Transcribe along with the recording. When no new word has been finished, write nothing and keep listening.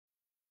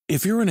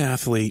If you're an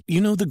athlete,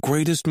 you know the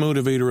greatest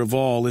motivator of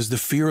all is the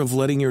fear of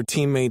letting your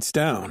teammates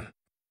down.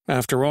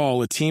 After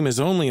all, a team is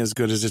only as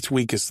good as its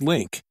weakest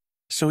link.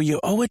 So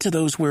you owe it to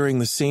those wearing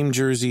the same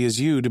jersey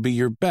as you to be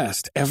your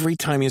best every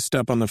time you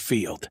step on the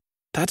field.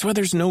 That's why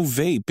there's no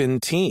vape in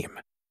team.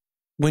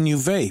 When you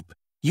vape,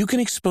 you can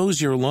expose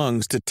your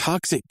lungs to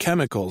toxic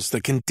chemicals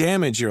that can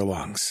damage your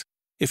lungs.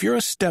 If you're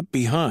a step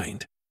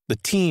behind, the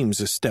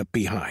team's a step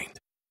behind.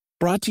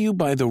 Brought to you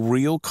by The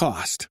Real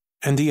Cost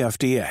and the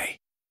FDA.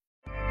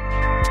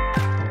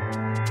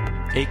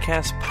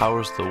 Acast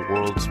powers the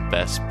world's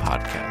best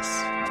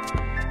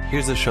podcasts.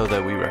 Here's a show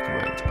that we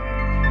recommend.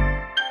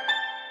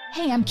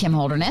 Hey, I'm Kim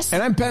Holderness.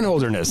 And I'm Ben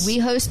Holderness. We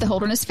host the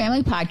Holderness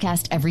Family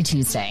Podcast every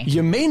Tuesday.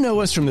 You may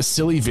know us from the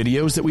silly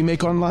videos that we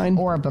make online.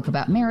 Or a book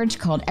about marriage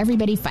called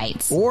Everybody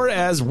Fights. Or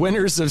as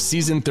winners of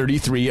season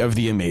 33 of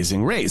The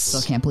Amazing Race.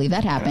 Still can't believe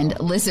that happened.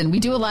 Listen, we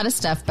do a lot of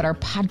stuff, but our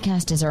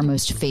podcast is our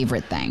most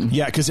favorite thing.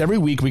 Yeah, because every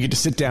week we get to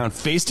sit down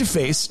face to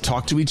face,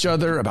 talk to each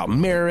other about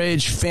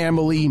marriage,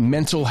 family,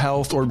 mental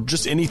health, or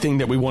just anything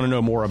that we want to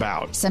know more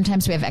about.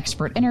 Sometimes we have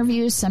expert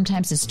interviews,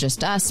 sometimes it's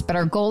just us, but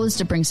our goal is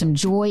to bring some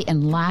joy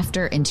and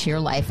laughter into your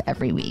life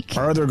every week.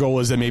 Our other goal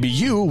is that maybe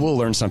you will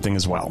learn something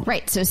as well.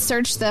 Right. So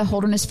search the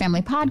Holderness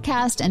Family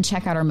Podcast and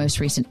check out our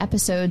most recent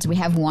episodes. We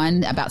have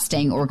one about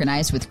staying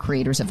organized with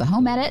creators of the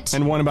Home Edit.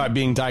 And one about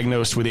being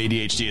diagnosed with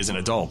ADHD as an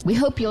adult. We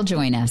hope you'll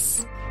join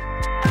us.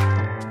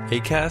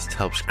 Acast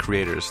helps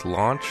creators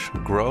launch,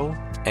 grow,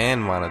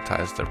 and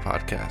monetize their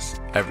podcasts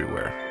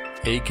everywhere.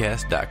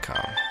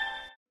 Acast.com.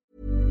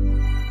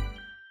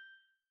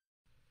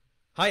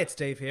 Hi, it's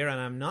Dave here,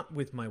 and I'm not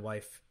with my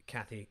wife,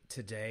 Kathy,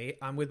 today.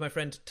 I'm with my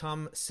friend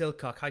Tom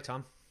Silcock. Hi,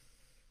 Tom.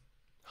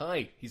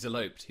 Hi, he's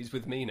eloped. He's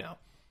with me now.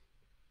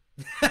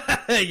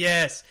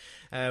 Yes,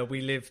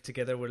 we live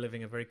together. We're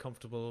living a very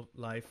comfortable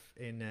life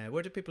in...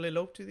 where do people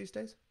elope to these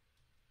days?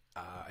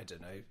 I don't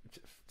know.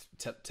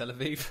 Tel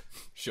Aviv?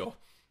 Sure.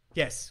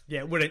 Yes,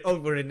 yeah, we're in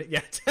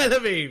Tel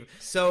Aviv.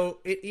 So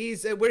it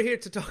is. We're here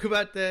to talk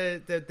about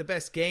the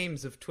best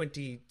games of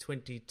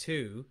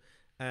 2022.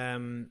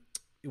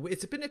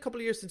 It's been a couple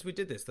of years since we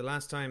did this. The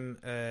last time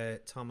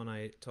Tom and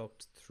I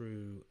talked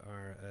through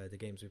the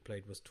games we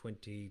played was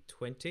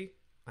 2020.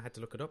 I had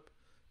to look it up.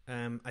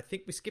 I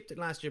think we skipped it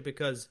last year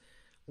because,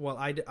 well,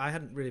 I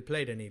hadn't really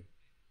played any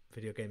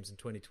video games in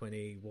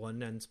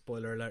 2021, and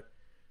spoiler alert,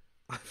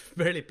 I've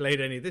barely played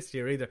any this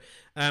year either.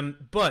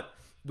 But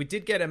we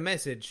did get a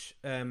message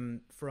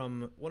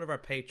from one of our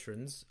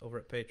patrons over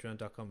at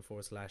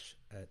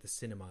patreon.com/the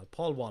cinema,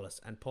 Paul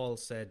Wallace. And Paul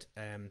said,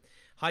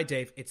 hi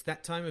Dave, it's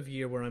that time of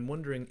year where I'm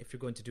wondering if you're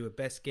going to do a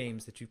best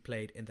games that you've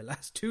played in the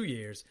last 2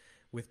 years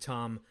with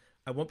Tom.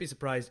 I won't be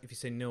surprised if you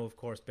say no, of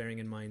course, bearing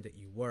in mind that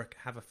you work,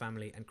 have a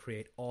family, and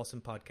create awesome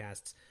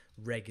podcasts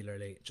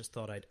regularly. Just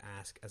thought I'd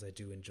ask, as I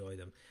do enjoy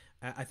them.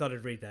 I thought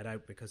I'd read that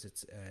out because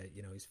it's,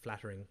 he's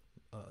flattering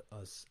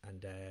us,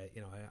 and I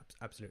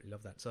absolutely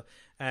love that. So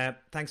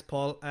thanks,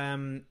 Paul.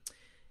 There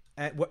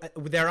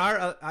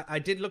are I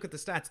did look at the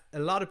stats. A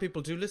lot of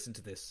people do listen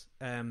to this,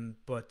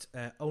 but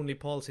only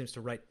Paul seems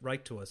to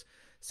write to us.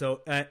 So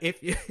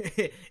if you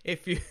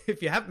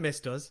if you have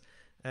missed us,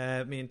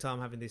 me and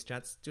Tom having these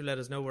chats, do let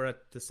us know. We're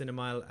at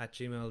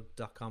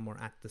thecinemile@gmail.com or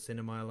at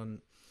thecinemile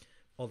on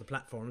all the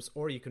platforms,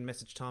 or you can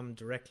message Tom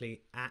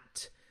directly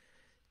at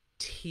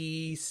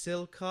T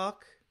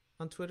Silcock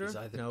on Twitter.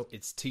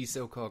 It's T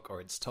Silcock or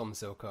it's Tom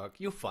Silcock.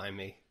 You'll find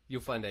me.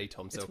 You'll find a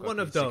Tom Silcock. It's one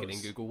of those. those. Stick it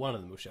in Google, one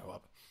of them will show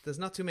up. There's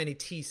not too many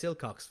T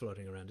Silcocks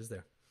floating around, is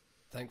there?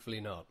 Thankfully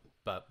not.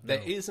 But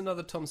there is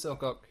another Tom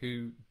Silcock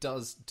who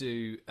does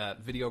do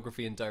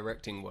videography and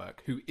directing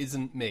work, who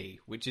isn't me,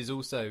 which is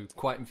also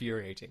quite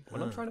infuriating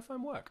when I'm trying to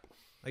find work.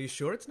 Are you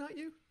sure it's not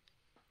you?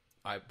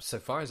 So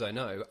far as I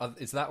know,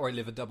 it's that or I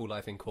live a double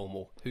life in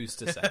Cornwall. Who's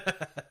to say?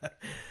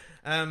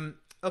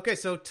 Okay,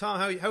 so Tom,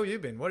 how have you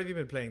been? What have you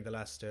been playing the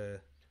last 2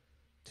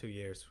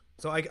 years?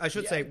 So I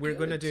should say we're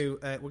going to do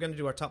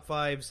our top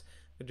fives.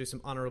 We're going to do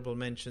some honourable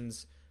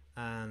mentions,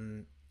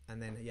 and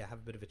then have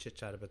a bit of a chit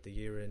chat about the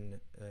year in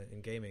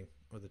gaming,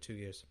 or the 2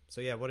 years.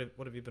 So what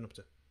have you been up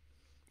to?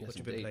 Yes,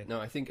 indeed.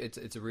 No, I think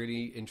it's a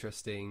really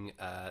interesting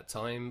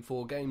time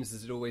for games,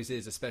 as it always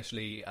is,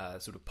 especially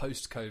sort of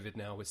post-COVID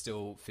now. We're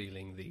still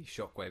feeling the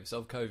shockwaves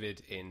of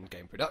COVID in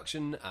game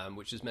production,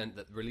 which has meant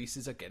that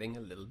releases are getting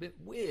a little bit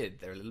weird.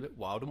 They're a little bit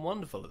wild and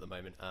wonderful at the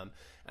moment, and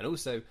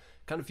also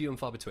kind of few and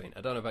far between.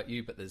 I don't know about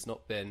you, but there's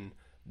not been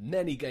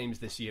many games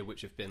this year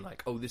which have been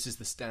like, oh, this is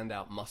the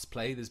standout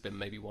must-play. There's been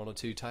maybe one or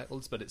two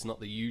titles, but it's not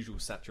the usual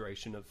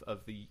saturation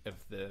of the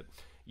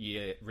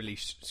year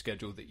release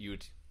schedule that you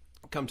would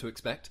come to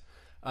expect.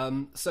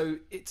 So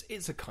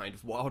it's a kind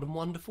of wild and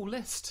wonderful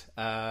list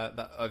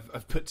that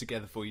I've put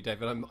together for you,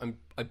 David.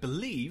 I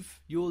believe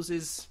yours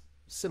is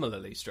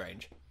similarly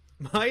strange.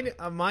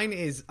 Mine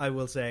is, I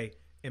will say,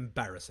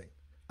 embarrassing.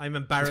 I'm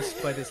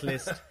embarrassed by this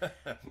list.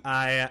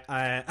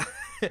 I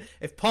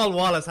if Paul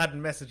Wallace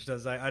hadn't messaged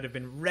us, I'd have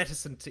been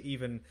reticent to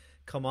even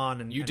come on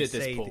and you did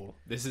this, Paul.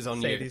 This is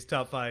on say you. These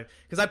top five,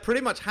 because I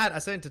pretty much had. I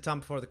said to Tom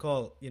before the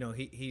call.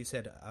 He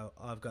said,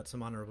 I've got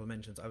some honourable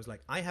mentions. I was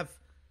like, I have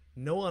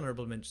no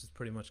honorable mentions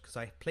pretty much because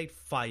I played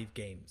 5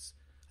 games.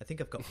 I think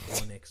I've got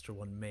one extra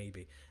one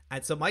maybe.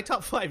 And so my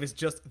top 5 is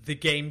just the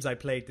games I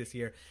played this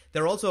year.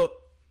 They're also,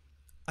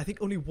 I think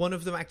only one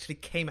of them actually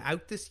came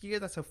out this year.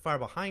 That's how far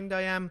behind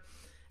I am.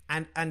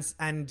 And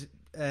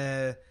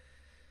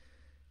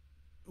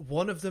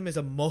one of them is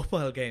a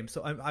mobile game.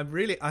 So I'm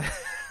really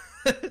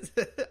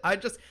I'm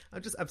just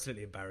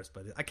absolutely embarrassed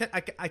by this. I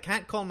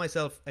can't call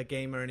myself a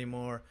gamer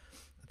anymore.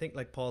 I think,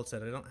 like Paul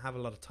said, I don't have a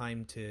lot of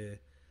time to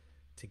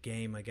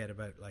game. I get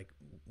about like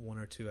 1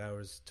 or 2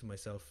 hours to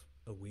myself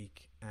a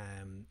week,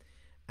 and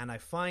I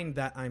find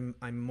that I'm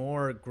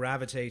more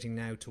gravitating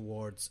now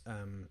towards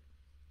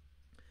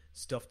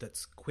stuff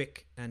that's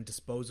quick and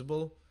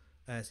disposable,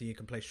 so you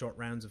can play short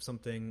rounds of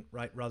something,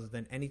 right? Rather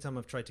than anytime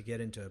I've tried to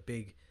get into a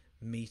big,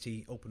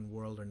 meaty, open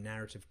world or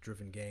narrative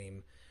driven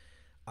game,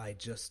 I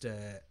just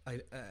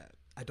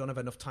I don't have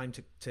enough time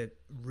to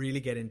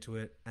really get into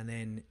it, and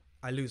then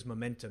I lose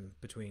momentum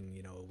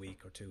between a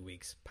week or 2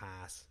 weeks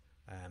pass.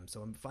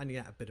 So I'm finding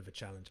that a bit of a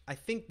challenge. I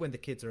think when the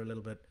kids are a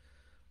little bit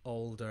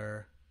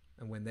older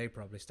and when they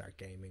probably start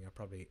gaming, I'll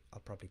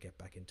probably get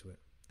back into it.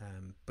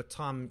 But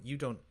Tom, you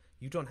don't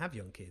have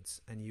young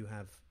kids, and you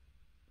have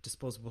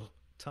disposable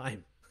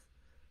time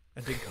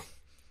and income.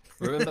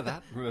 Remember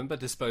that? Remember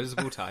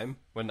disposable time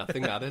when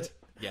nothing mattered?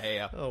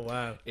 Yeah. Oh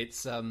wow!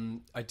 It's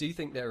I do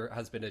think there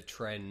has been a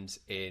trend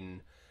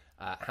in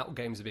how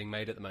games are being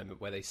made at the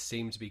moment, where they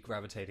seem to be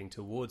gravitating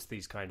towards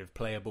these kind of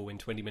playable in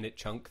 20-minute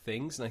chunk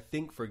things, and I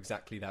think for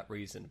exactly that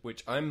reason,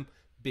 which I'm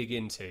big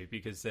into,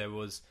 because there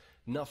was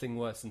nothing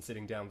worse than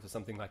sitting down for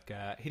something like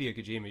Hideo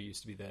Kojima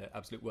used to be the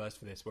absolute worst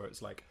for this, where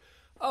it's like,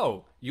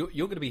 oh, you're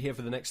going to be here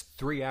for the next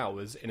 3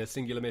 hours in a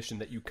singular mission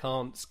that you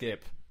can't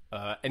skip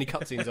any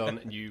cutscenes on,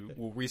 and you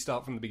will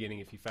restart from the beginning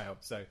if you fail.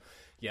 So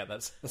yeah,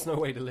 that's no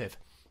way to live.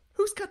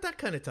 Who's got that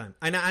kind of time?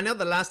 I know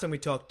the last time we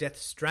talked, Death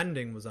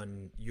Stranding was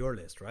on your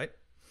list, right?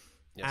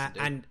 Yes,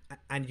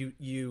 and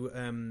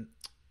you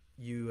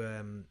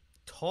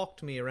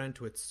talked me around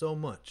to it so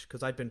much,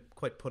 because I'd been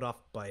quite put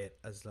off by it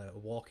as a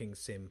walking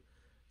sim,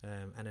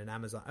 and an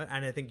Amazon,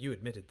 and I think you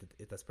admitted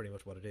that that's pretty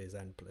much what it is,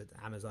 and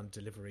Amazon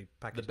delivery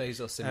package. The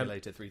Bezos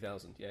Simulator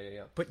 3000,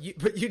 yeah. But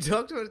you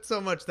talked about it so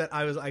much that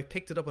I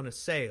picked it up on a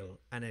sale,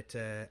 and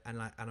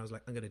I was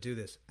like, I'm going to do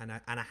this, and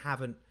I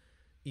haven't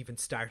even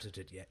started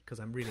it yet because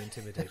I'm really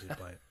intimidated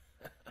by it.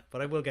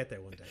 But I will get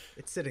there one day.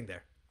 It's sitting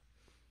there.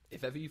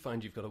 If ever you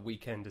find you've got a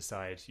weekend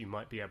aside, you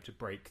might be able to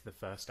break the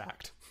first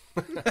act.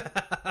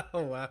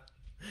 Oh wow!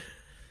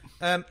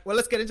 Well,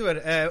 let's get into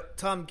it.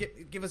 Tom,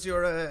 give us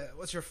your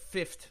what's your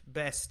 5th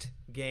best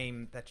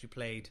game that you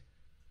played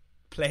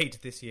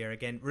this year?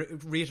 Again,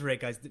 reiterate,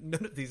 guys,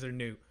 none of these are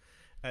new.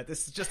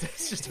 This is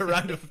just a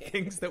round of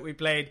things that we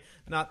played,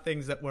 not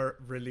things that were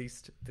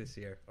released this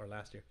year or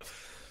last year.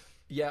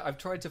 Yeah, I've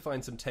tried to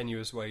find some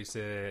tenuous ways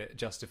to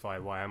justify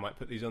why I might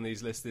put these on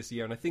these lists this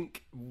year, and I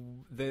think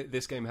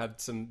this game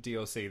had some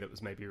DLC that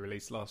was maybe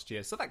released last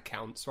year, so that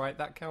counts, right?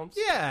 That counts?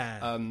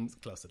 Yeah, it's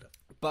close enough.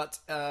 But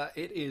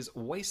it is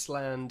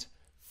Wasteland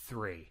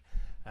 3.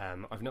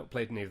 I've not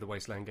played any of the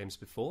Wasteland games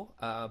before,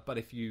 but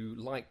if you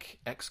like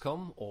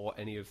XCOM or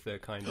any of the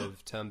kind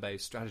of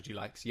turn-based strategy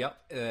likes,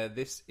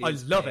 this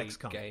is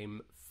XCOM.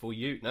 Game for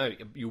you. No,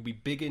 you'll be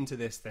big into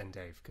this then,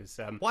 Dave, because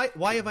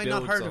why have I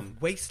not heard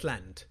of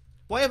Wasteland?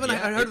 Why haven't I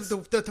heard of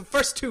the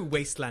first 2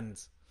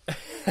 Wastelands?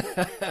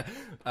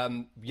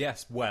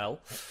 Yes,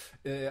 well,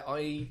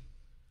 I,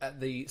 at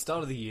the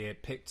start of the year,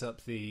 picked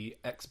up the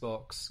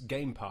Xbox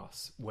Game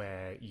Pass,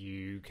 where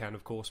you can,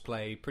 of course,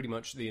 play pretty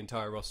much the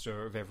entire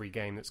roster of every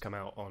game that's come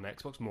out on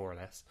Xbox, more or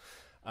less,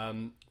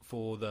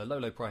 for the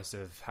low price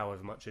of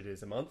however much it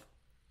is a month.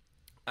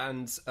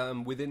 And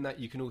within that,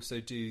 you can also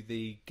do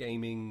the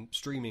gaming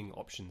streaming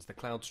options, the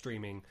cloud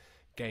streaming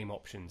game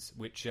options,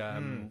 which,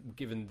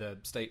 given the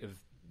state of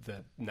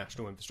the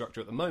national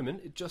infrastructure at the moment,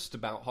 it just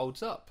about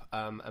holds up,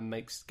 and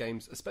makes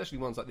games, especially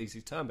ones like these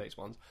turn-based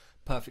ones,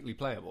 perfectly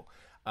playable.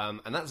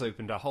 And that's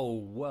opened a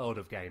whole world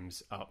of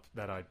games up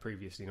that I'd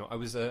previously not. I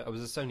was a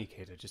Sony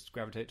kid. I just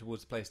gravitated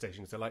towards the PlayStation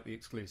because I like the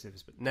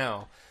exclusives. But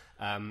now,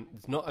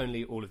 it's not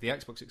only all of the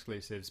Xbox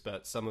exclusives,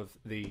 but some of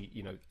the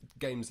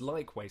games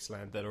like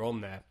Wasteland that are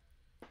on there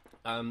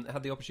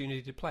had the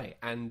opportunity to play,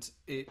 and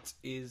it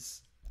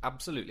is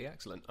absolutely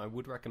excellent. I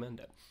would recommend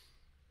it.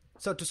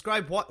 So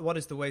describe what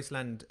is the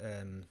Wasteland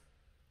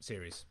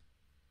series?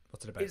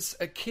 What's it about? It's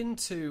akin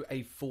to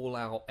a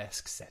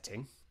Fallout-esque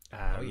setting.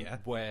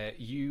 Where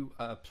you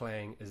are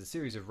playing as a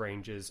series of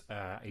rangers,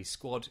 a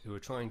squad who are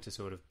trying to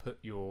sort of put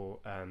your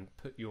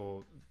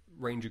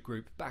ranger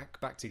group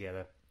back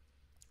together.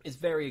 It's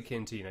very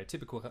akin to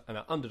typical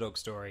underdog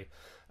story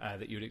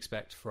that you would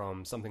expect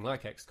from something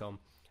like XCOM,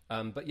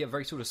 but yeah,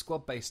 very sort of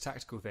squad-based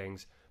tactical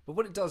things. But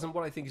what it does, and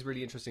what I think is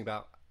really interesting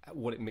about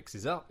what it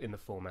mixes up in the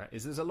format,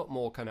 is there's a lot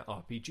more kind of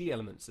RPG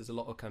elements. There's a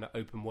lot of kind of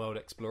open world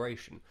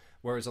exploration,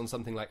 whereas on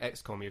something like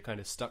XCOM, you're kind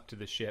of stuck to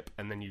the ship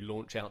and then you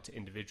launch out to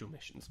individual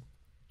missions.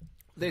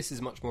 This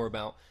is much more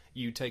about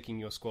you taking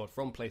your squad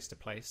from place to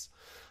place,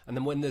 and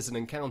then when there's an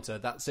encounter,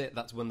 that's it.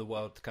 That's when the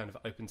world kind of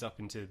opens up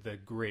into the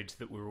grid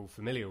that we're all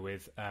familiar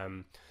with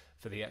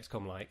for the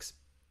XCOM likes.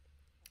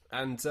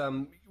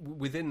 And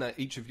within that,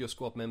 each of your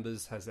squad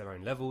members has their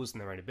own levels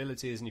and their own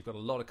abilities, and you've got a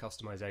lot of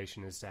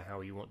customization as to how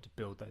you want to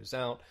build those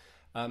out.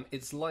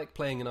 It's like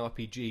playing an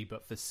RPG,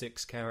 but for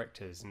 6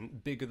 characters,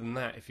 and bigger than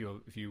that if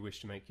you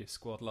wish to make your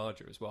squad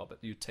larger as well. But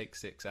you take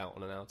 6 out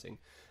on an outing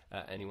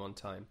at any one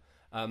time.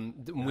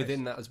 Nice.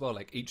 Within that as well,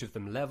 like each of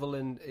them level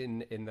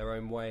in their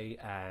own way.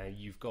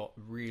 You've got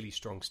really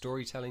strong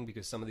storytelling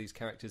because some of these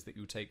characters that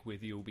you'll take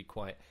with you will be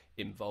quite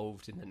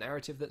involved in the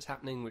narrative that's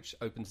happening, which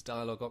opens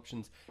dialogue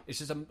options. It's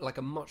just like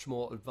a much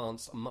more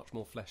advanced, a much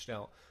more fleshed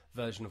out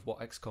version of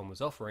what XCOM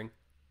was offering,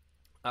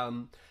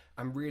 and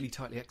really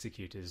tightly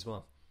executed as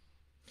well.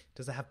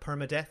 Does it have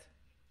permadeath?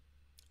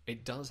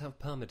 It does have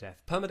permadeath.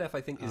 Permadeath, I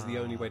think, is the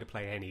only way to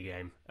play any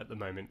game at the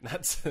moment.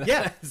 That's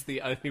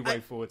the only way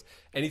forward.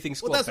 Anything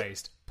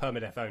squad-based,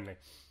 permadeath only.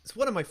 It's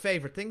one of my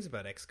favourite things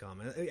about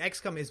XCOM.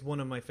 XCOM is one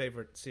of my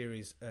favourite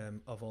series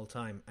of all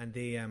time, and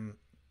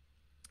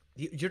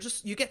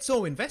you get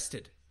so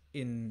invested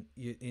in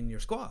your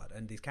squad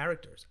and these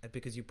characters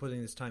because you're putting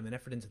this time and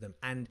effort into them,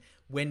 and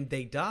when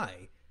they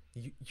die,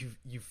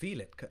 you feel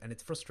it, and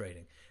it's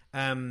frustrating.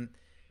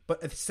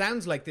 But it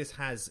sounds like this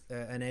has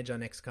an edge on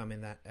XCOM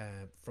in that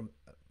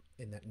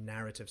in that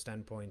narrative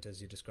standpoint,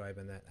 as you describe,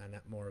 and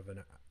that more of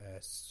a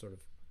sort of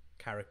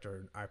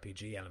character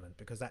RPG element,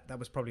 because that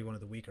was probably one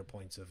of the weaker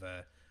points of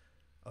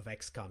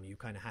XCOM. You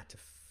kind of had to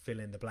fill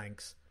in the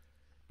blanks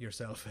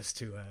yourself as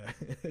to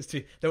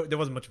there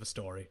wasn't much of a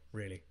story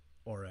really.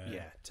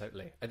 Yeah,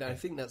 totally. And I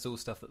think that's all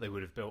stuff that they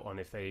would have built on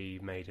if they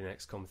made an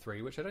XCOM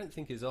 3, which I don't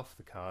think is off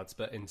the cards,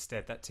 but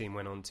instead that team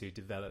went on to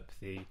develop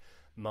the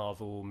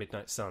Marvel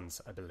Midnight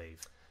Suns, I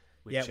believe.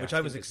 Which I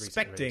was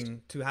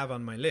expecting to have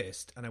on my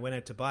list, and I went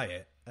out to buy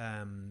it,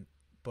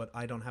 but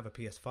I don't have a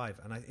PS5,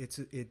 and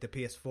the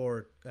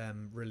PS4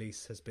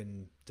 release has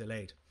been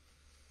delayed.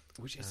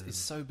 Which is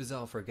so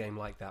bizarre for a game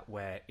like that,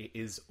 where it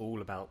is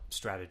all about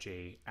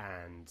strategy,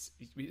 and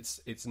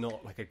it's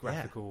not like a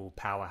graphical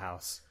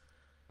powerhouse.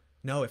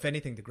 No, if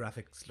anything, the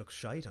graphics look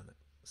shite on it.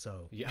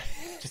 So yeah,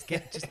 just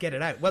get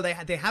it out. Well, they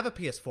have a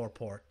PS4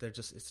 port.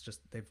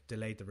 They've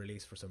delayed the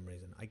release for some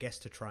reason. I guess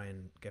to try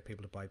and get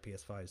people to buy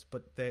PS5s,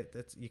 but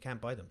you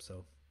can't buy them.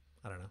 So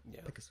I don't know.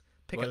 Yeah.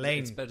 Pick a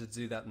lane. It's better to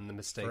do that than the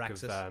mistake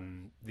of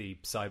the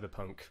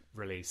Cyberpunk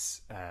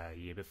release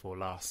year before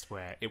last,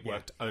 where it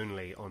worked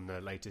only on the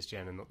latest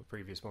gen and not the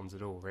previous ones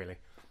at all. Really.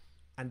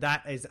 And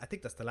that is, I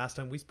think that's the last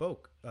time we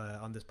spoke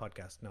on this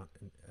podcast. Not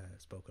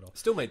spoke at all.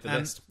 Still made the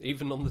list,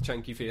 even on the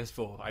chunky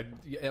PS4.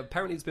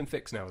 Apparently it's been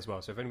fixed now as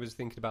well, so if anyone's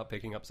thinking about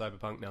picking up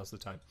Cyberpunk, now's the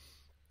time.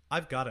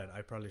 I've got it.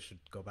 I probably should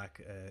go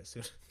back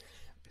soon.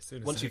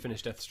 Once you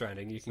finish Death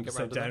Stranding, you can get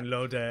around to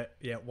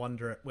download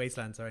Wander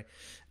Wasteland. Sorry,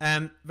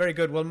 very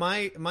good. Well,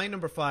 my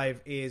number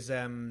 5 is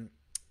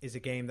a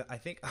game that I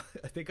think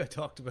I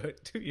talked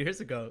about 2 years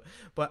ago,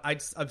 but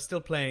I'm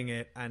still playing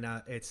it, and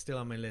it's still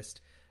on my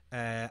list.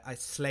 I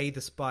Slay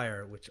the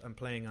Spire, which I'm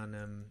playing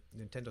on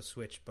Nintendo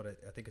Switch, but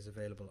I think is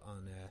available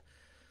on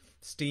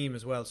Steam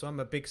as well. So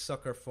I'm a big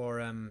sucker for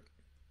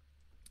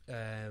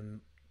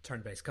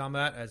turn-based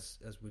combat, as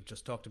we've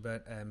just talked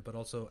about, but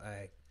also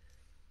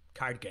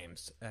card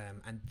games.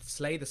 And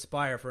Slay the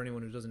Spire, for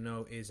anyone who doesn't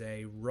know, is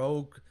a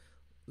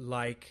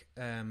rogue-like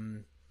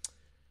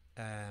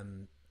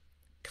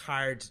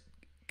card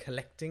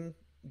collecting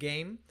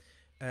game.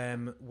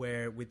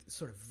 Where with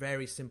sort of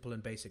very simple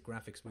and basic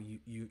graphics, where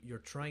you're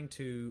trying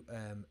to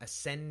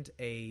ascend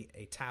a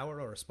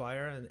tower or a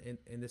spire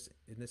in this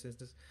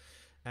instance,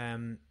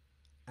 and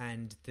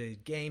the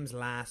games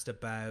last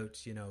about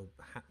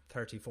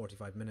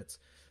 30-45 minutes,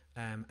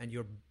 and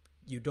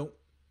you don't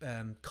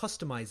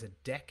customize a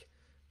deck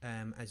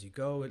as you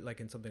go,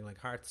 like in something like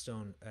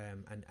Hearthstone,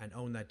 and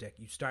own that deck.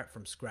 You start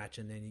from scratch,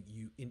 and then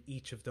you in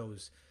each of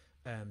those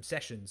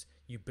sessions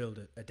you build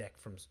a deck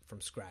from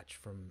scratch,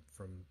 from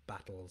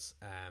battles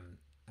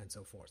and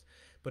so forth.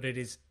 But it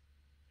is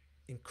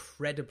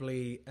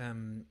incredibly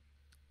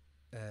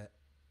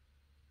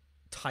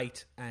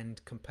tight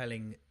and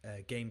compelling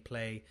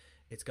gameplay.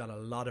 It's got a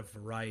lot of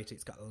variety.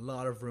 It's got a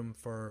lot of room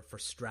for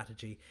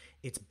strategy.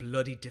 It's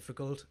bloody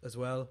difficult as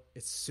well.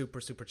 It's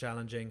super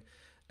challenging,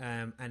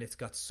 and it's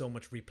got so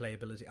much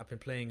replayability. I've been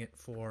playing it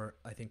for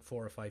I think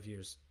 4 or 5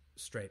 years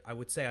straight. I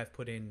would say I've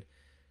put in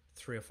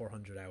 300 or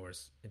 400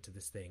 hours into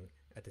this thing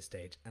at this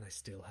stage, and I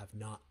still have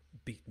not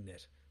beaten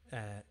it.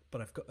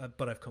 But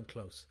I've come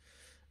close.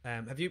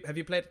 Have you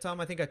played it, Tom?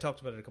 I think I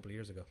talked about it a couple of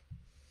years ago.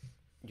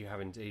 You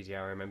have indeed,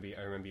 yeah. I remember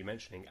you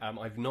mentioning.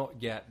 I've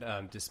not yet,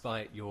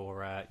 despite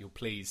your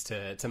pleas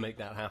to make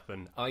that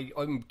happen.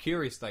 I'm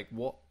curious, like,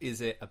 what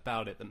is it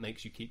about it that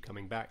makes you keep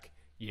coming back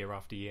year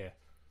after year?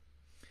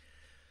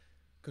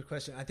 Good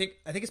question. I think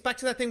it's back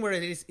to that thing where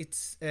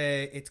it's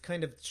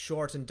kind of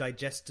short and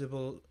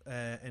digestible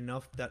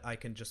enough that I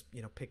can just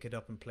pick it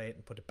up and play it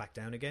and put it back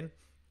down again.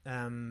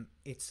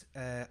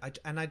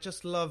 I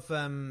just love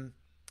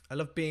I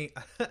love being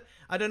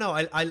I don't know,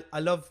 I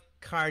love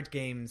card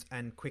games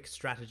and quick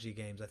strategy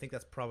games. I think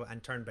that's probably,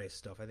 and turn-based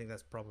stuff. I think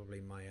that's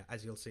probably my,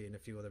 as you'll see in a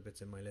few other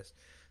bits in my list,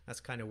 that's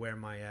kind of where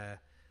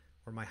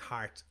my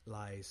heart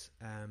lies.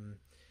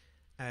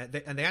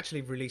 They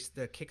actually released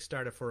the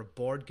Kickstarter for a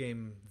board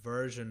game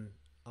version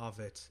of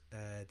it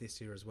this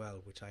year as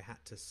well, which I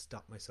had to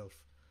stop myself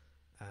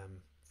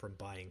from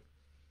buying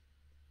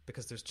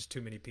because there's just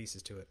too many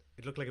pieces to it.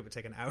 It looked like it would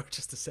take an hour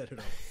just to set it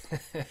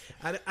up.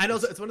 and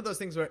also, it's one of those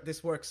things where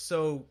this works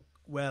so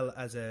well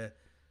as a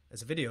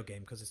video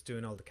game because it's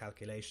doing all the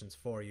calculations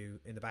for you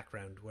in the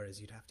background, whereas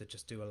you'd have to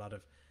just do a lot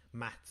of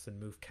maths and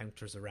move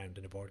counters around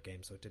in a board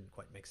game, so it didn't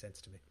quite make sense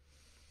to me.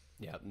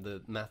 Yeah,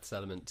 the maths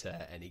element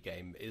to any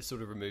game, it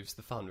sort of removes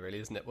the fun, really,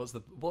 isn't it?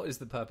 What is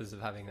the purpose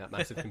of having that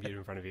massive computer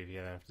in front of you if you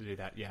don't have to do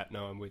that? Yeah,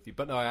 no, I'm with you.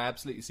 But no, I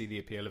absolutely see the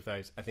appeal of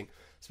those. I think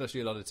especially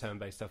a lot of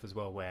turn-based stuff as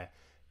well, where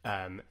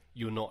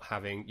you're not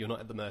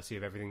at the mercy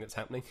of everything that's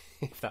happening,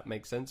 if that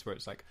makes sense, where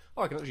it's like,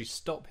 oh, I can actually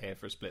stop here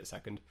for a split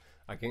second.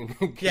 I can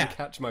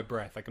catch my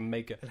breath. I can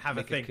make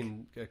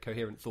a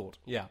coherent thought.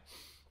 Yeah.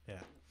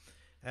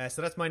 Yeah.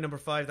 So that's my number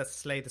 5. That's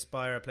Slay the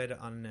Spire. I played it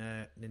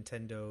on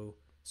Nintendo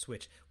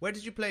Switch. Where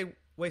did you play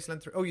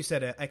Wasteland 3? Oh, you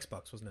said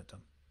Xbox, wasn't it, Tom?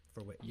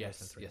 For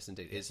Wasteland 3. Yes,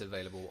 indeed. It's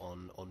available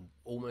on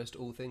almost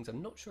all things.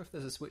 I'm not sure if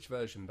there's a Switch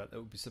version, but it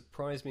would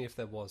surprise me if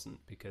there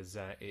wasn't, because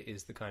it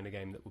is the kind of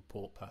game that would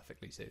port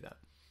perfectly to that.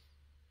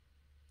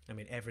 I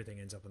mean, everything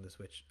ends up on the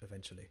Switch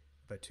eventually,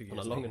 about 2 years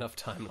on a long enough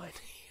timeline.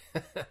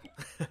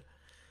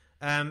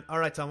 All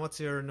right, Tom, what's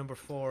your number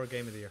 4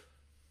 game of the year?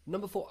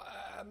 Number 4,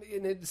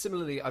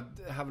 similarly, I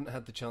haven't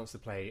had the chance to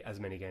play as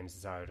many games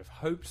as I would have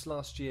hoped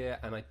last year,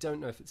 and I don't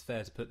know if it's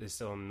fair to put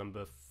this on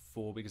number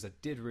 4 because I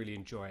did really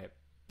enjoy it,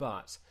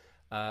 but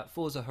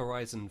Forza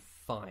Horizon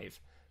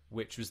 5,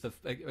 which was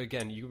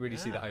again, you really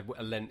see that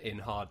I lent in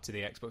hard to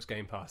the Xbox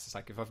Game Pass. It's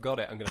like, if I've got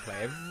it, I'm going to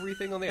play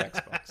everything on the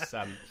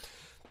Xbox.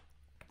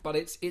 But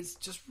it's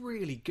just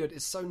really good.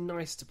 It's so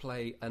nice to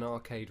play an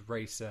arcade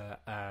racer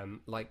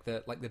like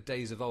the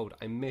days of old.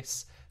 I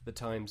miss the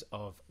times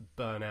of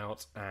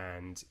Burnout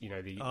and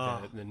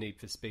the Need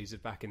for Speeds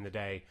of back in the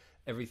day.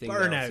 Everything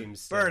now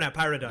seems Burnout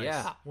Paradise.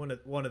 Yeah,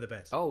 one of the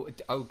best. I'll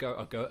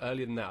go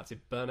earlier than that. I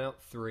said Burnout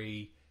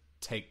 3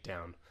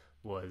 Takedown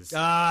was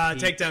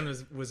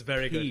Takedown was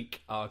very good.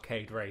 Peak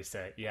arcade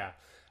racer. Yeah,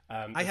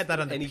 I had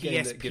that on the PSP.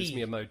 Game that gives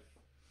me a mode.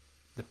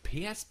 The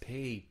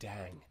PSP,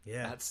 dang.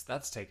 Yeah.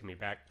 That's taken me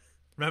back.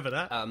 Remember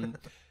that?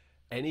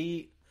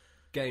 Any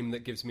game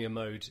that gives me a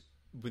mode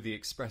with the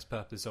express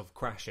purpose of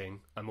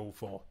crashing, I'm all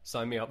for.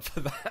 Sign me up for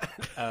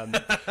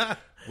that.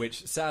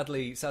 Which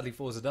sadly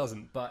Forza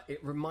doesn't, but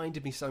it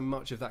reminded me so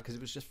much of that because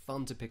it was just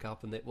fun to pick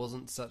up, and it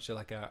wasn't such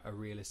a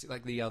realistic,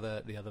 like the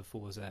other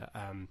Forza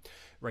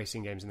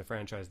racing games in the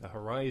franchise. The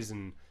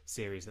Horizon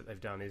series that they've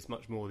done is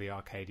much more the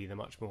arcadey. They're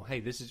much more, hey,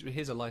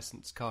 here's a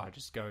licensed car,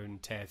 just go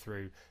and tear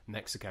through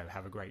Mexico,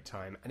 have a great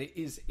time, and it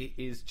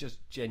is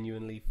just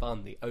genuinely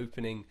fun. The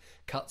opening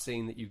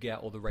cutscene that you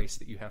get, or the race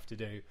that you have to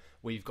do,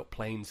 where you've got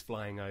planes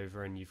flying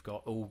over, and you've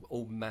got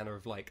all manner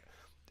of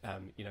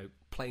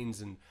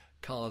planes and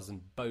cars and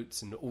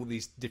boats and all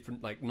these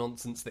different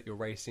nonsense that you're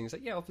racing. It's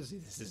like, yeah, obviously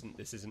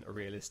this isn't a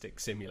realistic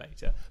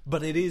simulator,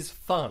 but it is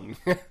fun,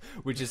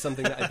 which is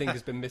something that I think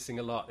has been missing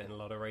a lot in a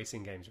lot of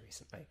racing games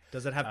recently.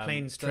 Does it have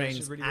planes,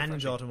 trains, really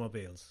and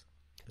automobiles?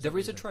 There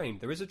is a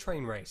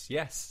train race,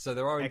 yes. So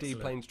there are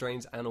indeed planes,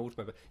 trains, and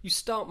automobiles. You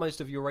start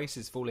most of your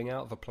races falling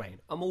out of a plane.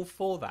 I'm all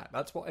for that.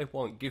 That's what I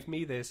want. Give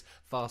me this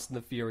Fast and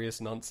the Furious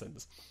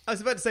nonsense. I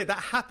was about to say, that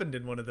happened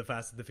in one of the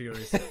Fast and the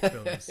Furious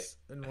films.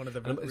 In one of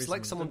the it's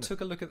like someone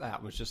took a look at that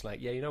and was just like,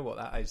 yeah, you know what,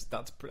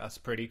 that's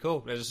pretty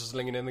cool. They're just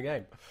slinging in the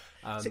game.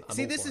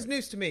 See, this is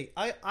news to me.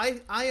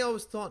 I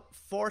always thought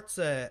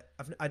Forza,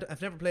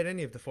 I've never played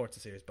any of the Forza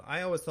series, but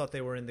I always thought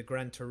they were in the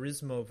Gran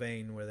Turismo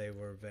vein, where they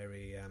were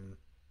very...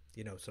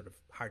 sort of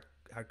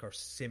hardcore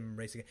sim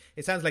racing.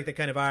 It sounds like they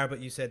kind of are,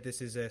 but you said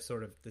this is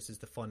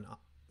the fun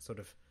sort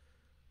of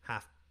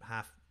half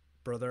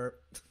brother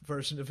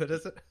version of it,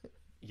 is it?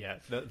 Yeah,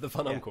 the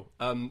fun uncle.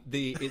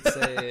 It's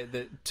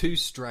the two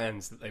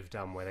strands that they've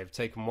done, where they've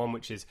taken one,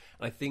 which is,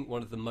 I think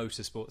one of the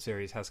motorsport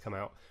series has come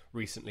out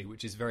recently,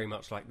 which is very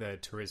much like the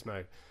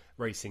Turismo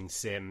racing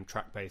sim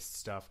track based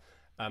stuff.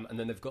 And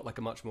then they've got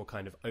a much more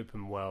kind of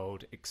open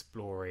world,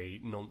 explory,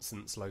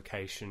 nonsense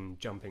location,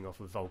 jumping off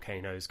of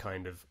volcanoes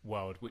kind of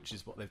world, which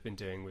is what they've been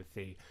doing with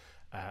the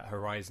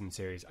Horizon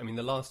series. I mean,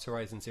 the last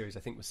Horizon series, I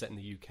think, was set in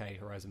the UK,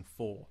 Horizon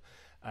 4.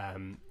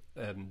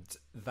 And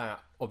that,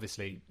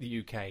 obviously, the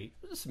UK,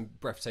 there's some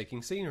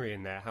breathtaking scenery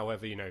in there.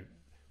 However,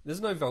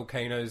 there's no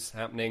volcanoes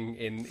happening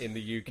in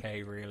the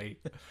UK, really.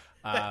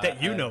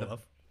 That you know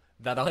of.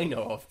 That I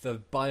know of. The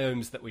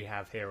biomes that we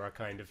have here are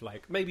kind of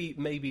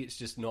maybe it's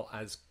just not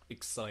as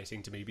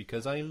exciting to me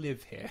because I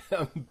live here.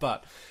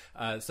 But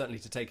certainly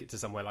to take it to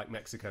somewhere like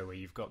Mexico, where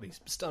you've got these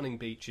stunning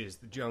beaches,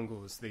 the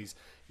jungles, these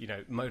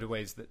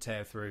motorways that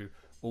tear through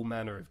all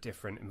manner of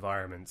different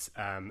environments,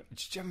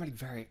 it's generally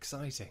very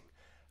exciting.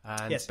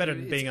 And it's better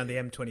than being on the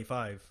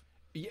M25.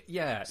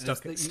 Yeah,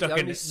 stuck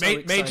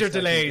in major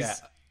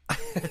delays.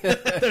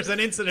 There's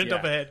an incident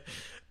up ahead.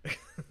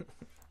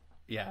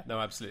 Yeah, no,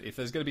 absolutely. If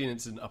there's going to be an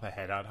incident up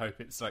ahead, I'd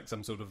hope it's like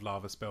some sort of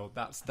lava spill.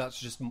 That's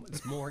just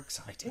it's more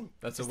exciting.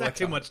 That's Is that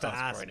too much to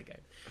ask in a game.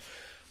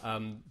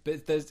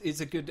 But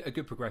it's a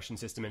good progression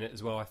system in it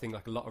as well. I think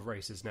like a lot of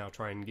races now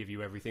try and give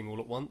you everything all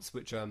at once,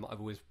 which I've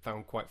always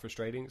found quite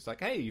frustrating. It's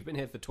like, hey, you've been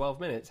here for 12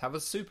 minutes, have a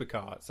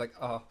supercar. It's like,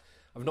 oh,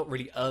 I've not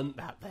really earned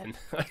that then.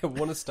 I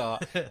want to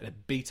start in a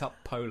beat up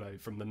Polo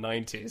from the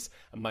 90s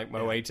and make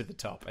my way to the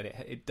top, and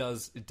it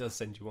does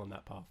send you on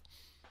that path.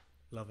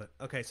 Love it.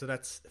 Okay, so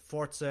that's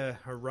Forza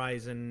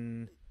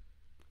Horizon.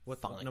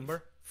 What 5.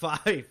 number?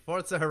 5.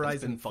 Forza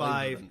Horizon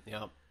 5.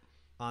 Yeah.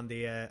 On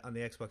the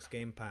Xbox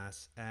Game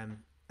Pass. And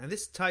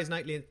this ties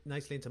nicely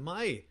into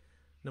my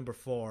number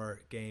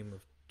 4 game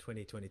of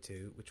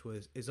 2022, which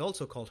is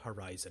also called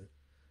Horizon,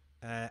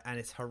 and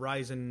it's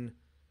Horizon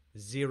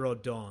Zero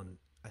Dawn.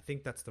 I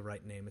think that's the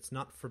right name. It's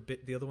not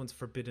the other one's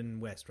Forbidden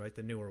West, right?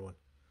 The newer one,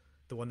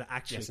 the one that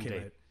actually came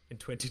out in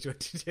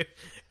 2022.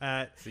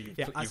 So you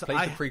played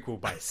the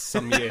prequel by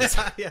some years.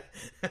 Yeah.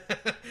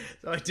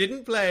 So I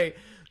didn't play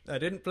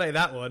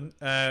that one,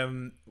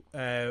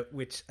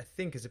 which I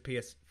think is a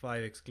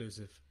PS5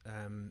 exclusive.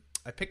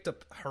 I picked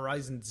up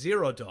Horizon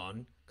Zero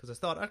Dawn because I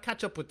thought I'd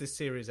catch up with this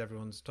series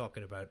everyone's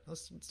talking about. I'll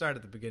start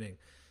at the beginning,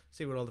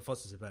 see what all the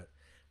fuss is about.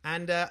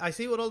 And I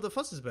see what all the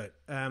fuss is about.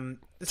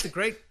 It's a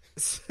great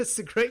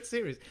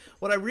series.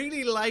 What I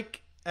really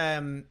like,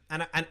 and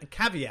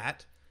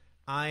caveat,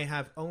 I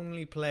have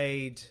only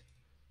played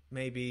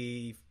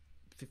maybe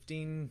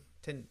 15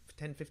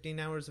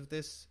 hours of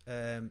this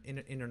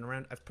in and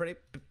around. I've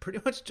pretty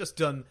much just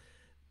done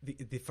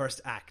the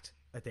first act,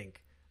 I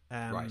think.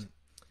 Right.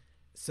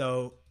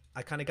 So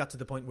I kind of got to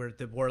the point where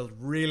the world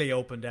really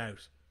opened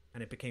out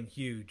and it became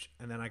huge,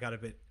 and then I got a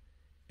bit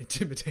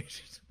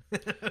intimidated.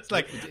 I was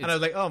like,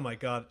 oh my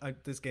god,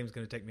 this game's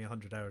going to take me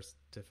 100 hours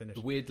to finish.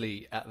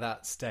 Weirdly, at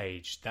that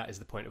stage, that is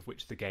the point at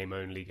which the game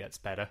only gets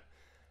better.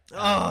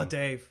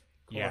 Dave.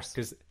 Yeah,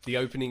 because the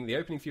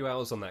opening few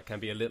hours on that can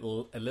be a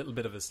little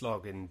bit of a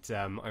slog, and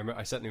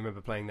I certainly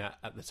remember playing that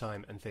at the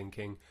time and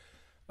thinking,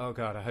 oh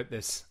god, I hope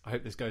this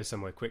goes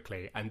somewhere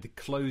quickly. And the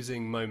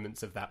closing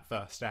moments of that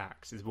first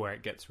act is where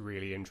it gets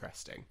really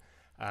interesting.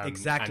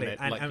 Exactly,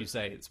 and you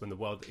say, it's when the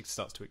world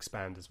starts to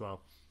expand as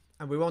well.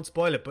 And we won't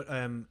spoil it, but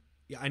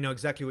yeah, I know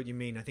exactly what you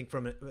mean. I think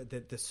from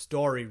the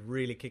story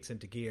really kicks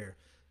into gear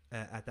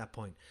at that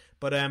point.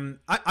 But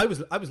I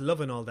was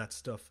loving all that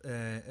stuff.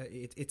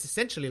 It's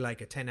essentially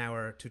like a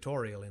 10-hour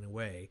tutorial in a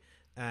way,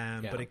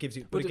 but it gives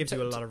you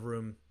a lot of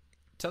room.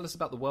 Tell us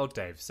about the world,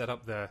 Dave. Set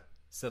up the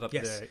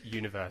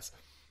universe.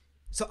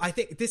 So I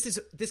think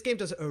this game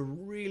does a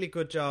really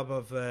good job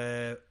of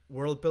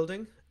world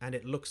building, and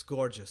it looks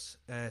gorgeous.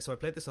 So I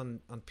played this on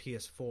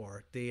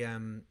PS4.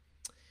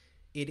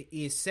 It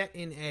is set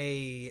in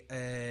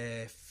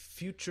a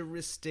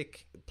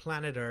futuristic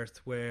planet Earth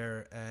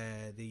where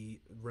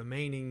the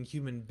remaining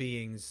human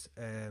beings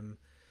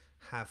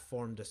have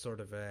formed a sort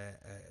of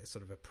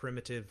a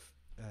primitive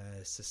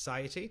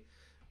society.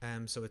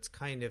 So it's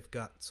kind of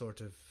got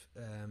sort of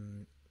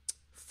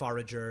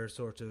forager,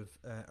 sort of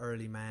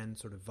early man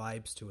sort of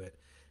vibes to it,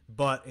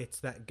 but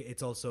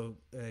it's also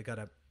got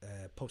a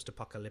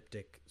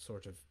post-apocalyptic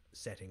sort of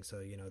setting.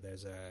 So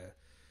there's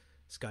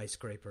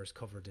skyscrapers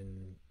covered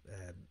in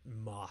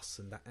moss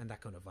and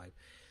that kind of vibe.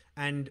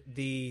 And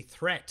the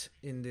threat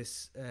in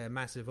this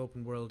massive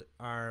open world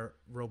are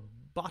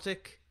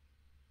robotic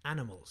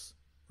animals,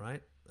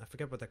 right? I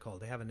forget what they're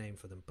called. They have a name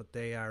for them, but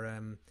they are,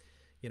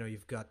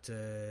 you've got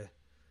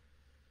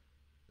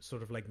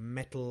sort of like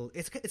metal.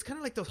 It's kind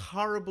of like those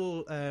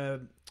horrible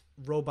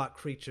robot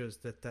creatures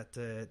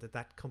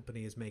that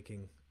company is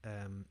making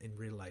in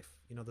real life.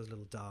 Those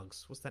little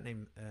dogs. What's that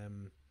name?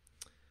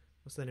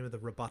 What's the name of the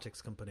robotics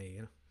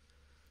company?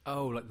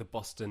 Oh, like the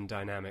Boston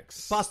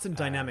Dynamics. Boston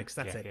Dynamics,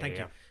 that's it. Thank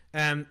you.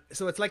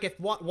 So it's like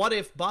what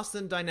if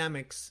Boston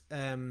Dynamics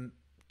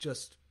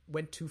just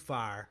went too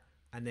far,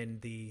 and then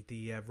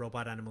the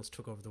robot animals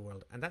took over the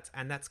world, and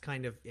that's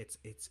kind of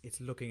it's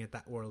looking at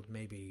that world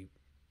maybe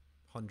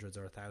hundreds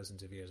or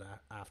thousands of years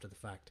after the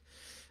fact.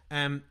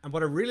 And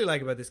what I really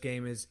like about this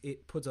game is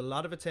it puts a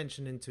lot of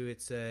attention into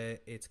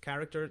its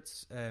character.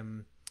 It's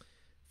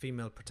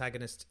female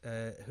protagonist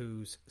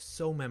who's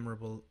so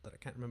memorable that I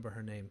can't remember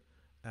her name.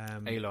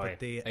 Aloy.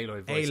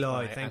 Aloy, voiced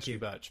Aloy, by thank Ashley you.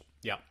 Birch.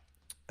 Yeah.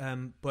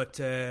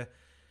 But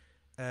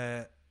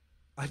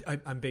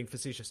I'm being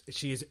facetious.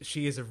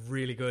 She is a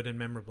really good and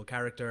memorable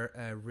character,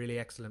 a really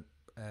excellent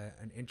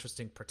and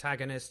interesting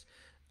protagonist.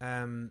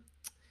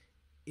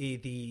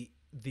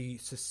 The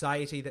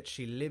society that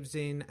she lives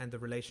in and the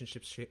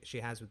relationships she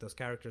has with those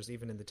characters,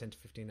 even in the 10 to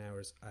 15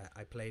 hours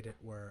I played it,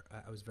 where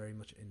I was very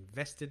much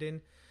invested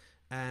in.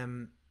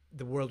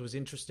 The world was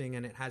interesting,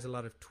 and it has a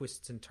lot of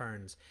twists and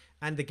turns,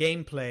 and the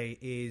gameplay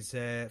is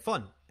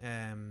fun,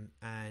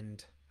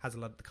 and has a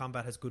lot. The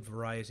combat has good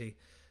variety,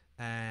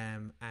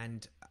 and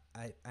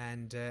I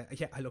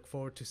look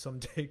forward to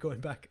someday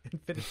going back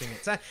and finishing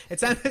it.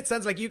 It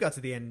sounds like you got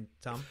to the end,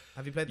 Tom.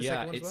 Have you played the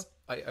second one as well?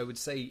 I would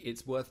say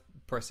it's worth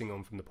pressing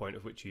on from the point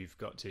of which you've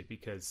got to,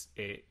 because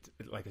it,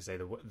 like I say,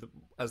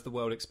 as the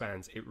world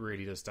expands, it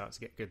really does start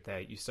to get good there.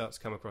 You start to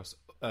come across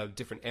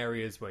different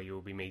areas where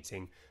you'll be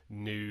meeting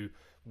new,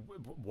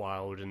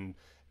 wild and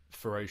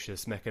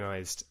ferocious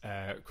mechanized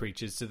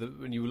creatures, so that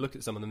when you look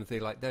at some of them and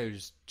think like,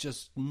 there's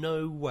just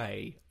no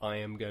way I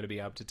am going to be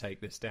able to take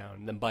this down.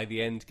 And then by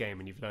the end game,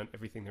 and you've learned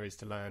everything there is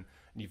to learn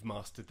and you've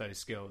mastered those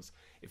skills,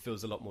 it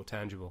feels a lot more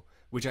tangible,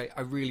 which I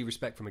really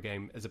respect from a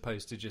game, as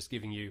opposed to just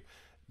giving you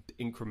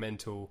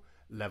incremental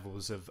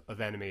levels of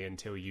enemy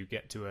until you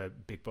get to a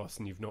big boss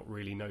and you've not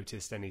really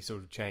noticed any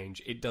sort of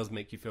change. It does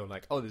make you feel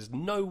like, oh, there's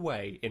no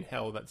way in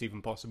hell that's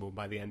even possible.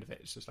 By the end of it,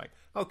 it's just like,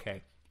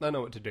 okay, I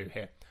know what to do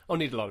here. I'll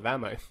need a lot of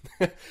ammo,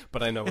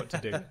 but I know what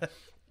to do.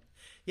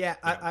 Yeah,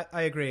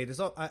 I agree.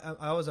 I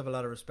always have a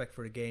lot of respect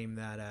for a game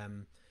that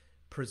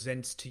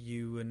presents to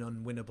you an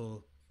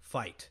unwinnable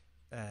fight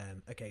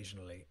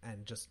occasionally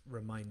and just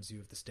reminds you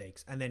of the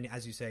stakes. And then,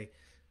 as you say,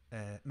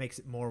 makes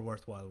it more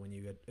worthwhile when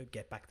you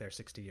get back there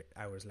 60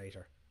 hours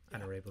later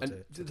and are able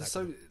to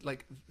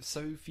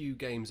so few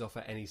games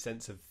offer any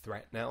sense of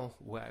threat now,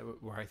 where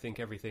I think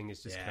everything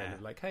is just kind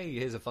of like, hey,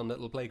 here's a fun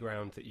little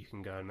playground that you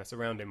can go and mess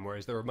around in,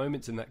 whereas there are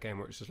moments in that game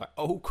where it's just like,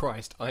 oh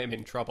Christ, I am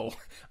in trouble,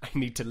 I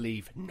need to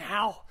leave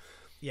now.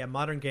 Yeah,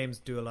 modern games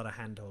do a lot of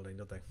hand holding,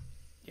 don't they?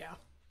 Yeah,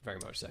 very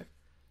much so.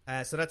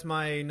 So that's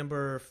my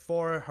number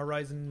 4,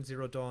 Horizon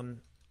Zero Dawn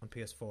on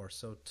PS4.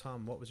 So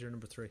Tom, what was your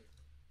number 3?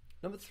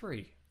 Number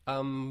 3,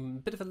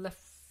 bit of a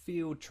left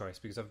field choice,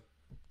 because I've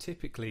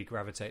typically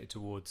gravitated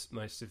towards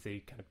most of the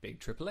kind of big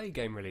AAA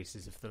game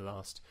releases of the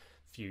last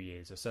few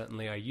years, or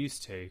certainly I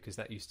used to, because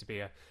that used to be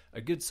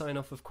a good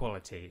sign-off of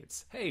quality.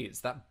 It's, hey,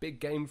 it's that big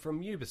game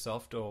from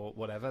Ubisoft or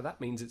whatever,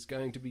 that means it's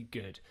going to be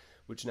good,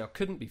 which now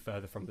couldn't be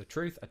further from the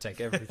truth. I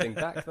take everything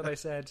back that I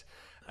said.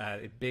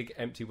 Big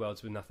empty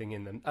worlds with nothing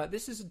in them.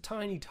 This is a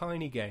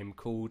tiny game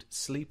called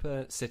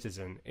Sleeper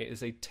Citizen. It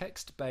is a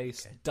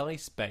text-based,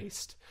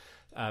 dice-based,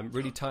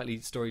 really tightly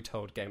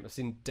story-told game. I've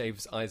seen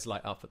Dave's eyes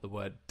light up at the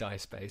word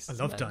dice-based. I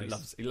love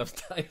dice. He loves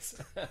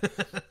dice.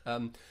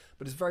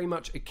 But it's very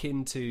much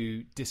akin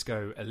to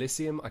Disco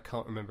Elysium. I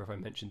can't remember if I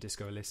mentioned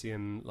Disco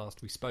Elysium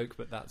last we spoke,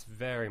 but that's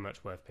very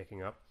much worth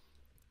picking up.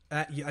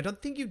 I don't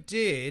think you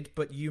did,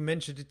 but you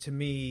mentioned it to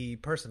me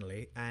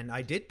personally, and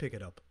I did pick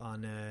it up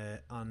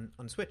on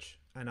Switch,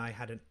 and I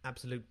had an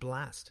absolute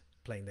blast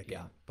playing that game.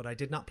 Yeah. But I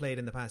did not play it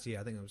in the past year.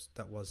 I think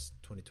that was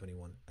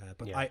 2021.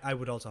 But yeah. I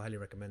would also highly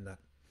recommend that.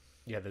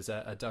 Yeah, there's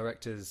a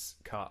director's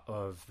cut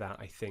of that,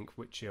 I think,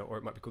 or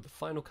it might be called the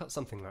final cut,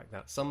 something like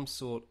that. Some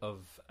sort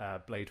of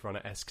Blade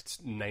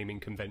Runner-esque naming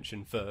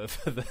convention for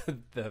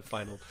the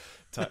final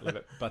title of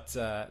it. But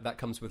that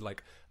comes with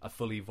like a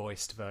fully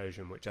voiced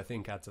version, which I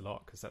think adds a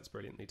lot, because that's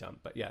brilliantly done.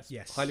 But yes,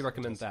 highly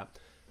recommend that.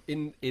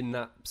 In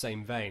that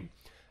same vein,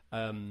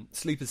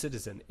 Sleeper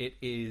Citizen, it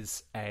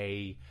is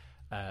a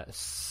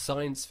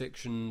science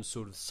fiction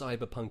sort of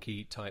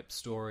cyberpunky type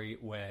story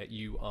where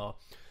you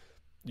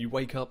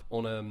wake up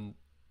on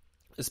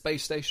a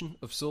space station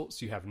of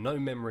sorts. You have no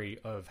memory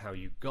of how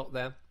you got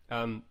there.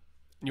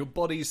 Your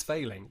body's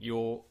failing.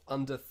 You're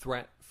under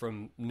threat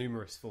from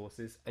numerous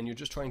forces, and you're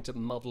just trying to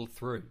muddle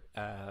through,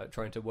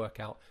 trying to work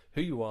out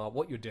who you are,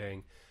 what you're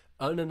doing,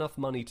 earn enough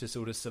money to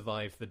sort of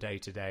survive the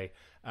day-to-day,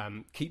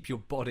 keep your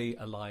body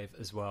alive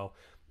as well.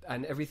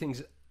 And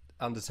everything's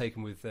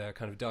undertaken with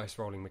kind of dice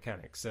rolling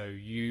mechanics, so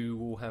you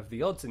will have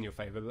the odds in your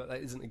favour, but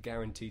that isn't a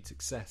guaranteed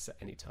success at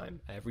any time.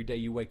 Every day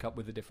you wake up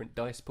with a different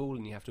dice pool,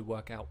 and you have to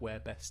work out where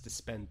best to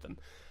spend them.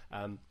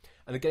 And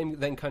the game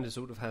then kind of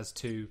sort of has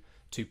two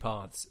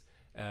paths,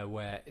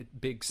 where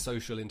big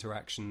social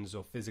interactions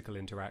or physical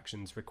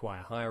interactions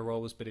require higher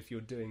rolls, but if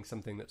you're doing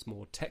something that's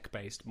more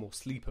tech-based, more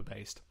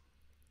sleeper-based,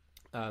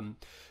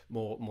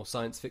 more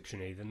science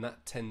fiction-y, then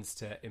that tends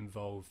to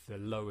involve the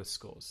lower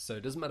scores. So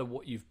it doesn't matter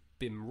what you've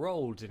been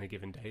rolled in a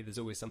given day, there's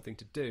always something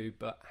to do,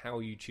 but how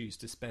you choose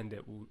to spend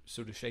it will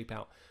sort of shape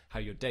out how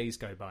your days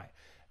go by,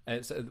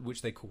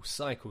 which they call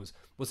cycles.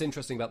 What's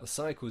interesting about the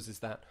cycles is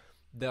that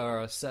there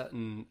are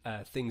certain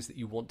things that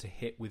you want to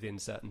hit within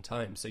certain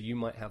times. So you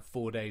might have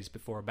 4 days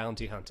before a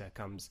bounty hunter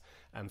comes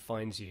and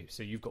finds you.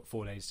 So you've got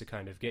 4 days to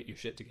kind of get your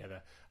shit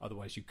together.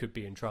 Otherwise you could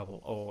be in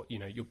trouble. Or,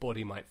 your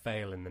body might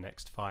fail in the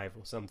next 5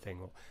 or something.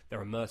 Or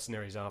there are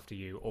mercenaries after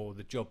you. Or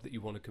the job that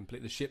you want to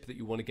complete, the ship that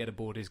you want to get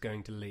aboard is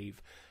going to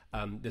leave.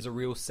 There's a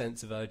real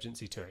sense of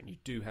urgency to it. And you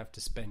do have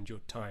to spend your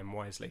time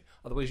wisely.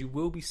 Otherwise you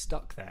will be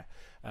stuck there.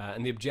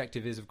 And the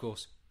objective is, of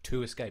course,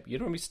 to escape. You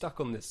don't want to be stuck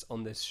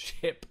on this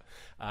ship,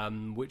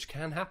 which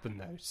can happen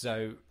though.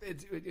 So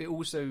it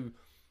also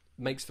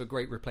makes for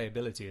great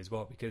replayability as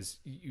well, because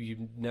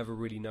you never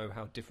really know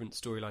how different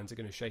storylines are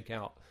going to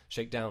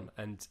shake down,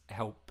 and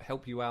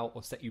help you out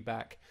or set you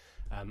back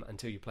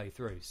until you play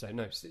through. So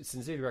no,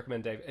 sincerely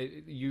recommend,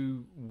 Dave.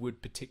 You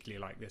would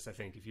particularly like this, I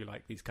think, if you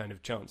like these kind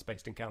of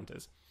chance-based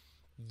encounters.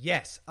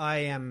 Yes, I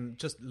am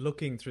just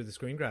looking through the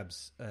screen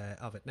grabs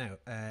of it now.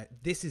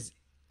 This is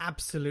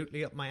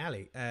absolutely up my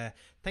alley.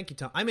 Thank you,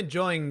 Tom. I'm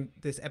enjoying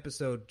this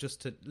episode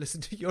just to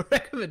listen to your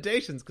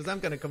recommendations, because I'm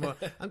going to come on.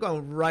 I'm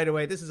going right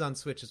away. This is on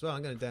Switch as well.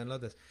 I'm going to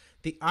download this.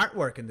 The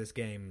artwork in this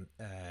game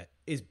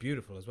is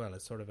beautiful as well.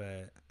 It's sort of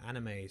a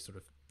anime sort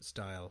of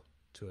style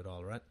to it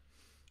all, right?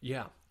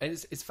 Yeah, and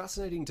it's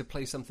fascinating to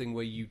play something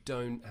where you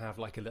don't have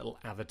like a little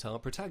avatar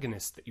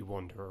protagonist that you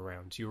wander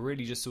around. You're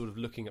really just sort of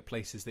looking at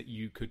places that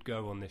you could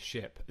go on this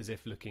ship, as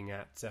if looking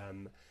at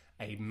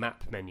a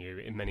map menu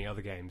in many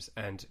other games,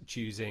 and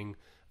choosing,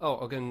 oh,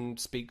 I'll go and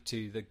speak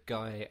to the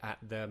guy at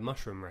the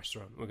mushroom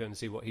restaurant. We're going to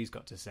see what he's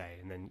got to say,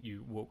 and then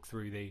you walk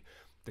through the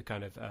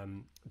kind of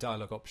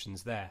dialogue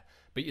options there.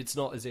 But it's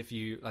not as if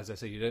you, as I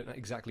say, you don't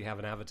exactly have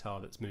an avatar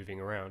that's moving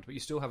around, but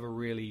you still have a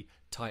really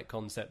tight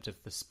concept of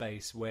the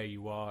space, where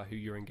you are, who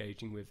you're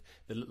engaging with,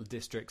 the little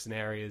districts and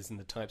areas, and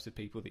the types of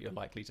people that you're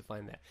likely to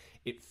find there.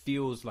 It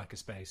feels like a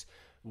space,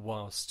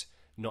 whilst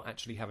not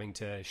actually having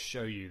to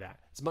show you that.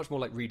 It's much more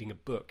like reading a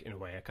book in a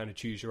way, a kind of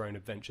choose your own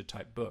adventure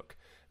type book,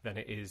 than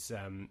it is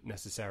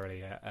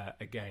necessarily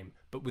a game.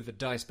 But with the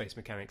dice-based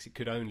mechanics, it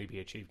could only be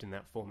achieved in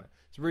that format.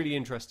 It's a really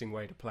interesting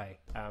way to play,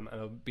 and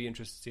I'll be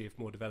interested to see if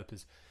more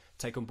developers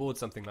take on board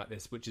something like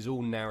this, which is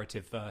all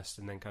narrative first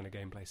and then kind of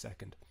gameplay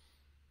second.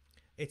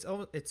 It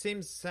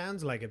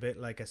sounds like a bit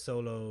like a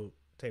solo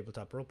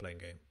tabletop role-playing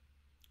game.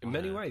 In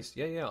many ways,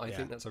 yeah. I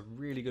think that's a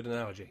really good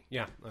analogy.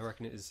 Yeah, I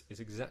reckon it is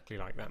exactly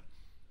like that.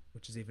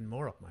 Which is even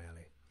more up my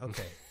alley.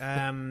 Okay.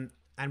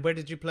 And where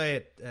did you play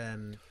it,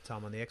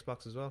 Tom? On the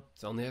Xbox as well?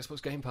 It's on the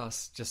Xbox Game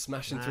Pass. Just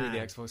smashing through the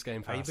Xbox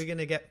Game Pass. Are we going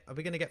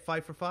to get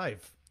 5 for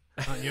 5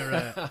 on your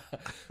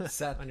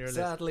on your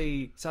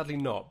list? Sadly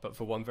not, but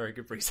for one very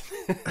good reason.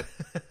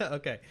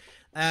 Okay.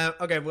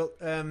 Well,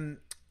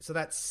 so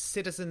that's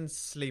Citizen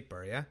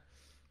Sleeper, yeah.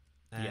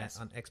 Yes.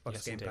 On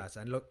Xbox Game indeed. Pass,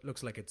 and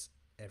looks like it's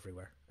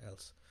everywhere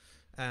else.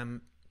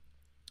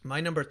 My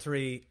number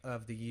 3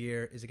 of the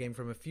year is a game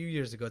from a few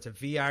years ago. It's a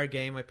VR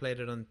game. I played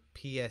it on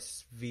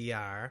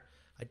PSVR.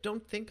 I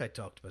don't think I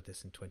talked about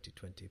this in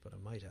 2020, but I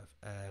might have.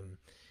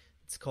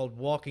 It's called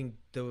Walking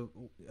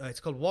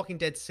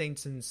Dead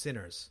Saints and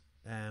Sinners.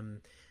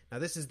 Now,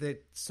 this is the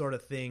sort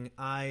of thing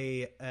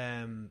I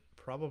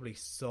probably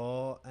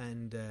saw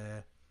and,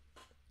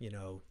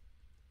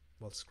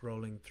 while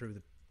scrolling through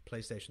the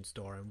PlayStation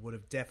Store, and would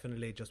have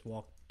definitely just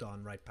walked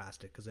on right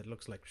past it, because it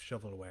looks like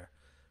shovelware.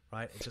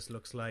 Right, it just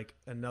looks like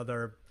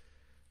another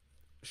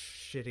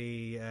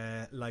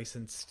shitty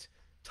licensed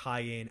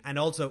tie-in, and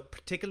also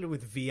particularly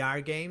with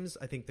VR games,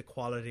 I think the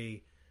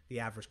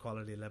average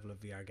quality level of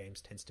VR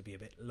games tends to be a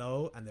bit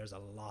low, and there's a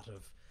lot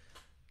of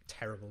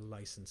terrible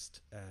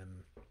licensed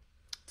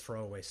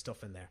throwaway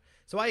stuff in there.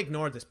 So I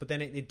ignored this, but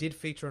then it did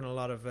feature on a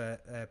lot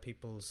of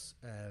people's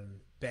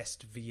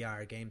best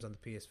VR games on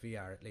the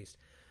PSVR, at least.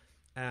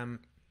 And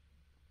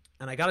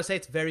I gotta say,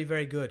 it's very,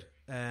 very good.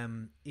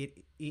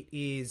 It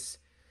is.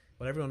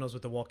 Well, everyone knows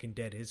what The Walking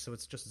Dead is, so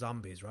it's just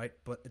zombies, right?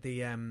 But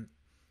the and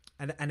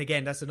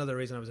again, that's another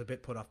reason I was a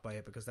bit put off by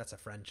it, because that's a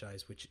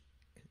franchise which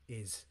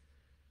is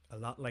a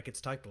lot like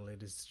its title.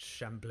 It is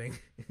shambling.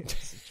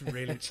 It's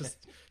really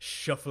just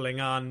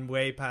shuffling on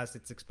way past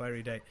its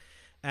expiry date.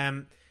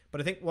 But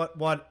I think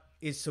what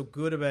is so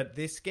good about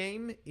this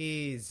game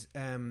is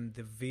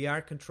the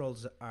VR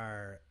controls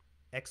are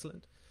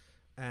excellent,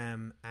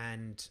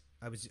 and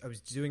I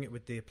was doing it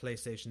with the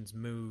PlayStation's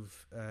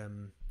Move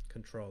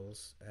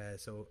controls,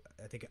 so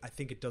I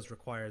think it does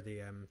require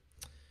the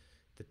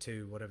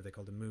two, whatever they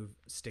call, the move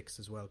sticks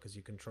as well, because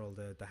you control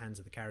the hands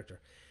of the character.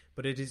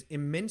 But it is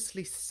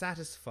immensely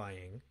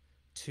satisfying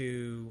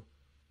to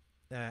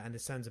and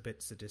this sounds a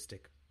bit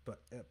sadistic,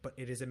 but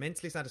it is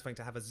immensely satisfying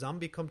to have a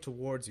zombie come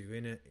towards you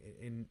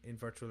in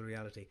virtual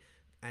reality,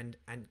 and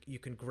you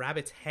can grab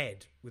its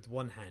head with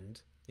one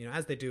hand,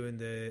 as they do in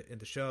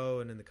the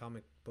show and in the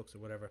comic books or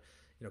whatever,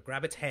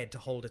 grab its head to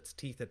hold its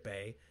teeth at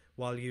bay,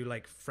 while you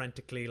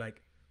frantically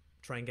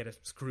try and get a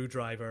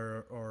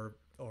screwdriver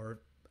or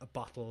a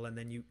bottle, and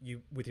then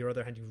you with your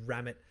other hand you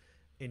ram it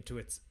into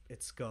its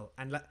skull,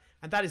 and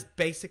that is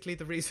basically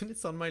the reason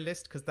it's on my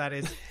list, because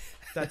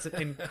that's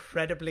an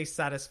incredibly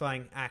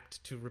satisfying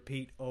act to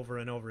repeat over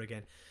and over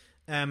again.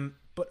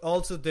 But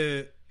also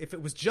if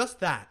it was just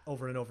that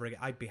over and over again,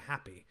 I'd be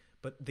happy.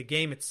 But the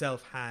game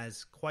itself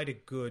has quite a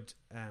good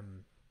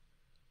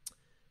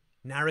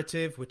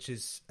narrative, which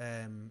is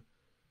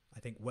I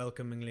think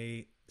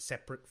welcomingly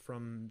separate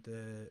from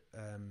the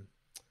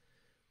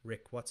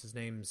Rick what's his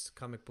name's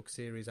comic book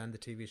series and the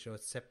TV show.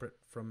 It's separate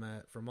from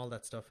all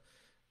that stuff.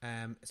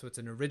 So it's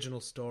an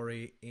original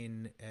story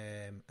in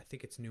I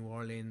think it's New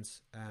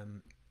Orleans,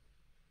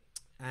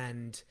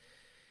 and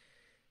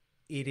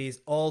it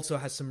is also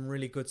has some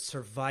really good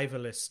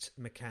survivalist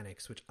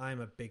mechanics, which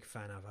I'm a big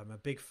fan of. I'm a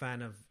big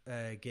fan of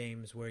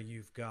games where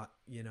you've got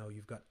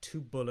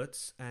 2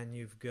 bullets and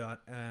you've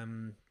got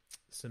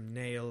some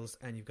nails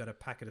and you've got a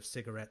packet of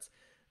cigarettes,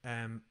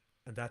 and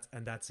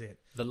that's it.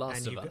 The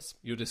Last of Us.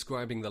 You're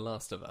describing The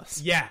Last of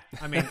Us. Yeah,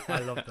 I mean, I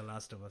love The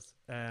Last of Us.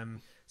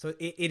 So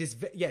it is,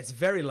 it's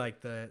very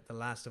like the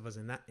Last of Us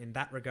in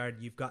that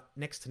regard. You've got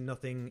next to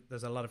nothing.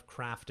 There's a lot of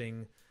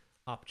crafting,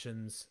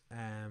 options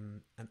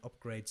and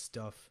upgrade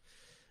stuff.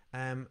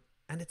 And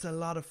it's a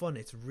lot of fun.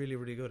 It's really,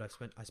 really good.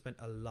 I spent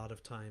a lot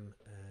of time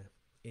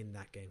in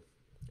that game.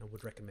 I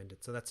would recommend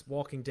it. So that's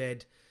Walking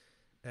Dead,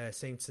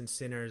 Saints and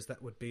Sinners.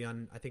 That would be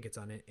on, I think it's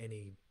on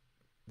any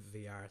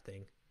VR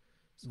thing.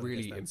 So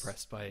really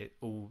impressed by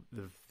all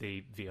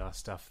the VR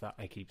stuff that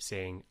I keep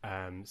seeing.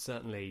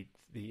 Certainly,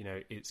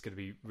 it's going to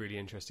be really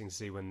interesting to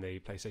see when the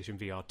PlayStation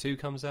VR 2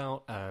 comes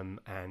out.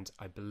 And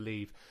I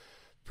believe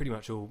pretty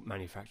much all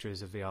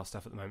manufacturers of VR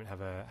stuff at the moment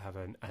have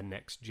a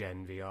next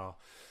gen VR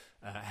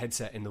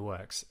headset in the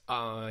works.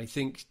 I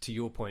think, to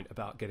your point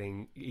about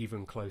getting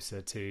even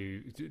closer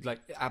to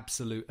like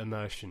absolute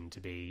immersion, to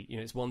be,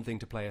 it's one thing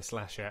to play a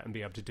slasher and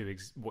be able to do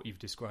what you've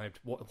described,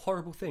 what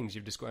horrible things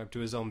you've described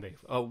to a zombie,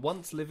 a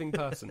once living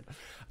person,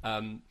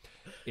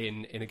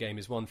 in a game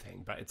is one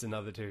thing, but it's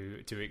another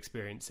to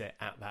experience it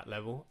at that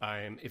level.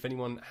 If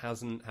anyone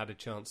hasn't had a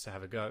chance to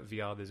have a go at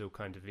VR, there's all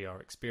kinds of VR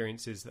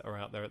experiences that are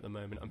out there at the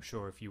moment. I'm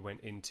sure if you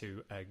went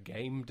into a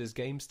game, does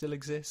game still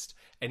exist?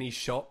 Any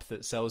shop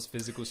that sells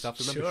physical stuff?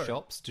 Remember,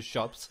 Sure.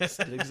 shops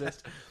still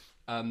exist.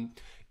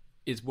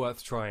 It's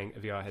worth trying a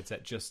VR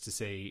headset just to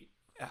see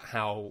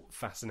how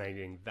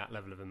fascinating that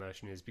level of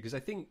immersion is, because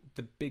I think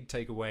the big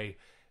takeaway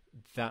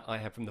that I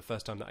had from the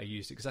first time that I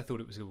used it, because I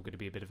thought it was going to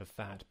be a bit of a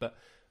fad, but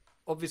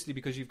obviously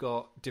because you've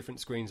got different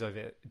screens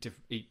over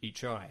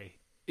each eye,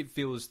 it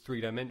feels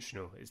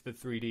three-dimensional. It's the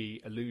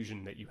 3D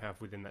illusion that you have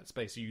within that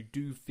space, so you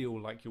do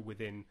feel like you're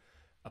within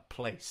a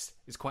place.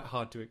 It's quite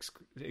hard to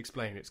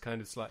explain. It's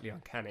kind of slightly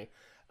uncanny.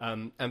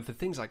 And for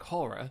things like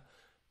horror,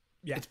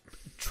 it's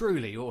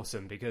truly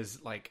awesome, because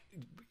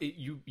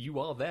you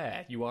are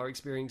there. You are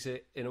experiencing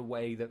it in a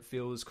way that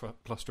feels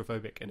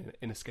claustrophobic and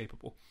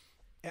inescapable.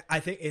 I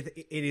think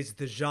it is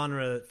the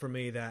genre for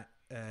me that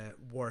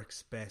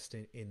works best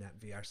in that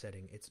VR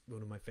setting. It's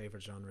one of my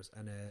favorite genres.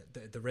 And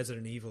the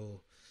Resident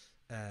Evil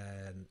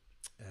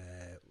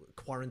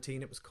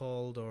Quarantine, it was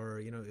called,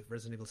 or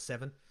Resident Evil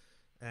 7,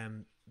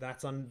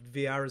 that's on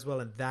VR as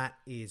well, and that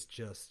is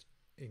just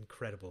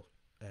incredible.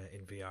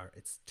 In VR,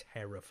 it's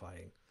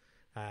terrifying.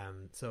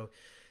 So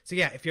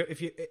yeah,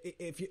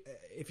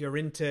 if you're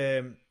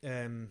into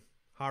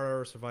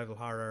horror, survival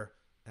horror,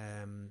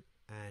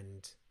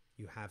 and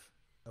you have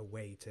a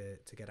way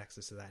to get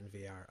access to that in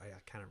VR, I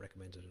cannot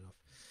recommend it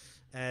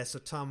enough. So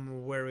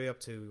Tom, where are we up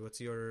to? What's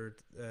your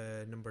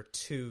number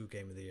 2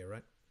 game of the year?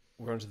 Right,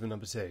 we're on to the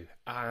number 2,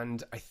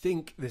 and I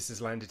think this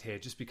has landed here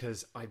just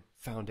because I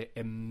found it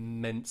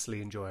immensely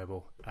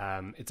enjoyable.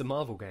 It's a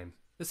Marvel game.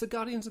 It's the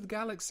Guardians of the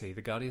Galaxy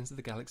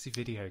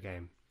video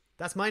game.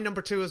 That's my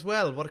number 2 as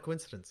well. What a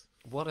coincidence!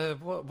 What are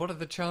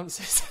the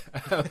chances?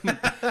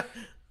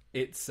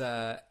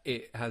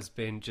 It has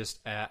been just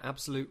an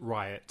absolute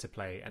riot to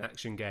play an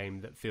action game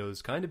that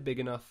feels kind of big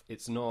enough.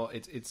 It's not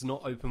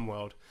open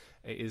world.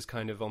 It is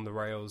kind of on the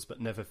rails,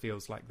 but never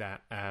feels like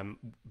that.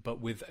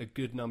 But with a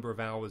good number of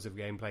hours of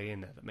gameplay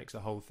in there, that makes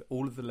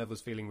all of the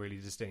levels feeling really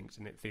distinct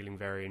and it feeling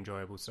very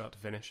enjoyable start to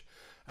finish.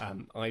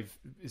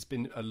 It's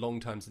been a long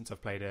time since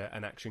I've played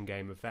an action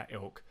game of that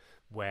ilk,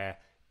 where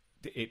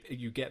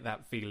you get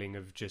that feeling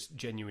of just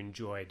genuine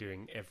joy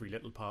doing every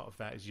little part of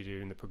that as you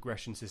do, and the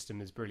progression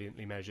system is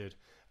brilliantly measured.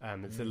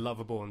 It's a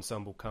lovable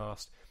ensemble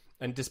cast.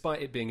 And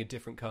despite it being a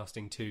different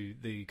casting to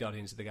the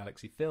Guardians of the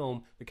Galaxy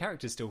film, the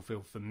characters still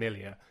feel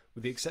familiar,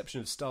 with the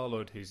exception of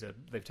Star-Lord,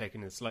 they've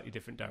taken in a slightly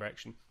different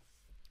direction.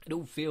 It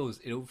all feels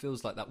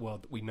like that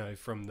world that we know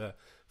from the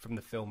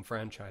film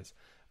franchise.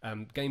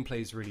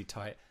 Gameplay is really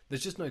tight.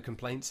 There's just no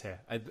complaints here.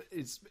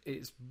 It's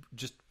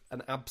just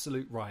an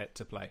absolute riot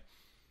to play.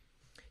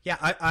 Yeah,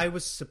 I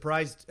was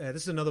surprised.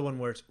 This is another one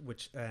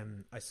which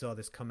I saw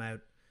this come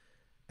out,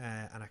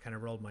 and I kind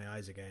of rolled my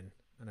eyes again,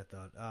 and I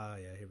thought,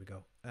 yeah, here we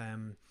go.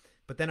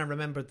 But then I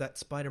remembered that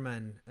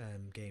Spider-Man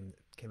game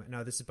that came out.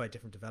 Now, this is by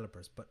different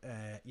developers, but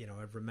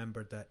I've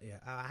remembered that,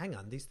 hang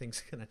on, these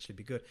things can actually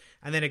be good.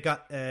 And then it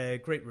got a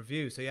great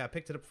review. So yeah, I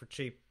picked it up for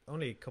cheap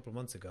only a couple of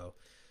months ago.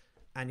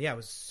 And yeah, I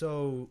was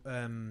so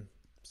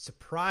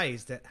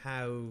surprised at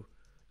how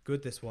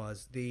good this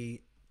was.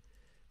 The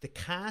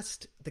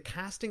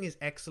casting is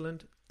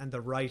excellent, and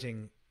the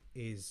writing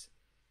is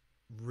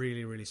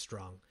really, really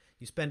strong.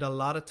 You spend a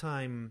lot of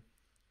time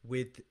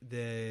with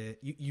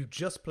you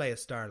just play as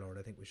Star-Lord,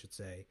 I think we should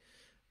say,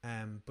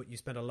 but you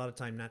spend a lot of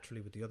time naturally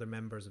with the other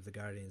members of the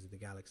Guardians of the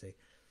Galaxy,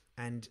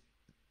 and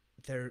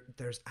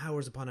there's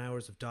hours upon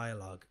hours of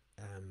dialogue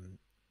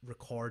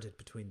recorded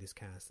between this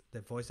cast.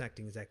 The voice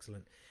acting is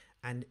excellent,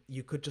 and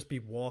you could just be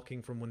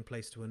walking from one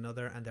place to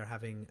another and they're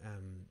having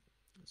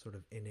sort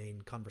of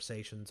inane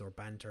conversations or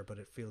banter, but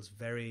it feels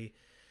very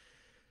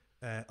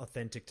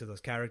authentic to those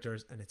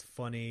characters, and it's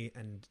funny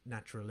and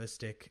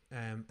naturalistic,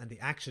 and the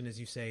action, as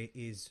you say,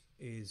 is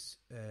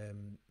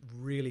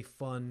really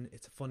fun.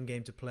 It's a fun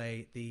game to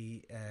play.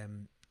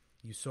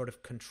 You sort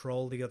of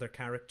control the other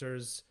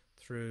characters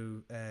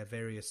through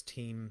various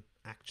team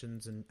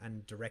actions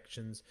and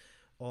directions.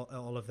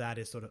 All of that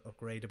is sort of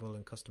upgradable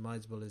and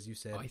customizable, as you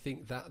said. I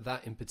think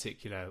that in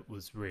particular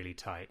was really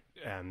tight.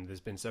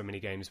 There's been so many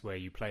games where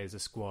you play as a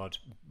squad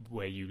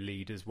where you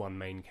lead as one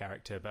main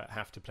character but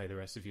have to play the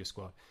rest of your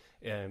squad.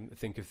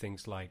 Think of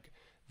things like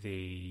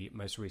the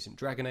most recent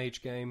Dragon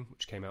Age game,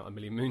 which came out a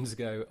million moons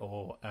ago,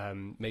 or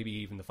maybe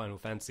even the Final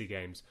Fantasy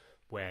games,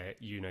 where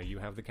you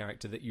have the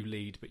character that you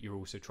lead, but you're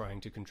also trying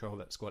to control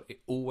that squad.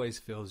 It always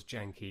feels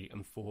janky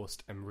and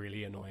forced and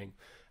really annoying.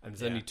 And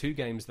there's only 2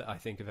 games that I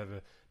think have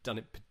ever done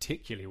it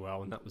particularly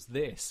well, and that was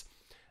this,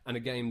 and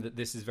a game that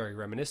this is very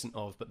reminiscent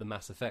of, but the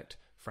Mass Effect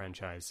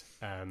franchise.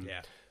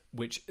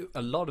 Which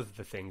a lot of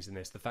the things in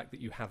this, the fact that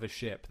you have a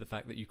ship, the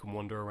fact that you can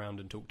wander around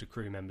and talk to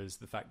crew members,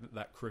 the fact that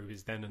that crew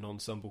is then an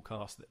ensemble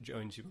cast that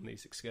joins you on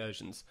these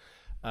excursions,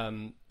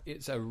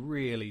 it's a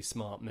really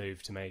smart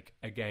move to make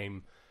a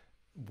game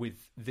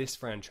with this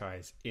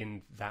franchise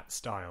in that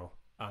style.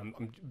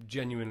 I'm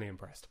genuinely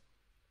impressed.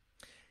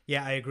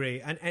 Yeah, I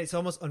agree, and it's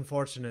almost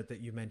unfortunate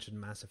that you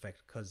mentioned Mass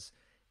Effect, because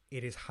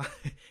it is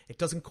it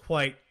doesn't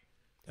quite.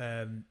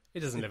 It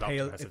doesn't live up to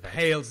Mass Effect. It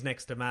pales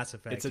next to Mass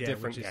Effect. It's a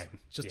different game.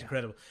 It's just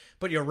incredible.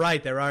 But you're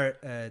right. There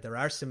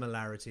are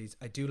similarities.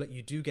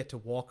 You do get to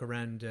walk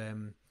around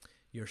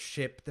your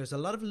ship. There's a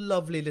lot of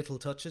lovely little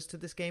touches to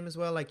this game as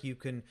well. Like you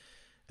can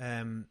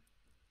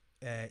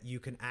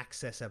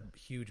access a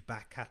huge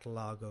back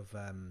catalogue of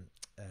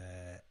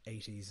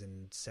 80s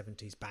and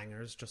 70s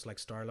bangers, just like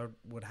Starlord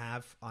would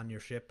have on your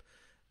ship.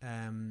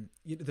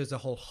 There's a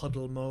whole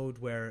huddle mode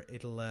where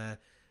it'll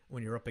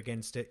when you're up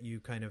against it,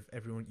 you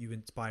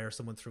inspire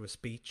someone through a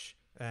speech,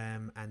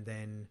 and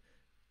then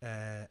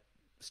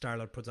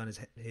Starlord puts on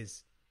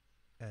his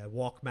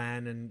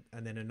Walkman,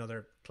 and then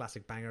another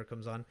classic banger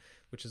comes on,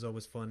 which is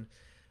always fun.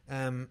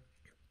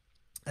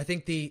 I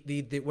think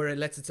the where it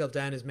lets itself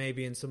down is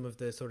maybe in some of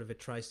the sort of, it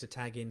tries to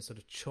tag in sort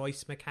of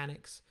choice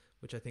mechanics,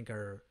 which I think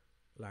are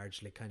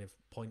largely kind of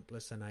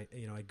pointless. And I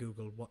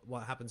Googled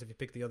what happens if you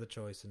pick the other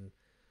choice, and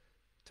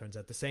turns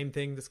out the same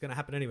thing that's going to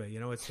happen anyway.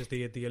 It's just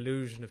the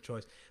illusion of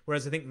choice.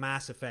 Whereas I think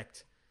Mass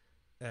Effect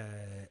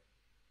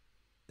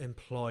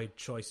employed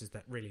choices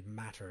that really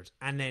mattered,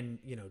 and then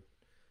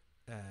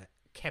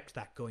kept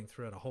that going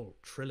throughout a whole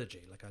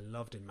trilogy. Like I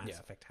loved in Mass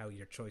Effect how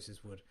your choices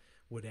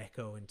would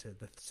echo into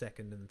the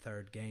second and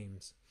third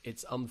games.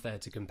 It's unfair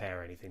to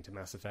compare anything to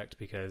Mass Effect,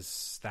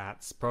 because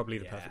that's probably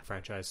the perfect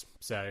franchise.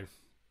 So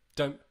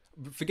don't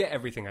forget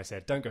everything I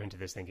said. Don't go into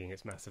this thinking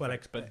it's Mass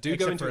Effect, but do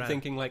go into it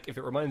thinking like, if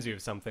it reminds you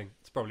of something,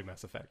 it's probably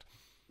Mass Effect.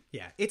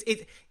 Yeah, it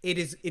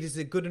is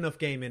a good enough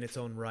game in its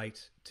own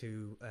right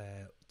to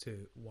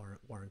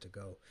warrant a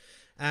go.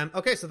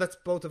 Okay, so that's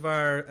both of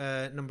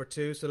our number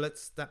 2. So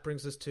that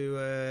brings us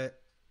to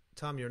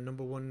Tom, your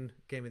number 1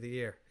 game of the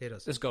year. Hit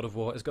us. It's God of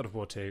War. It's God of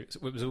War 2.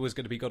 It was always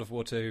going to be God of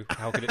War 2.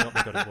 How could it not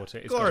be God of War 2?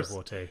 It's God of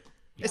War 2.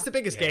 Yeah. It's the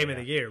biggest game of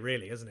the year,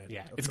 really, isn't it?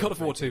 Yeah, it's God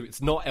of War 2.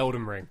 It's not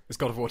Elden Ring. It's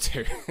God of War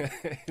 2.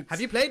 Have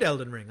you played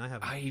Elden Ring? I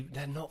haven't.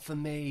 They're not for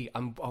me.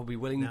 I'll be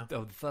willing. No.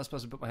 The first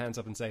person to put my hands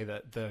up and say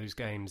that those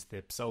games,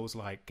 the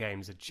Souls-like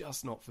games, are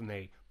just not for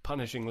me.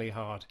 Punishingly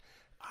hard.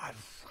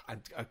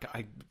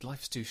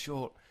 Life's too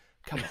short.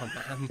 Come on,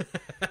 man.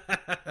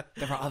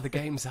 There are other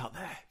games out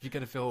there. If you're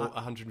going to fill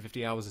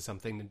 150 hours or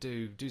something, then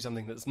do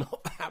something that's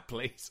not that,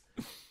 please.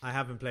 I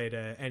haven't played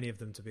any of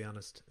them, to be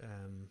honest.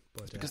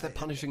 But because they're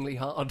punishingly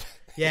hard.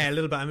 Yeah, a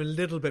little bit. I'm a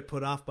little bit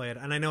put off by it.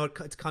 And I know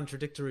it's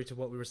contradictory to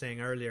what we were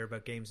saying earlier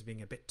about games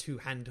being a bit too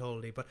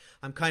hand-holdy, but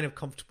I'm kind of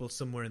comfortable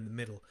somewhere in the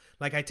middle.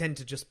 Like, I tend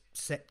to just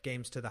set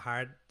games to the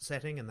hard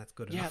setting, and that's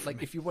good enough. Yeah,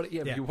 like if you want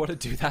to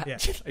do that,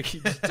 like you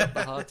just jump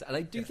the hard. And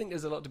I do think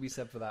there's a lot to be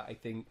said for that. I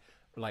think,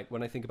 like,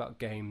 when I think about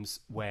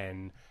games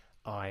when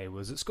I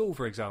was at school,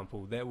 for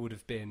example, there would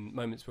have been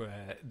moments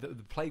where the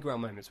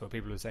playground moments where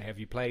people would say, have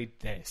you played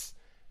this?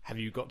 Have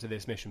you got to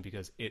this mission?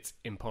 Because it's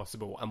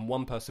impossible. And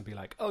one person would be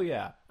like, oh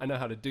yeah, I know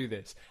how to do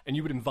this. And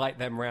you would invite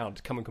them round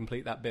to come and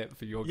complete that bit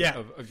for your,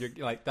 of your,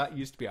 like, that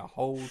used to be a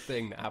whole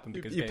thing that happened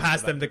because you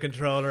passed them the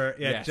controller,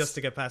 just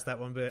to get past that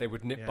one bit. They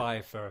would nip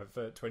by for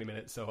 20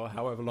 minutes or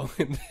however long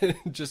and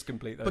just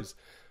complete those.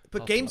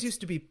 But games used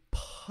to be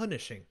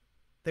punishing.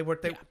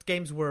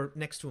 Games were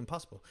next to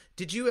impossible.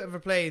 Did you ever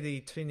play the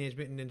Teenage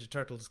Mutant Ninja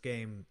Turtles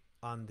game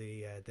on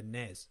the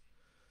NES?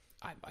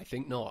 I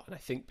think not, and I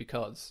think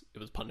because it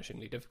was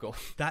punishingly difficult.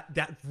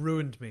 That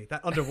ruined me.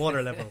 That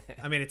underwater level.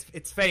 I mean,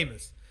 it's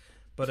famous,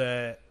 but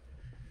I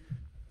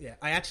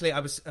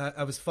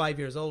was 5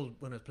 years old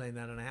when I was playing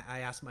that, and I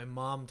asked my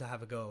mom to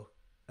have a go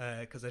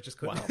because I just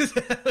couldn't.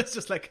 Wow. I was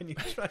just like, "Can you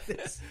try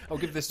this?" I'll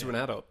give this to an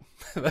adult.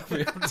 They'll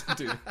be able to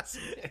do this.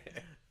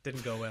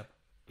 Didn't go well.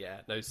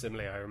 Yeah, no,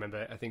 similarly, I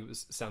remember, I think it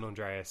was San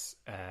Andreas,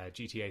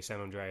 GTA San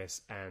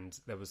Andreas, and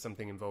there was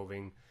something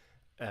involving,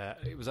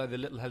 it was either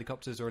little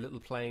helicopters or a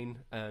little plane,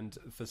 and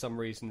for some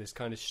reason, this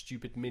kind of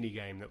stupid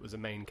mini-game that was a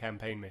main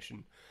campaign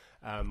mission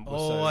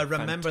was I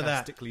remember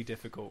fantastically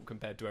difficult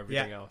compared to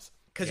everything else.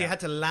 Because you had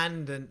to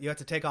land, and you had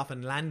to take off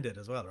and land it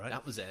as well, right?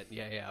 That was it,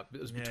 yeah.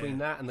 It was between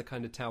that and the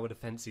kind of tower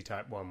defense-y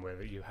type one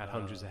where you had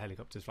hundreds of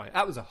helicopters flying.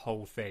 That was a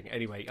whole thing.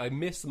 Anyway, I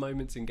miss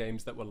moments in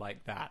games that were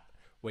like that,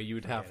 where you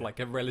would have like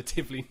a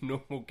relatively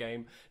normal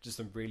game, just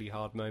some really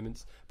hard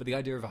moments. But the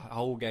idea of a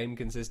whole game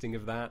consisting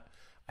of that,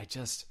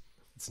 it's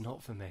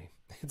not for me.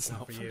 It's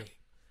not for me.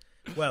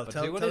 Well,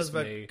 tell us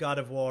about God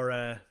of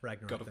War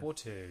Ragnarok. God of War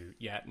 2.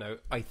 Yeah, no,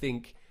 I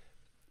think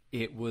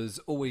it was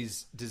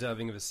always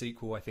deserving of a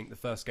sequel. I think the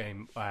first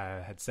game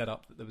had set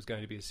up that there was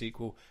going to be a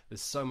sequel.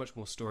 There's so much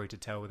more story to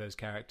tell with those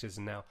characters,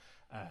 and now,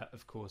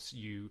 of course,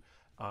 you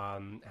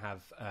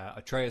have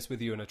Atreus with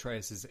you, and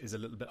Atreus is a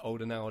little bit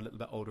older now, a little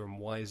bit older and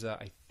wiser.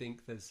 I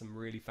think there's some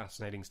really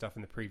fascinating stuff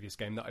in the previous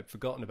game that I'd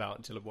forgotten about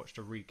until I watched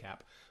a recap,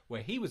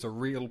 where he was a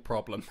real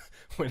problem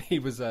when he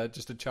was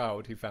just a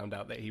child who found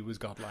out that he was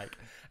godlike,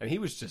 and he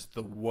was just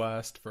the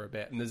worst for a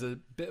bit. And there's a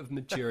bit of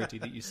maturity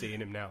that you see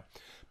in him now,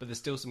 but there's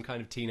still some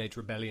kind of teenage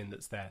rebellion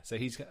that's there. So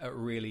he's at a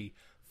really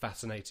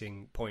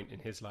fascinating point in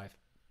his life.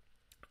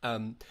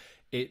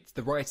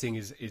 The writing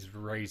is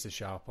razor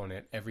sharp on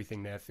it.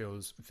 Everything there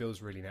feels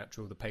really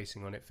natural. The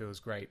pacing on it feels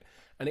great,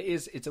 and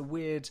it's a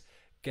weird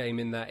game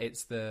in that it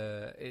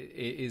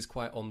is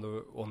quite on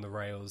the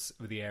rails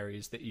with the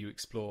areas that you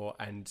explore,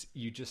 and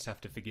you just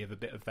have to forgive a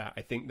bit of that.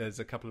 I think there's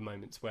a couple of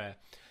moments where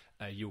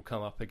you'll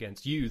come up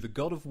against the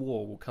God of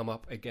War will come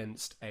up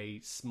against a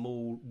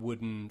small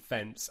wooden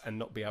fence and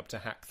not be able to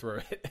hack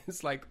through it.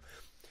 It's like,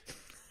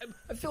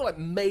 I feel like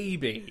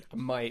maybe I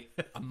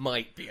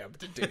might be able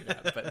to do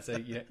that, but so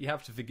you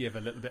have to forgive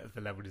a little bit of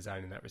the level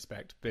design in that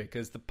respect,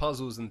 because the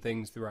puzzles and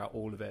things throughout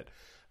all of it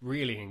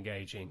really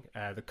engaging.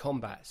 The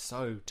combat is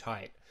so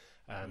tight,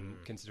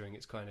 considering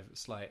it's kind of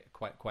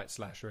quite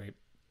slashery,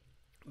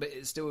 but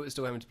it's still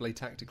having to play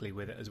tactically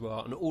with it as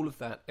well, and all of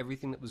that,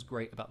 everything that was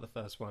great about the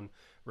first one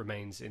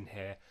remains in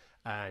here.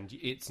 And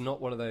it's not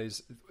one of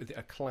those,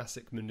 a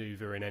classic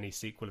maneuver in any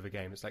sequel of a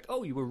game. It's like,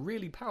 oh, you were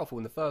really powerful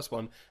in the first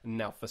one, and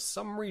now for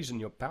some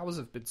reason your powers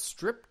have been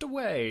stripped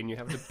away and you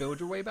have to build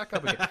your way back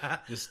up again.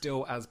 You're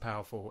still as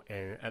powerful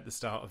at the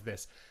start of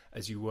this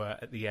as you were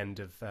at the end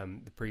of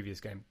the previous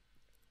game.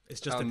 It's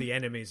just that the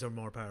enemies are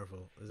more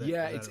powerful.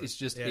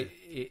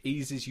 It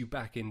eases you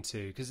back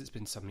into, because it's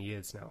been some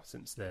years now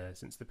since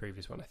the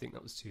previous one. I think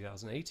that was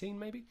 2018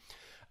 maybe.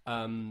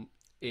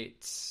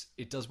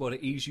 It does well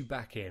to ease you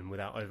back in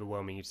without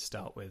overwhelming you to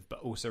start with,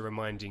 but also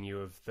reminding you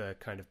of the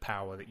kind of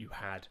power that you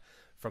had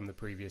from the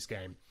previous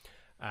game.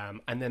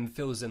 And then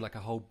fills in like a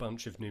whole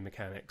bunch of new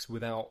mechanics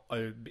without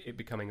it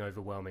becoming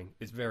overwhelming.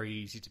 It's very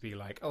easy to be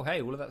like, oh,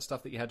 hey, all of that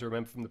stuff that you had to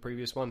remember from the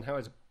previous one, how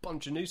is a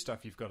bunch of new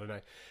stuff you've got to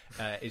know?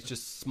 It's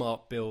just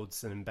smart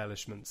builds and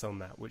embellishments on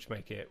that, which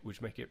make it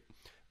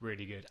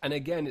really good. And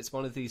again, it's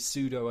one of these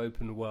pseudo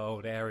open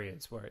world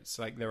areas where it's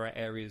like there are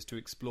areas to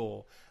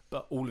explore,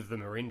 but all of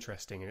them are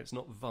interesting, and it's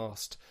not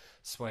vast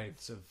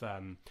swathes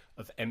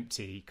of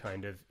empty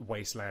kind of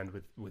wasteland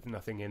with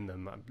nothing in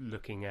them. I'm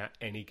looking at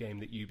any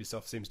game that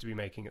Ubisoft seems to be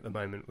making at the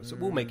moment, so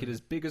we'll make it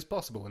as big as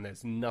possible, and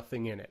there's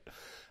nothing in it.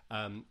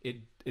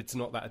 It's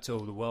not that at all.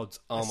 The worlds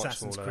are much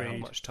smaller, are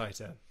much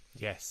tighter.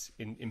 Yes,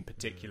 in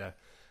particular,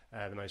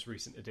 the most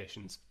recent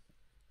editions.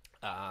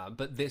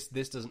 But this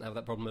doesn't have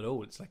that problem at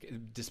all. It's like,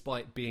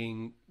 despite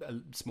being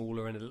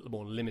smaller and a little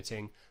more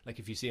limiting, like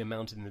if you see a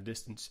mountain in the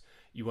distance,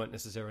 you won't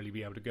necessarily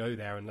be able to go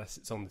there unless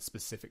it's on the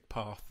specific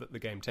path that the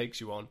game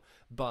takes you on.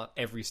 But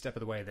every step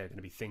of the way, there are going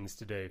to be things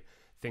to do,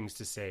 things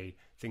to see,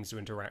 things to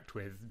interact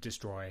with,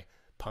 destroy,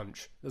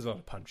 punch. There's a lot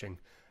of punching.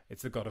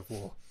 It's the God of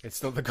War.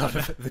 It's not the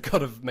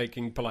God of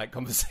making polite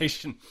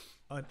conversation.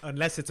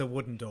 Unless it's a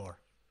wooden door.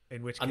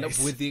 In which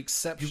case, with the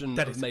exception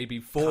of maybe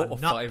 4 or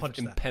 5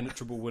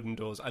 impenetrable wooden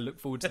doors, I look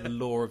forward to the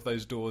lore of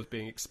those doors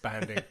being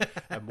expanding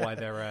and why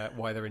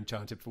they're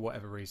enchanted for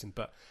whatever reason.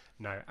 But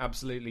no,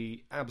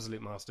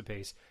 absolute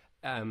masterpiece.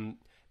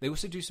 They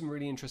also do some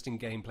really interesting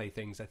gameplay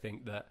things, I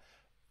think, that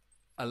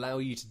allow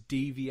you to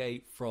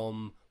deviate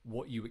from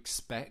what you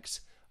expect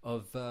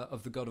of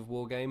the God of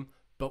War game,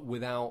 but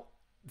without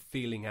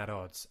feeling at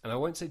odds. And I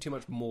won't say too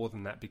much more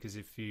than that, because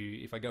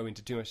if I go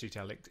into too much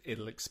detail,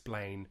 it'll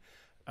explain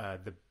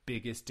the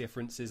biggest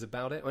differences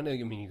about it. I know,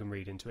 you can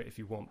read into it if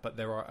you want, but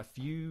there are a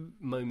few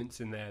moments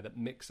in there that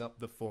mix up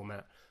the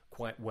format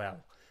quite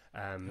well,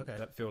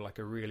 that feel like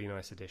a really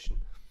nice addition.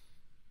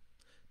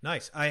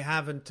 Nice. I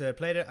haven't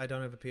played it. I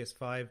don't have a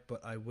PS5,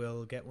 but I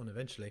will get one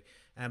eventually.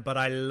 But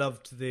I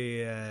loved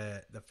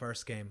the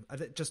first game.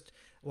 Just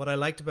what I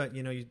liked about,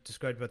 you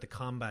described about the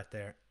combat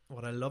there.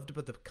 What I loved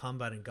about the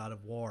combat in God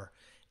of War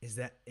is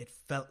that it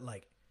felt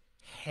like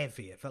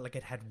heavy. It felt like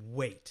it had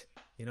weight.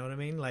 You know what I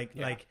mean? Like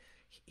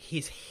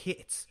his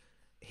hits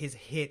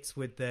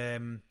with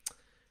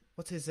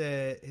what's his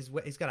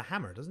he's got a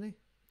hammer, doesn't he?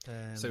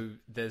 So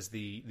there's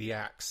the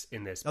axe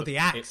in this. The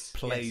axe. It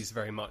plays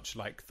very much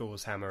like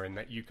Thor's hammer in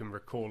that you can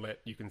recall it,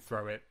 you can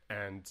throw it,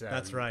 and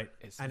that's right.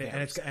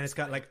 It's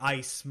got like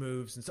ice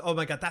moves, and so, oh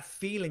my god, that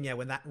feeling,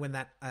 when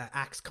that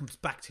axe comes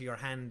back to your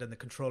hand and the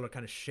controller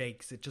kind of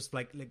shakes. It just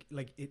like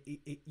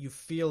you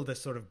feel the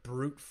sort of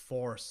brute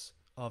force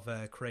of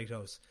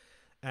Kratos.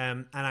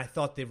 And I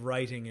thought the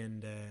writing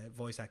and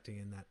voice acting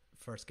in that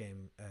first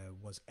game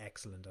was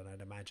excellent, and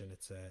I'd imagine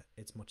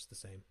it's much the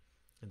same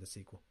in the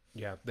sequel.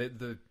 Yeah,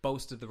 the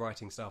bolstered the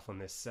writing staff on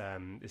this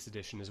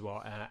edition as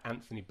well.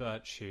 Anthony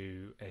Birch,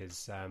 who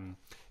is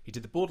he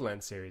did the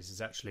Borderlands series,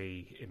 is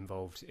actually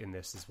involved in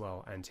this as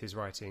well, and his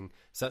writing,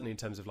 certainly in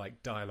terms of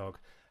like dialogue,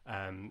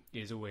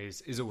 is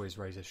always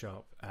razor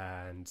sharp.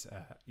 And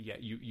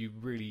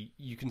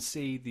you can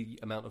see the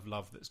amount of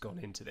love that's gone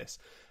into this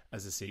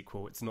as a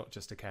sequel. It's not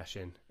just a cash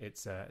in;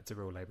 it's a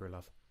real labour of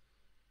love.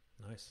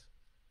 Nice.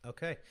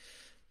 Okay.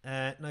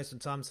 Nice one,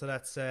 Tom. So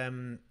that's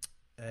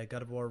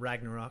God of War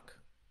Ragnarok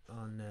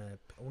on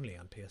only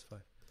on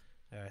PS5.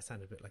 I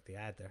sounded a bit like the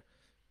ad there.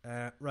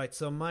 Right,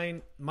 so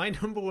my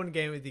number one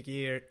game of the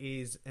year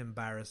is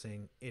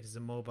embarrassing. It is a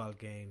mobile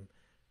game.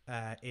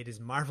 It is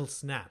Marvel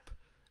Snap.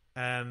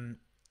 And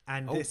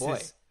this boy.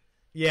 is,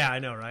 yeah, I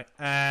know, right?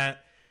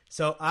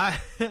 So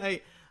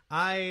I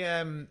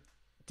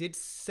did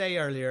say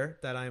earlier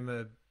that I'm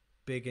a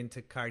big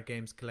into card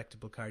games,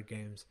 collectible card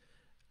games.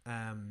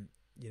 I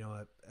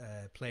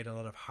played a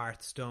lot of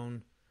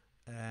Hearthstone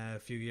a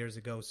few years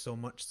ago, so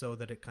much so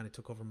that it kind of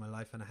took over my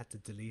life, and I had to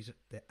delete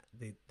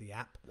the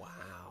app.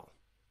 Wow.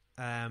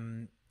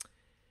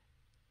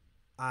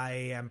 I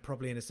am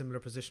probably in a similar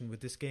position with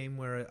this game,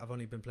 where I've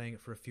only been playing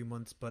it for a few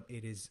months, but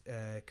it is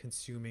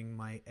consuming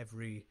my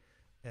every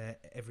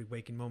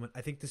waking moment.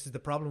 I think this is the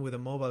problem with a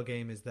mobile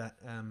game, is that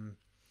I'm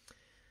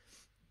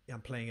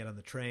playing it on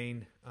the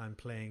train. I'm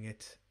playing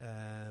it,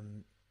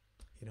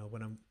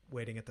 when I'm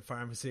waiting at the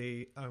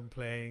pharmacy. I'm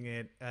playing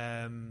it,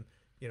 when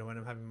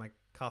I'm having my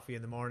coffee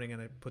in the morning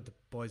and I put the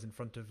boys in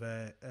front of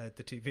the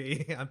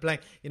TV. I'm playing.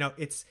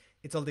 It's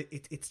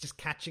just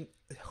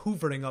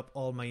hoovering up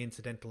all my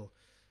incidental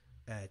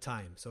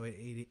time. So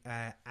it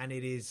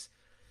is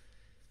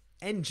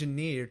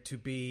engineered to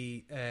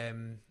be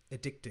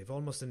addictive,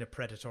 almost in a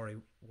predatory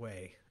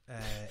way.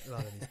 A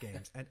lot of these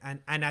games,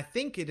 and I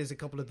think it is a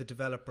couple of the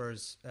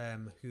developers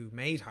who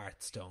made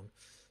Hearthstone.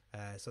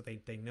 So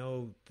they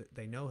know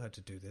how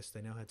to do this.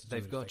 They know how to do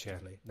it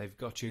effectively. They've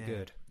got you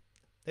good.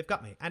 They've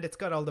got me, and it's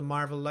got all the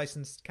Marvel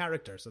licensed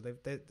characters. So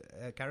they've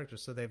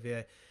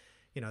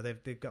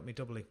got me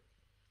doubly.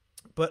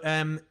 But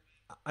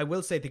I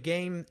will say the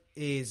game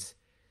is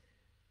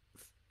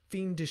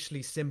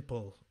fiendishly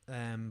simple,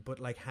 but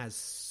has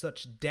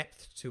such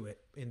depth to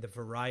it in the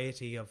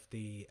variety of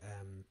the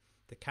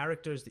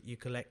characters that you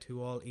collect,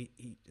 who all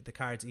the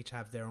cards each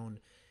have their own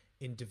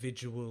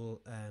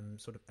individual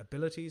sort of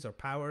abilities or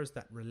powers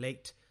that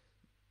relate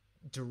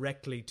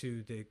directly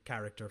to the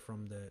character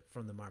from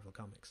the Marvel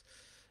comics.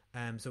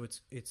 So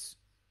it's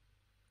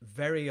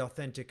very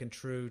authentic and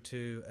true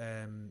to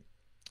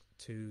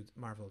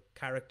Marvel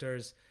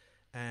characters.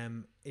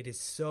 It is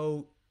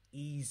so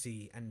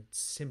easy and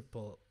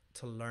simple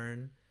to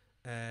learn.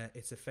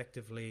 It's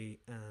effectively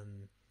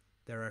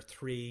there are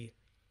 3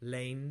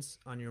 lanes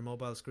on your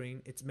mobile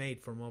screen. It's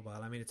made for mobile.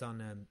 I mean, it's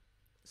on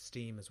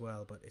Steam as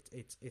well, but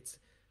it's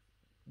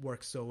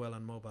works so well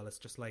on mobile. It's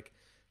just like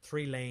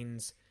 3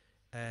 lanes.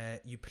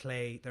 You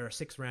play. There are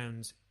 6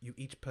 rounds. You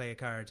each play a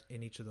card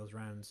in each of those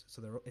rounds.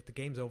 So the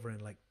game's over in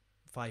like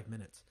 5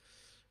 minutes.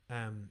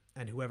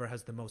 And whoever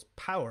has the most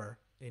power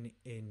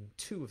in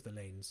 2 of the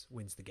lanes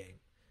wins the game.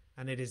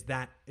 And it is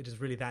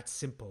really that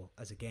simple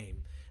as a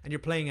game. And you're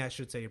playing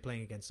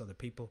against other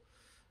people.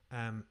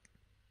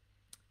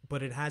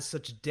 But it has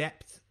such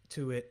depth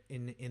to it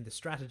in the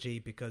strategy,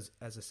 because,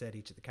 as I said,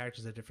 each of the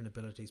characters have different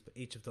abilities, but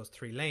each of those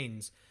 3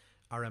 lanes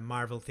are a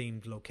Marvel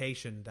themed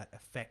location that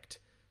affect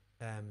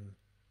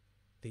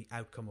the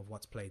outcome of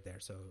what's played there.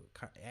 So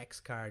X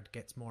card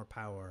gets more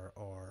power,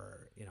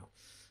 or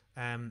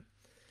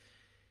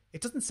it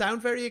doesn't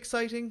sound very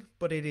exciting,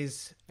 but it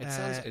is.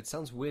 It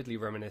sounds weirdly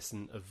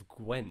reminiscent of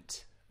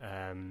Gwent.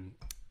 From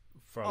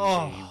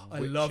I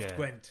loved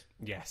Gwent.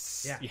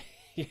 Yes, yeah.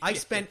 I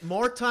spent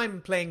more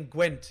time playing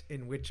Gwent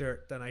in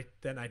Witcher than I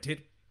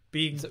did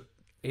being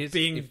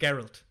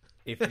Geralt.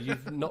 If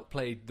you've not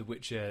played The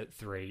Witcher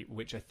 3,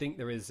 which I think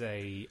there is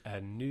a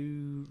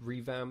new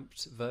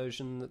revamped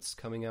version that's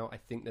coming out. I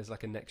think there's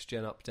like a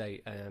next-gen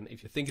update.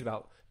 If you're thinking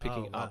about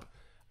picking it up,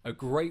 a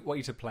great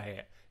way to play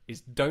it is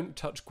don't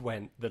touch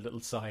Gwent, the little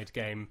side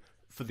game,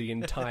 for the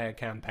entire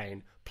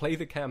campaign. Play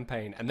the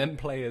campaign, and then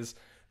play as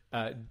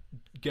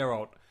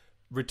Geralt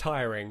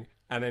retiring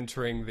and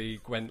entering the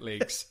Gwent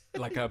leagues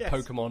like a Yes.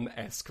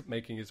 Pokemon-esque,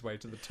 making his way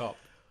to the top.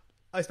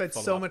 I spent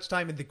so much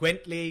time in the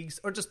Gwent leagues,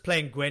 or just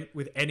playing Gwent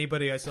with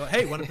anybody I saw.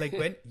 Hey, want to play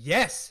Gwent?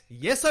 Yes,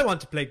 I want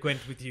to play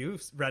Gwent with you,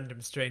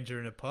 random stranger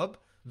in a pub.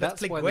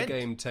 That's why Gwent. the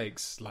game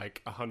takes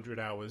like 100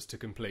 hours to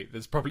complete.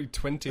 There's probably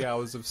 20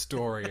 hours of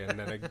story and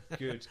then a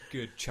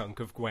good chunk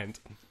of Gwent.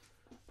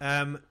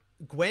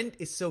 Gwent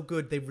is so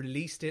good, they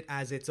released it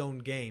as its own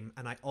game,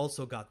 and I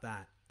also got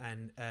that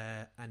and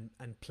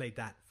played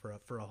that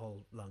for a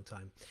whole long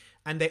time.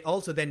 And they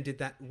also then did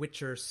that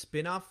Witcher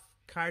spin-off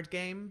card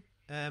game,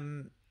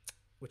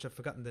 which I've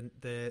forgotten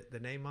the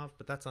name of,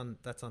 but that's on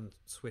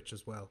Switch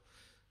as well,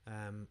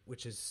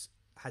 which has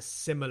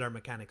similar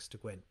mechanics to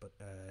Gwent, but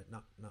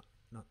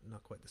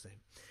not quite the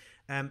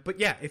same. But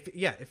yeah,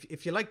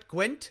 if you liked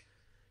Gwent,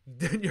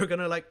 then you're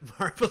gonna like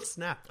Marvel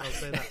Snap. I'll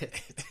say that.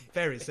 It's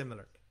very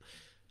similar.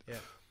 Yeah.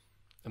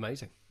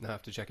 Amazing. I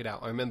have to check it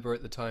out. I remember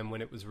at the time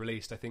when it was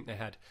released, I think they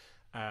had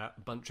a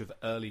bunch of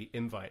early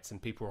invites, and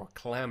people were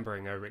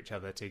clambering over each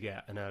other to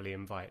get an early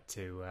invite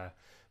to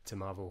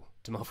Marvel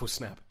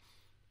Snap.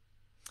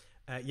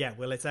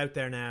 well, it's out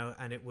there now,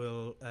 and it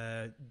will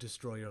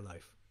destroy your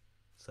life.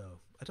 So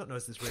I don't know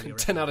if this really a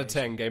 10 out of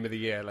 10 game of the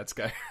year. Let's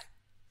go.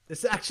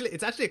 It's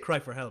actually a cry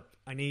for help.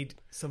 I need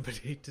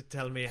somebody to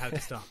tell me how to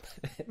stop.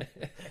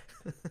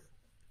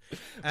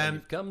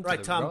 You've come to the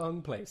Tom,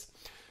 wrong place.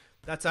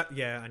 That's our,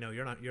 yeah, I know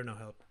you're no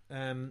help.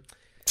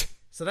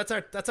 So that's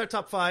our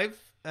top 5.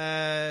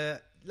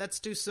 Let's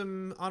do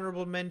some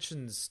honorable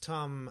mentions.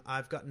 Tom,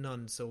 I've got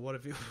none. So what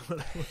have you?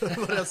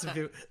 What else have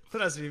you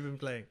been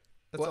playing?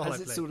 That's all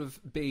as it's sort of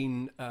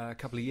been a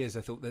couple of years,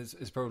 I thought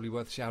it's probably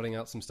worth shouting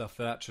out some stuff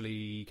that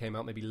actually came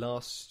out maybe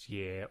last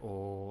year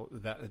or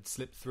that had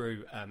slipped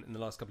through in the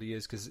last couple of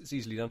years, because it's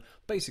easily done.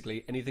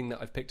 Basically, anything that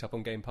I've picked up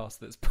on Game Pass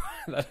that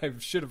I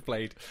should have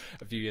played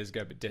a few years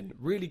ago but didn't.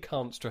 Really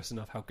can't stress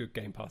enough how good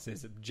Game Pass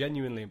is. I'm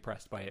genuinely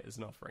impressed by it as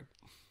an offering.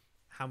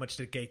 How much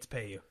did Gates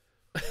pay you?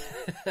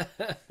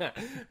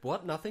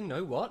 What? Nothing?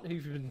 No, what? Who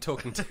have you been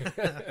talking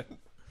to?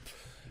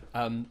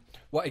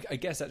 Well, I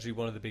guess actually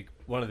one of the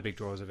big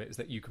draws of it is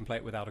that you can play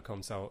it without a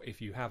console.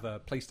 If you have a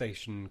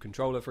PlayStation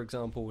controller, for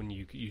example, and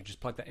you just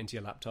plug that into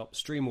your laptop,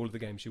 stream all of the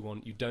games you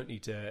want. You don't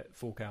need to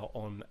fork out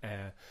on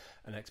an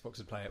Xbox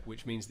to play it,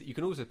 which means that you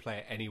can also play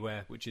it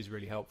anywhere, which is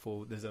really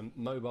helpful. There's a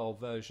mobile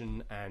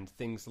version, and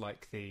things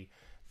like the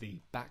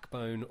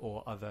Backbone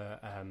or other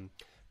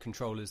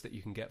controllers that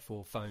you can get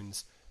for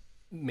phones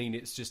mean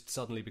it's just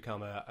suddenly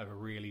become a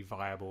really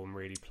viable and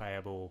really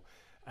playable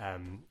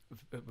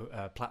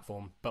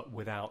platform, but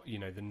without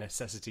the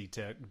necessity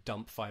to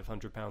dump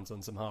 £500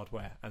 on some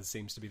hardware, as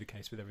seems to be the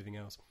case with everything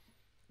else.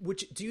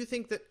 Do you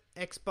think that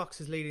Xbox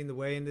is leading the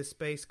way in this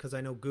space? Because I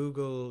know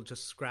Google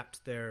just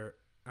scrapped their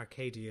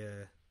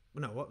Arcadia.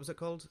 No, what was it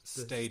called?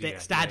 Stadia.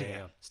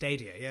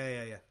 Stadia.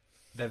 Yeah.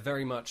 They're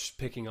very much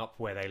picking up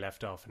where they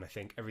left off, and I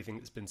think everything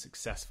that's been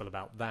successful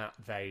about that,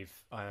 they've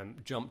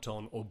jumped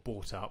on or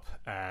bought up.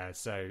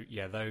 So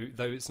yeah, though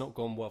it's not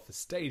gone well for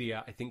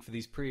Stadia, I think for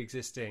these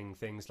pre-existing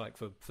things, like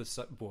for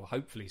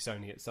hopefully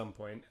Sony at some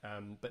point,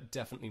 but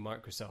definitely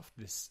Microsoft,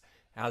 this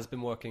has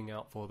been working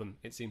out for them.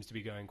 It seems to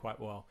be going quite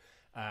well,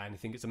 and I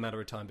think it's a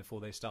matter of time before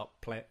they start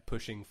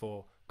pushing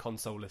for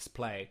console-less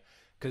play,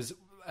 because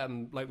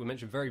like we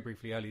mentioned very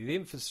briefly earlier, the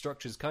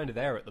infrastructure is kind of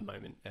there at the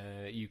moment.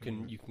 You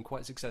can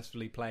quite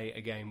successfully play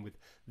a game with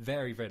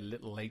very, very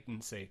little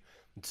latency.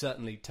 And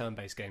certainly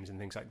turn-based games and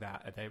things like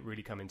that, they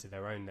really come into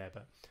their own there.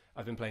 But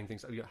I've been playing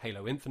things like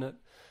Halo Infinite,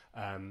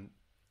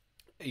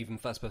 even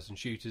first-person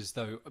shooters,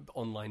 though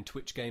online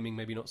Twitch gaming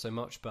maybe not so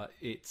much, but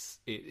it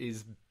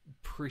is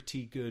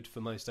pretty good for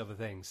most other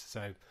things.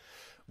 So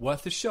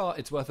worth a shot.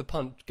 It's worth a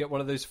punt. Get one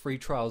of those free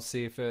trials.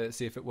 See if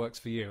it works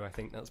for you. I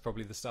think that's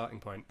probably the starting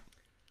point.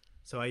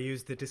 So I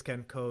used the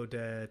discount code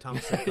Tom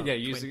Silcock, yeah,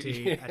 use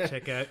 20 at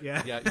checkout.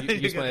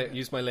 Yeah,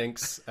 use my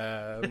links.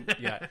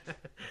 Yeah.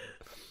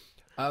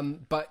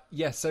 But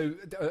yeah, so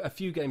a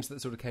few games that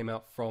sort of came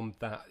out from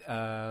that.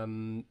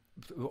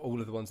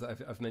 All of the ones that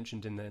I've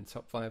mentioned in the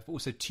top 5.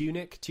 Also,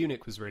 Tunic.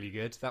 Tunic was really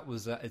good. That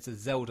was it's a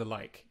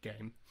Zelda-like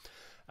game.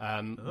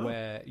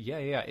 Where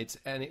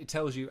it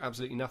tells you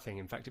absolutely nothing.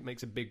 In fact, it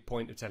makes a big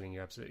point of telling you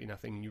absolutely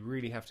nothing. You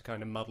really have to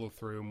kind of muddle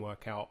through and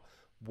work out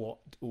what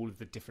all of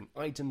the different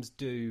items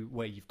do,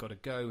 where you've got to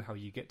go, how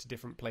you get to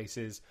different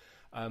places,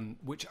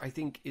 which I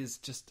think is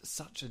just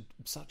such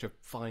a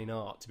fine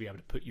art to be able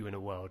to put you in a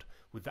world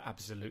with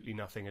absolutely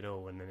nothing at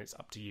all, and then it's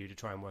up to you to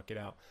try and work it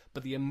out.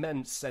 But the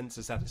immense sense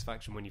of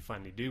satisfaction when you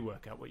finally do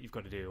work out what you've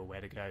got to do, or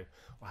where to go,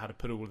 or how to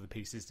put all of the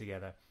pieces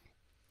together,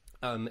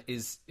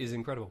 is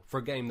incredible. For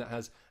a game that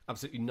has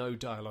absolutely no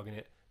dialogue in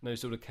it, no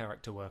sort of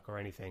character work or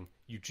anything.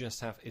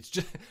 It's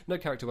just no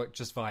character work,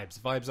 just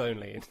vibes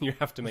only, and you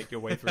have to make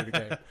your way through the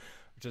game,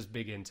 which is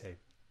big into.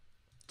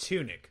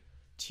 Tunic,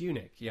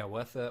 yeah,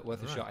 worth a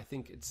shot. I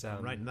think it's.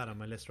 I'm writing that on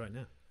my list right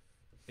now.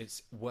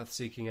 It's worth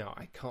seeking out.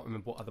 I can't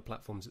remember what other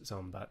platforms it's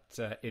on, but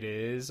it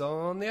is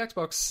on the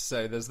Xbox,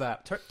 so there's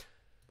that.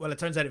 Well, it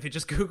turns out if you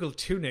just Google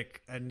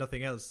Tunic and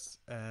nothing else,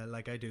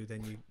 like I do,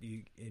 then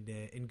you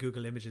in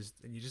Google Images,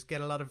 and you just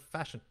get a lot of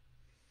fashion.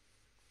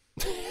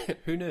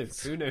 Who knew?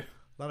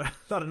 A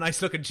lot of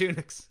nice looking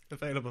tunics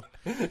available.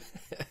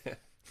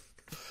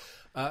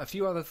 A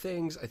few other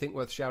things I think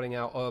worth shouting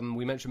out.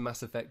 We mentioned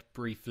Mass Effect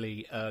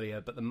briefly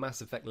earlier, but the Mass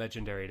Effect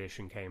Legendary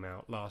Edition came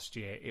out last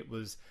year. It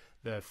was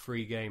the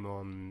free game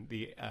on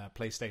the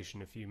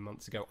PlayStation a few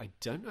months ago. I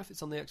don't know if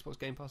it's on the Xbox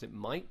Game Pass. It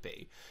might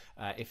be.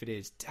 If it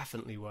is,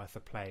 definitely worth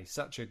a play.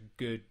 Such a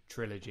good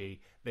trilogy.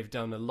 They've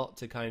done a lot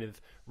to kind of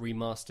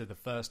remaster the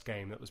first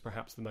game that was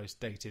perhaps the most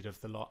dated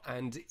of the lot,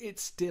 and it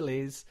still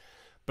is.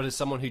 But as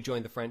someone who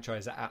joined the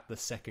franchise at the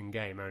second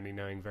game, only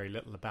knowing very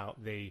little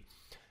about the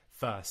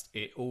first,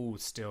 it all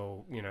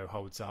still,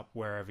 holds up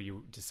wherever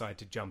you decide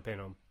to jump in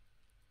on.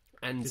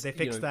 And did they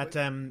fix that?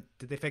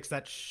 Did they fix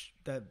that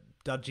the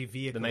dodgy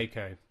vehicle? The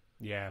Mako,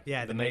 yeah,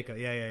 the Mako,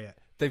 yeah.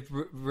 They've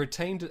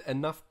retained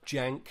enough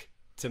jank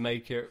to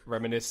make it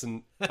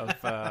reminiscent of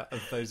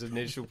those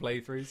initial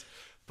playthroughs,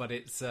 but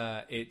it's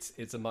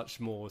a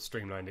much more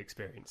streamlined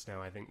experience now.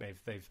 I think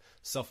they've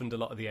softened a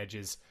lot of the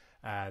edges.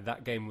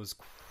 That game was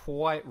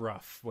quite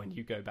rough when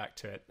you go back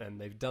to it, and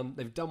they've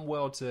done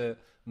well to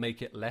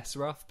make it less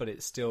rough, but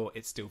it still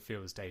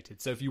feels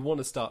dated. So if you want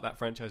to start that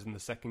franchise in the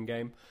second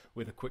game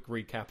with a quick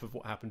recap of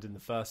what happened in the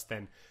first,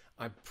 then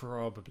I'd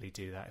probably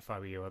do that if I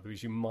were you.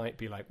 Otherwise, you might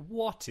be like,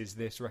 "What is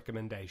this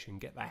recommendation?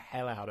 Get the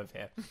hell out of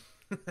here."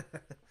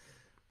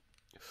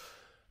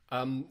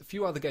 A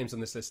few other games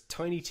on this list.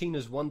 Tiny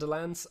Tina's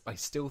Wonderlands. I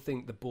still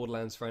think the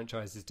Borderlands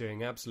franchise is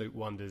doing absolute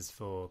wonders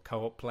for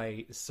co-op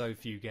play. So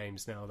few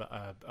games now that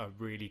are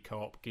really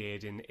co-op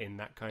geared in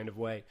that kind of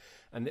way.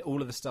 And all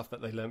of the stuff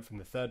that they learned from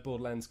the third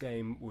Borderlands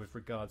game with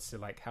regards to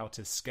like how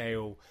to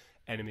scale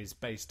enemies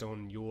based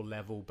on your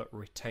level but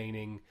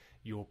retaining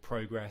your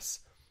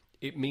progress.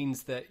 It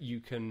means that you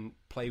can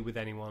play with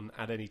anyone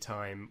at any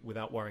time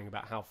without worrying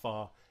about how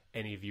far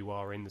any of you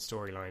are in the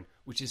storyline,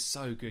 which is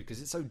so good because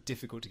it's so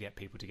difficult to get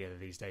people together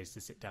these days to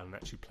sit down and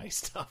actually play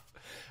stuff.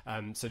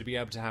 So to be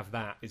able to have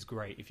that is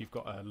great. If you've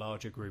got a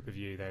larger group of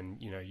you, then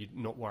you're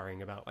not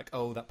worrying about like,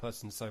 oh, that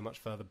person's so much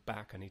further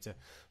back, I need to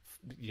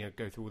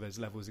go through all those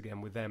levels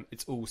again with them.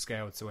 It's all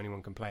scaled so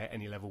anyone can play at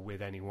any level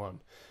with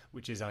anyone,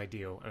 which is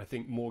ideal. And I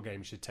think more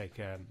games should take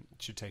a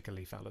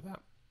leaf out of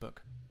that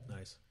book.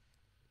 Nice.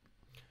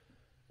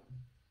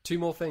 Two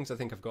more things I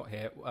think I've got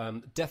here.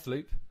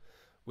 Deathloop,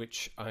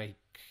 which I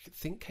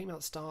think came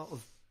out start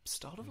of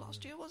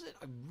last year, was it?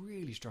 I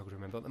really struggle to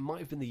remember. It might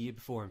have been the year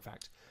before, in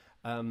fact.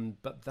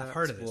 But that I've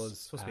heard of this. was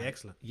It's supposed to be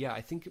excellent. Yeah,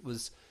 I think it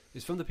was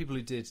from the people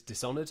who did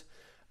Dishonored,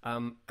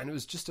 and it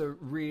was just a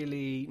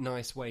really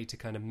nice way to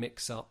kind of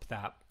mix up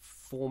that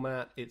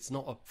format. It's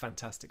not a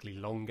fantastically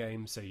long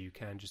game, so you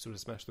can just sort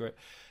of smash through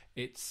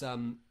it.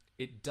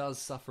 It does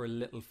suffer a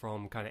little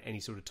from kind of any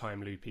sort of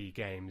time loopy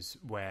games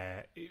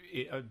where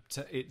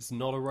it's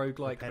not a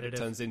roguelike, but it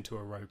turns into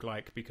a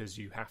roguelike because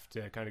you have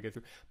to kind of go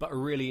through. But a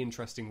really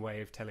interesting way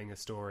of telling a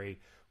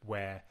story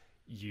where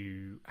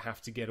you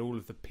have to get all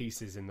of the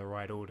pieces in the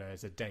right order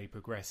as a day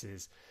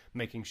progresses,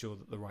 making sure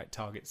that the right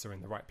targets are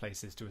in the right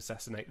places to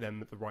assassinate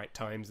them at the right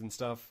times and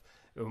stuff,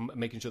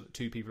 making sure that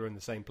two people are in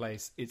the same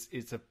place.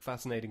 It's a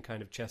fascinating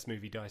kind of chess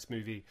movie, dice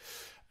movie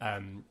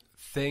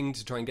thing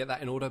to try and get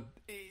that in order.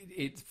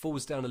 It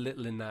falls down a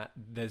little in that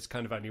there's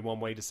kind of only one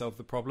way to solve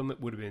the problem.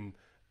 It would have been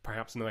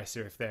perhaps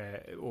nicer if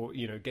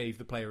gave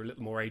the player a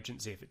little more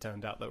agency if it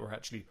turned out that there were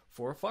actually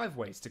 4 or 5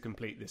 ways to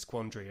complete this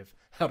quandary of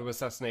how to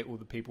assassinate all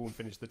the people and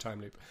finish the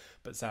time loop,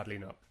 but sadly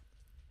not.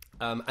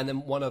 And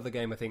then one other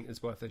game I think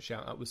is worth a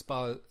shout out was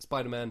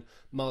Spider-Man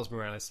Miles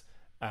Morales.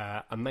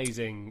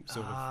 Amazing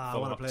sort of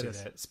follow-up to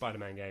the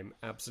Spider-Man game.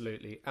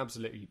 Absolutely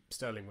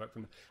sterling work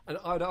from them. And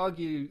I'd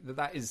argue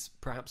that is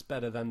perhaps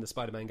better than the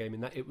Spider-Man game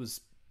in that it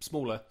was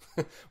smaller,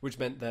 which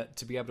meant that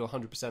to be able to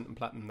 100% and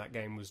platinum that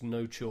game was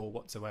no chore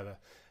whatsoever.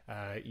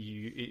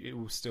 It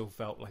all still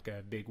felt like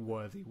a big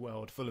worthy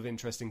world full of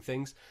interesting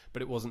things,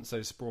 but it wasn't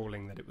so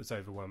sprawling that it was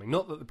overwhelming.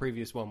 Not that the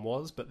previous one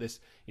was, but this,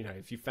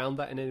 if you found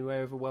that in any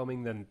way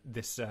overwhelming, then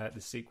this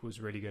sequel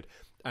was really good.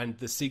 And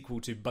the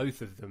sequel to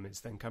both of them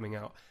is then coming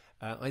out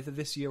either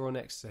this year or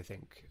next, I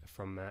think,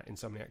 from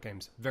Insomniac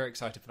Games. Very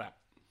excited for that.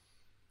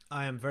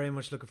 I am very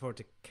much looking forward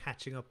to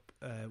catching up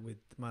with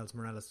Miles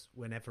Morales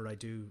whenever I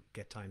do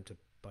get time to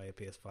buy a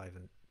PS5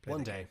 and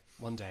play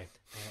One day.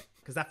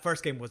 Because that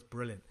first game was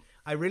brilliant.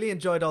 I really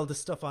enjoyed all the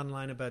stuff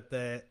online about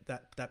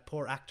that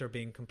poor actor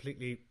being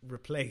completely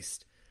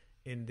replaced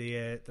in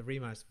the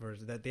remastered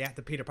version,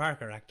 the Peter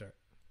Parker actor.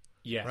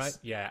 Yes, right?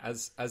 Yeah,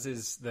 as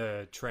is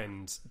the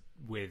trend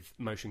with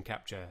motion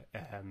capture,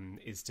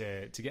 is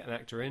to get an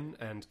actor in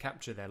and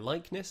capture their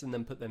likeness and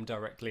then put them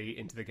directly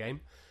into the game,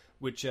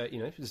 which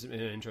is an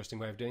interesting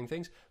way of doing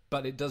things.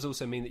 But it does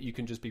also mean that you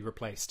can just be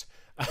replaced.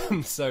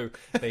 So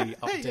they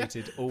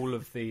updated all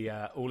of the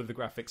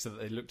graphics so that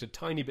they looked a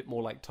tiny bit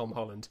more like Tom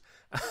Holland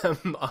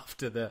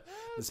after the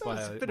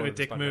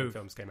Spider-Man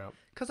films came out.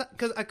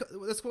 Because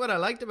that's what I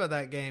liked about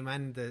that game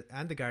and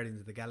the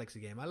Guardians of the Galaxy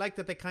game. I liked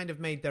that they kind of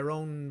made their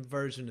own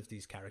version of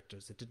these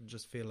characters. It didn't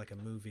just feel like a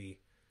movie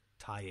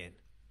tie-in.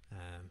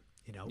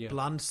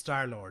 Blonde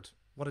Star-Lord.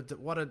 What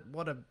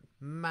a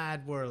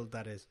mad world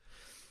that is.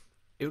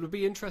 It would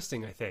be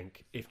interesting, I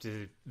think, if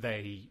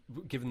they,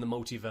 given the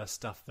multiverse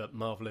stuff that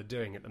Marvel are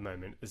doing at the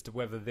moment, as to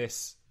whether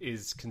this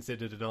is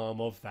considered an arm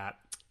of that.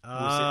 We'll see.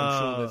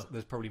 I'm sure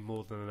there's probably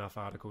more than enough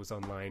articles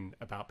online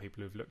about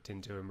people who've looked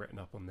into and written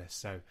up on this,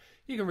 so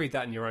you can read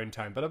that in your own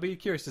time, but I'll be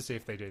curious to see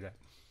if they do that.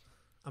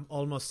 I'm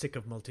almost sick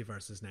of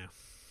multiverses now.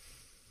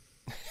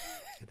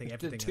 I think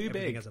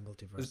everything has a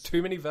multiverse. There's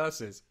too many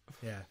verses.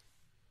 Yeah.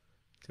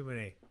 Too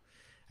many.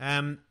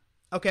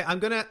 Okay, I'm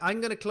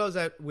gonna close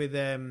out with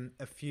a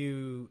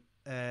few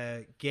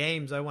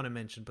games I want to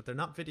mention, but they're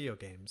not video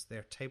games.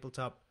 They're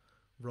tabletop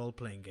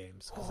role-playing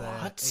games.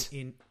 What?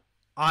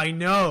 I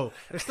know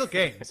they're still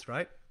games,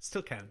 right?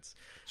 Still counts.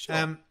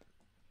 Sure.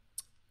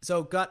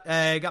 So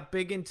got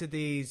big into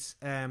these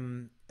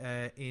during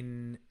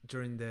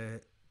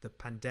the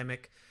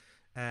pandemic.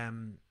 I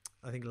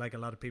think like a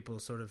lot of people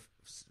sort of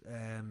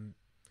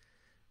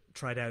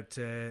tried out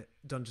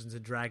Dungeons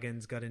and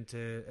Dragons, got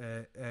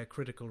into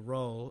Critical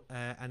Role,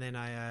 and then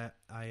I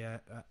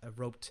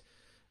roped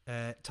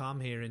Tom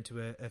here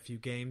into a few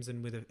games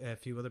and with a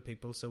few other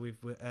people. So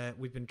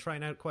we've been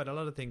trying out quite a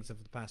lot of things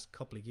over the past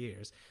couple of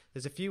years.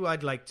 There's a few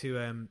I'd like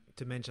to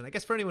mention. I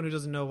guess for anyone who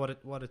doesn't know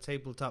what a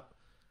tabletop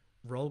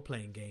role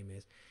playing game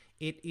is,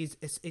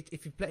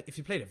 if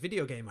you played a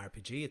video game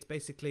RPG, it's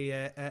basically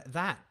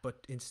that,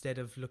 but instead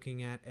of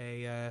looking at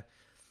a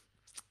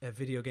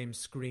video game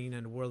screen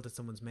and a world that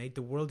someone's made,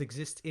 the world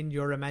exists in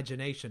your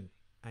imagination,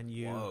 and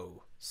you.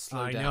 Whoa,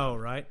 slow I down. know,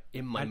 right?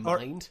 In my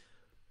mind.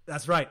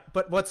 That's right.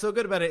 But what's so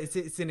good about it is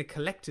it's in a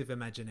collective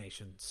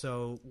imagination.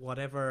 So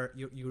whatever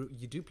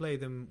you do play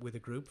them with a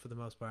group for the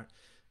most part,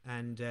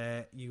 and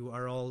you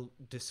are all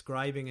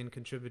describing and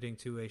contributing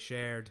to a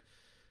shared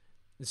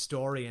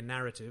story and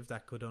narrative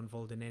that could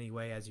unfold in any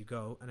way as you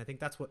go. And I think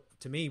that's what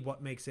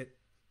makes it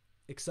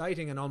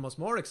exciting, and almost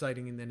more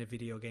exciting than a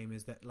video game,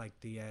 is that like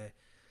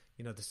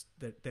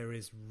that there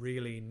is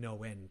really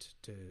no end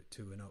to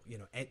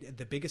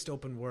the biggest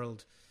open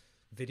world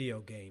video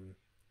game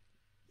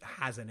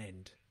has an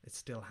end. It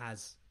still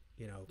has,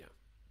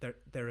 there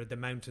are the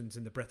mountains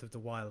in the Breath of the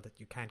Wild that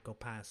you can't go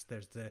past.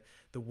 There's the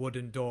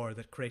wooden door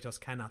that Kratos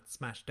cannot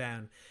smash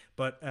down.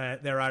 But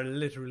there are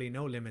literally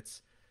no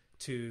limits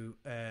to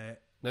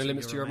no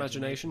limits to your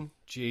imagination.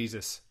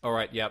 Jesus. All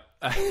right. Yep.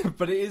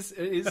 But it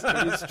is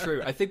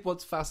true. I think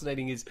what's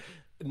fascinating is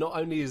not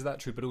only is that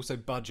true, but also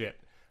budget.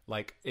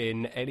 Like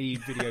in any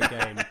video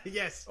game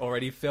yes. or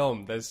any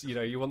film, there's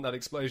you want that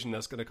explosion,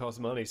 that's going to cost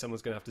money.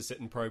 Someone's going to have to sit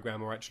and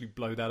program or actually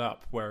blow that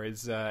up.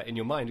 Whereas in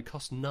your mind, it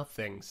costs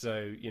nothing.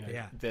 So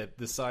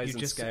the size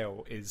and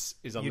scale is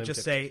unlimited. You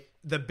just say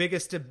the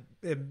biggest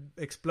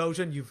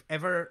explosion you've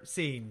ever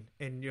seen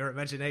in your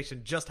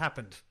imagination just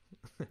happened,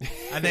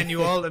 and then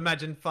you all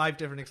imagine 5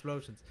 different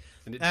explosions.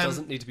 And it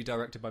doesn't need to be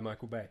directed by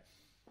Michael Bay.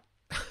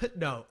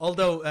 No,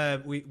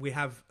 although we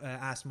have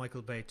asked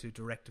Michael Bay to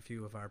direct a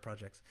few of our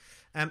projects.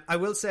 I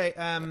will say,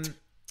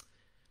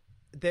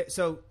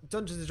 so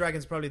Dungeons and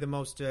Dragons is probably the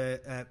most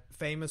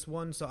famous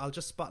one. So I'll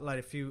just spotlight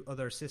a few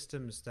other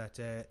systems that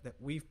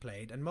we've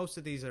played, and most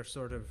of these are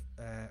sort of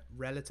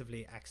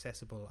relatively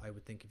accessible, I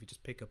would think, if you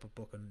just pick up a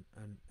book and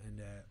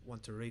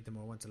want to read them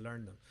or want to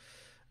learn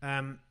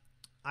them.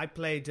 I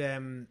played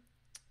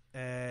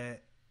a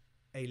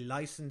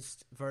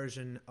licensed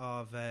version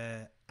of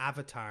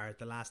Avatar,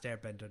 The Last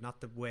Airbender, not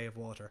The Way of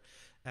Water.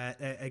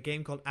 A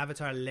game called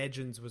Avatar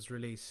Legends was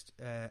released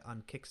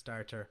on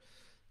Kickstarter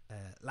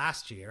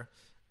last year,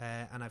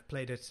 and I've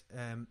played it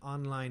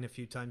online a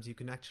few times. You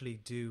can actually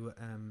do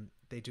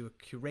they do a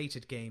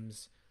curated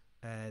games,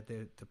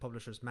 the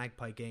publisher's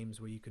Magpie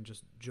Games, where you can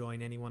just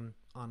join anyone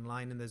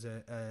online, and there's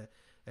a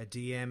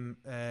DM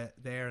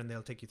there, and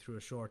they'll take you through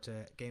a short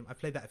game. I've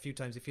played that a few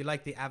times. If you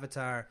like the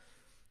Avatar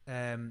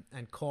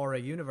and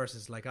Korra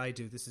universes like I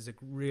do, this is a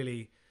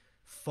really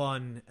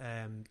fun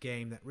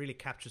game that really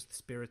captures the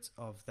spirits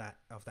of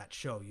that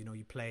show.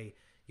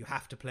 You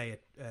have to play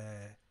it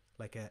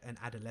like an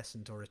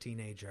adolescent or a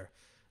teenager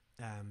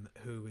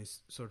who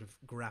is sort of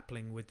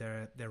grappling with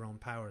their own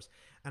powers,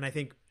 and I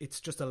think it's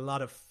just a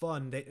lot of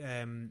fun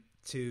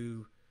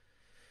to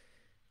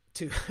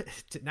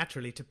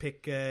naturally to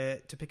pick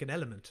an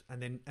element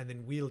and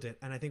then wield it.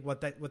 And I think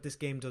what this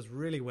game does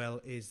really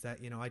well is that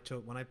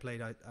when I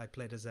played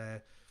as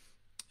a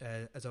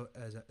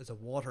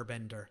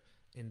waterbender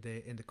in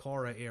the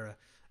Korra era,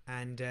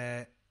 and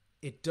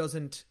it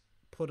doesn't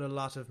put a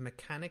lot of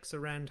mechanics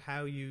around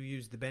how you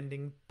use the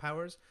bending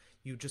powers.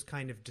 You just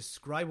kind of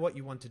describe what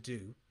you want to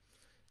do.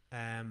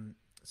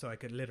 So I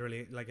could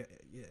literally, like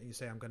you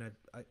say,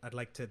 I'd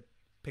like to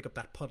pick up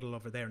that puddle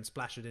over there and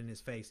splash it in his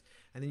face,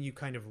 and then you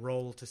kind of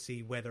roll to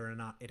see whether or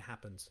not it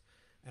happens,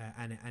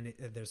 and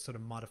there's sort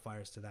of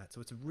modifiers to that. So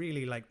it's a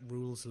really like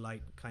rules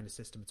light kind of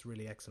system. It's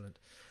really excellent.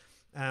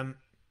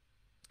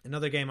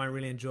 Another game I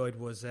really enjoyed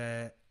was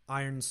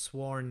Iron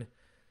Sworn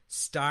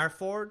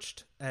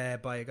Starforged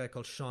by a guy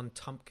called Sean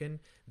Tompkin.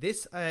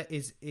 This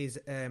is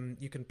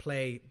you can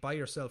play by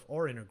yourself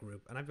or in a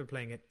group, and I've been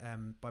playing it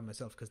by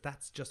myself because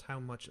that's just how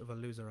much of a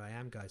loser I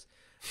am, guys.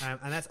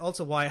 And that's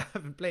also why I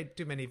haven't played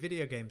too many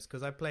video games,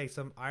 because I play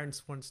some Iron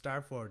Sworn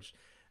Starforged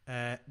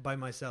by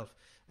myself.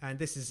 And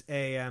this is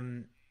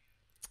it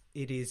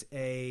is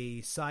a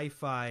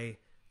sci-fi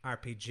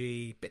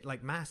RPG, bit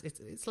like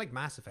it's like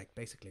Mass Effect,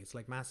 basically. It's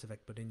like Mass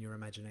Effect, but in your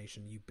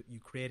imagination. You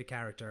create a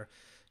character,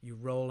 you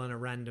roll on a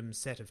random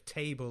set of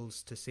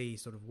tables to see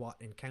sort of what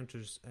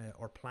encounters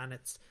or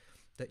planets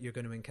that you're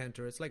going to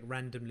encounter. It's like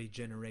randomly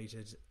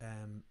generated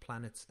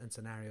planets and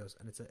scenarios,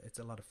 and it's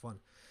a lot of fun.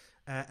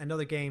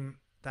 Another game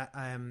that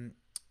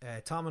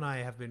Tom and I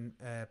have been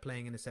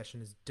playing in a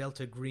session is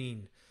Delta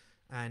Green,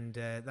 and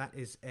that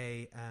is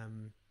a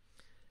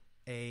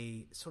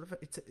sort of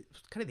it's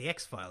kind of the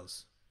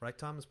X-Files. Right,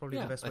 Tom? Is probably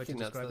the best way to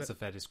describe it. I think that's a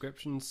fair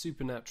description.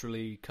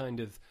 Supernaturally kind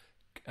of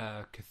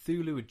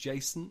Cthulhu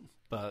adjacent,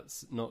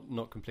 but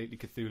not completely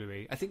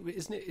Cthulhu-y. I think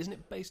isn't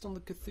it based on the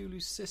Cthulhu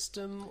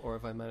system, or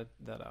have I made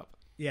that up?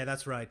 Yeah,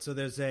 that's right. So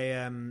there's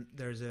a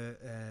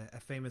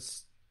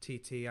famous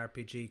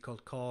TTRPG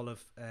called Call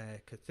of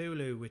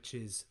Cthulhu, which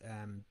is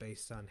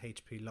based on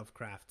H.P.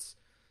 Lovecraft's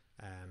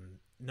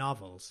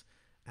novels,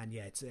 And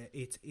yeah,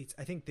 it's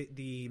I think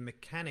the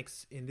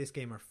mechanics in this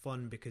game are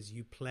fun because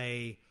you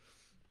play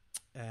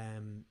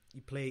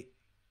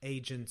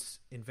agents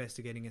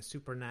investigating a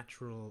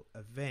supernatural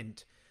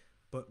event,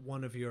 but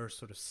one of your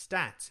sort of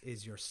stats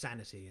is your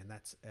sanity, and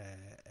that's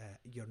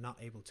you're not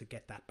able to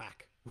get that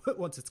back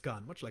once it's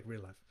gone, much like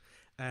real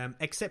life,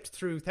 except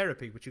through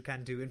therapy, which you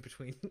can do in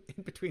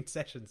between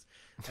sessions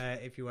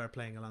if you are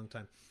playing a long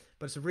time.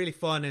 But it's a really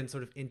fun and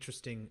sort of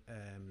interesting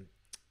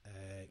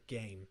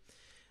game.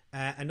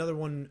 Another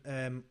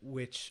one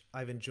which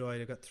I've enjoyed,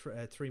 I got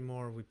three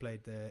more we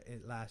played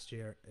last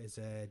year, is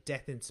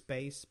Death in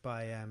Space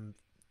by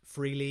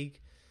Free League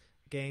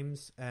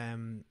Games.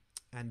 And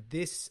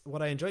this,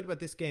 what I enjoyed about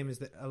this game is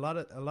that a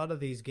lot of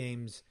these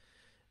games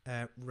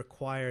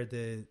require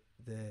the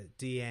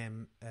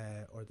DM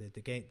or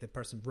the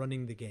person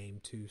running the game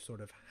to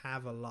sort of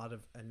have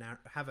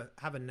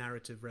a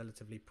narrative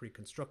relatively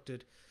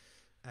pre-constructed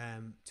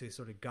to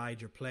sort of guide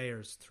your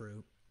players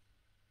through.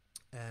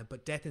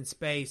 But Death in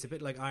Space, a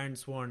bit like Iron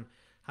Sworn,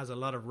 has a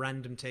lot of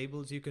random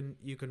tables you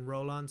can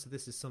roll on. So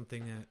this is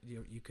something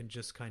you can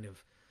just kind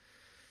of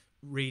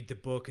read the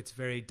book. It's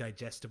very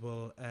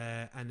digestible.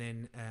 And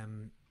then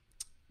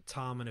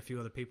Tom and a few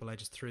other people, I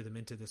just threw them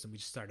into this, and we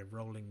just started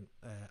rolling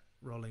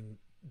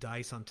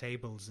dice on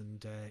tables,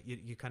 and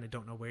you kind of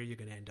don't know where you're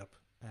going to end up.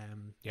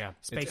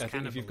 Space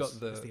Cannibals, if you've got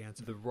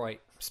the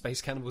right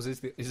Space Cannibals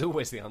is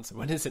always the answer.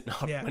 When is it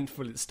not? Yeah. When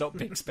will it stop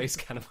being Space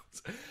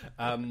Cannibals?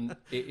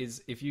 It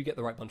is, if you get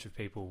the right bunch of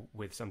people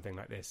with something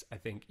like this, I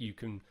think you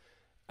can.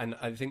 And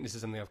I think this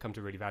is something I've come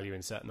to really value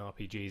in certain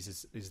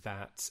RPGs is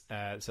that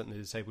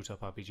certainly the tabletop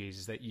RPGs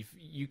is that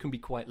you can be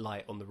quite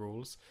light on the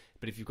rules,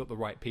 but if you've got the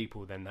right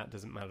people, then that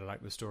doesn't matter.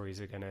 Like, the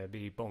stories are going to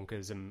be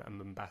bonkers and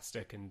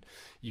bombastic, and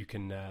you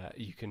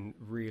can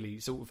really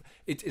sort of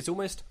it's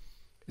almost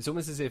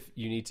as if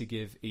you need to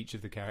give each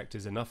of the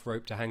characters enough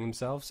rope to hang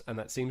themselves, and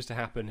that seems to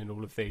happen in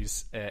all of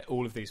these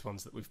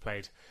ones that we've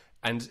played,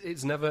 and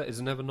it's never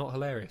not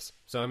hilarious.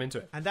 So I'm into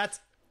it, and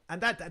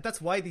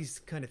that's why these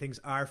kind of things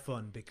are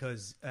fun,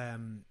 because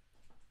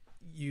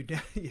you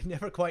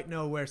never quite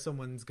know where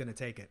someone's going to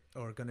take it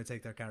or going to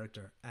take their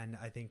character, and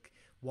I think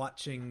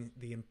watching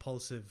the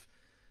impulsive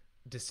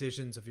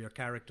decisions of your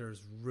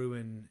characters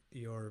ruin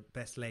your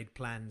best laid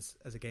plans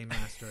as a game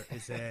master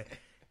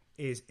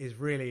is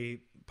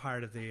really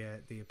part of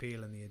the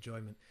appeal and the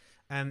enjoyment.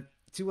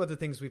 Two other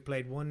things we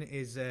played. One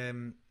is,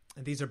 and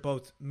these are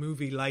both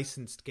movie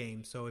licensed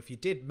games. So if you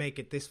did make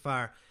it this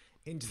far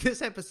into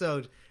this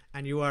episode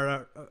and you are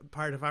a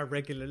part of our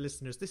regular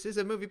listeners, this is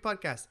a movie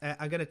podcast.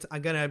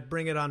 I'm gonna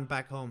bring it on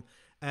back home.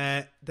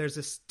 There's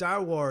a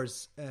Star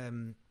Wars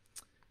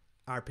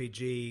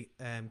RPG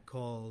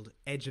called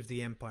Edge of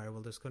the Empire.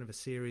 Well, there's kind of a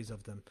series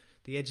of them.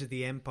 The Edge of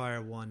the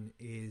Empire one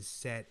is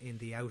set in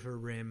the Outer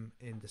Rim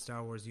in the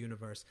Star Wars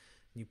universe.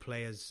 You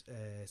play as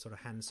sort of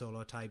Han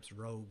Solo types,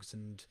 rogues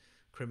and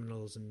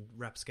criminals and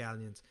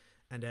rapscallions.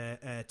 And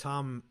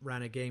Tom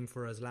ran a game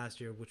for us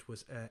last year, which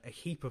was a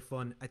heap of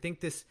fun. I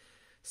think this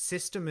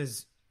system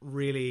is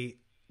really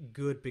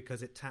good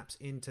because it taps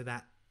into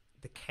the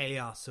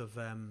chaos of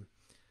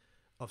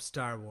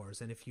Star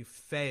Wars. And if you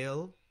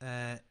fail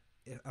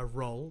a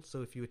roll,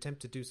 so if you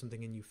attempt to do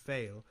something and you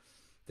fail,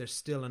 there's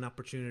still an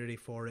opportunity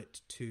for it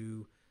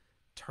to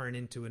turn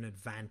into an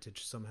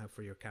advantage somehow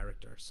for your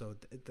character. So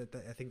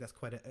I think that's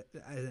quite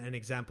an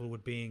example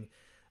would being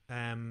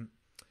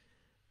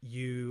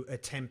you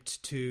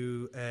attempt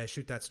to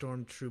shoot that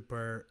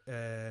stormtrooper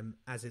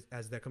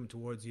as they're coming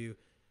towards you.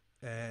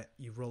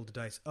 You rolled the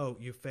dice. Oh,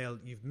 you failed.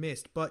 You've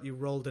missed, but you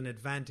rolled an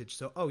advantage.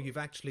 So, you've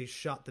actually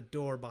shot the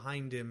door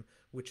behind him,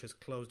 which has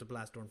closed a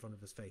blast door in front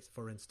of his face,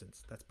 for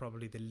instance. That's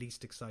probably the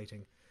least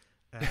exciting.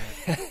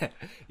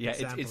 Yeah,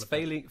 it's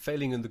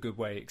failing in the good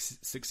way,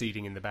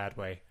 succeeding in the bad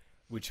way,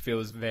 which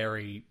feels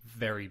very,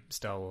 very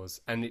Star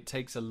Wars. And it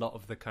takes a lot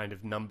of the kind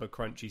of number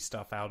crunchy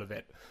stuff out of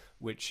it,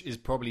 which is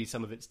probably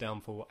some of its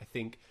downfall. I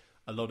think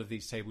a lot of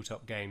these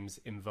tabletop games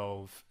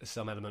involve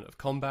some element of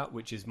combat,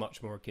 which is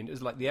much more akin.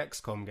 It's like the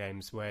XCOM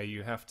games, where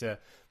you have to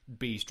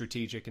be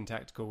strategic and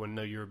tactical and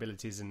know your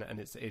abilities, and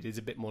it is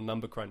a bit more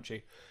number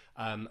crunchy.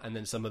 And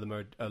then some of them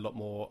are a lot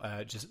more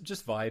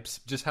just vibes.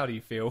 Just how do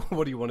you feel?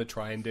 What do you want to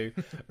try and do?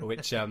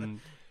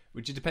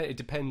 It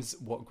depends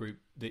what group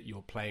that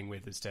you're playing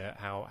with as to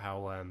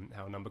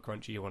how number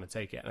crunchy you want to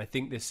take it. And I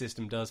think this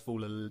system does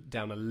fall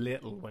down a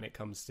little when it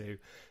comes to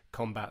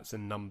combats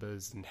and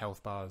numbers and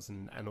health bars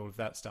and all of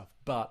that stuff.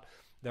 But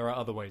there are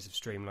other ways of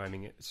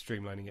streamlining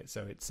it.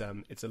 So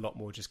it's a lot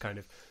more just kind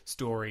of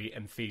story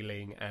and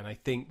feeling. And I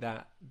think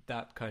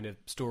that kind of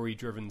story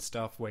driven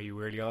stuff, where you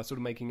really are sort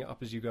of making it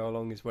up as you go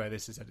along, is where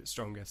this is at its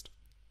strongest.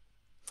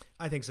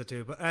 I think so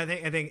too, but I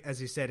think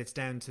as you said, it's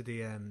down to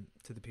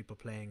the people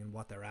playing and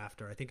what they're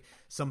after. I think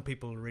some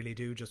people really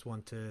do just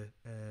want to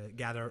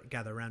gather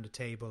around a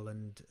table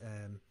and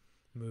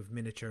move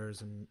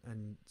miniatures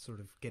and sort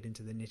of get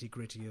into the nitty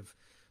gritty of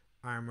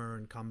armor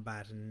and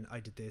combat. And I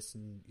did this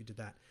and you did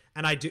that,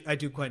 and I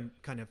do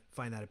quite kind of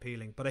find that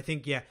appealing. But I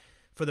think, yeah,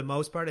 for the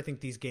most part, I think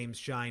these games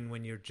shine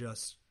when you're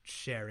just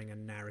sharing a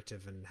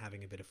narrative and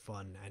having a bit of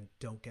fun, and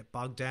don't get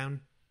bogged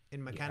down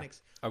in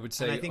mechanics. I would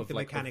say I think the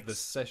mechanics, of the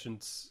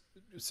sessions.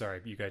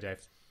 Sorry, you go,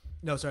 Dave.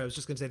 No, sorry, I was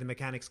just going to say the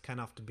mechanics can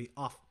often be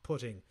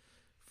off-putting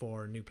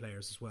for new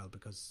players as well,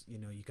 because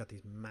you got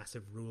these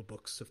massive rule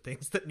books of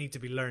things that need to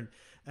be learned,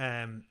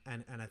 and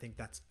I think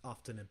that's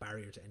often a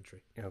barrier to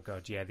entry. Oh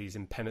god, yeah, these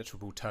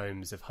impenetrable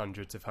tomes of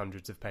hundreds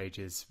of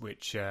pages,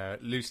 which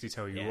loosely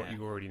tell you what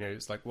you already know.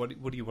 It's like, what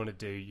do you want to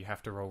do? You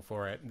have to roll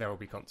for it. There will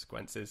be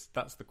consequences.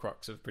 That's the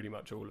crux of pretty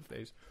much all of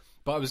these.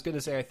 But I was going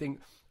to say, I think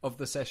of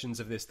the sessions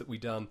of this that we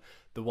done,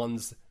 the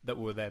ones that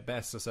were their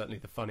best, or certainly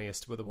the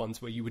funniest, were the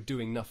ones where you were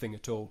doing nothing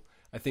at all.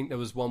 I think there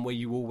was one where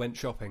you all went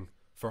shopping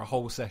for a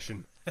whole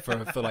session.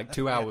 For like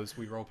 2 hours,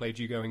 we role-played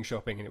you going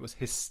shopping, and it was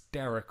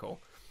hysterical.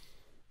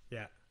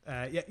 Yeah.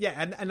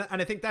 And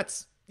I think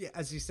that's,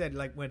 as you said,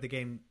 like where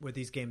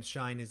these games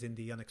shine is in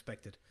the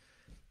unexpected,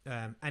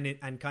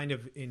 and kind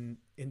of in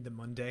the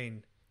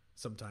mundane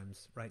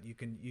sometimes, right? You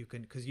can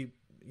because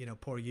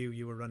poor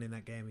you were running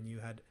that game and you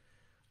had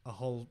a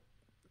whole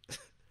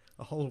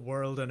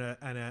world and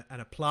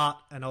a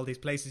plot and all these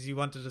places you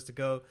wanted us to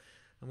go,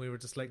 and we were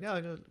just like,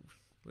 no,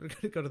 we're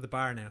going to go to the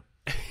bar now.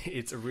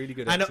 It's a really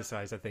good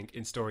exercise, I think,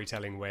 in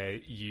storytelling, where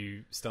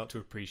you start to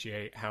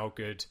appreciate how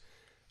good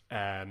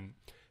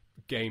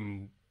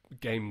game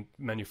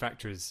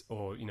manufacturers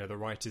or the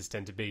writers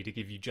tend to be to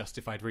give you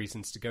justified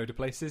reasons to go to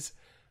places,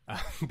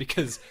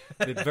 because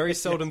it very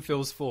seldom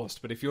feels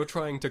forced. But if you're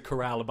trying to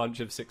corral a bunch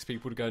of 6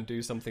 people to go and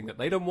do something that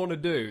they don't want to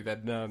do,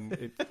 then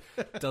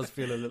it does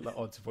feel a little at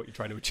odds of what you're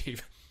trying to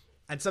achieve.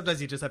 And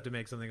sometimes you just have to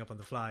make something up on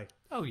the fly.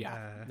 Oh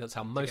yeah, that's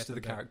how most of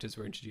the characters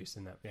were introduced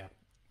in that. Yeah,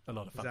 a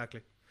lot of fun.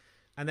 Exactly.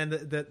 And then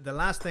the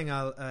last thing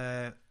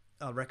I'll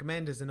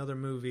recommend is another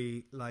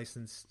movie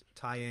licensed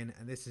tie-in,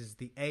 and this is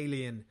the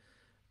Alien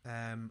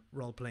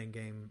role-playing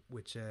game,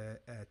 which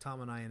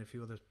Tom and I and a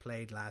few others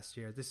played last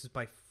year. This is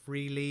by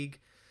Free League,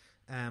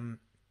 and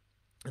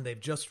they've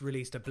just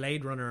released a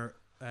Blade Runner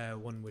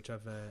one, which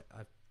I've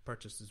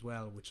purchased as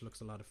well, which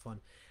looks a lot of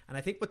fun. And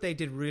I think what they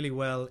did really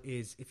well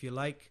is, if you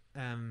like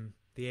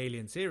the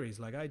Alien series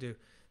like I do,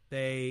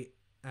 they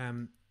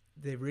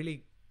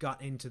really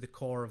got into the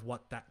core of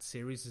what that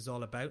series is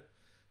all about.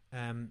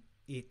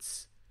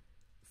 It's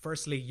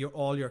firstly,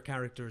 all your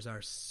characters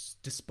are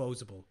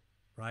disposable,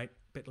 right?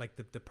 A bit like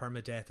the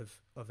permadeath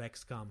of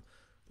XCOM.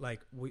 Like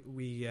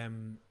we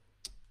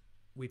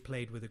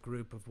played with a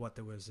group of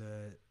there was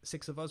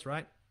 6 of us,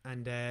 right?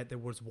 And there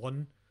was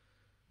one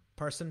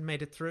person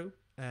made it through.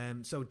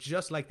 So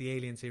just like the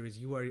Alien series,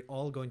 you are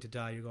all going to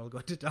die. You're all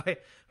going to die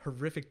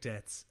horrific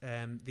deaths.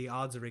 The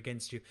odds are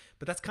against you,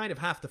 but that's kind of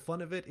half the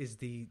fun of it, is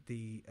the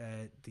the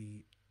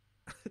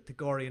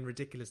gory and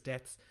ridiculous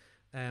deaths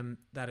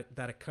that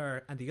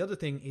occur. And the other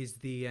thing is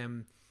the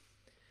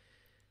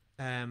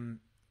 2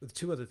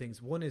 other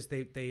things. One is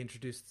they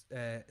introduced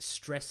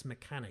stress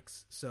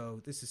mechanics. So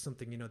this is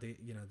something,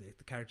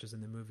 the characters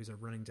in the movies are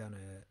running down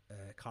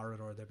a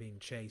corridor. They're being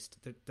chased.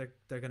 They're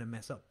going to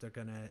mess up. The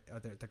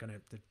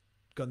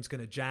gun's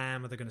going to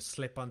jam, or they're going to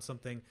slip on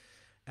something,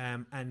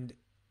 and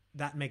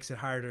that makes it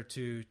harder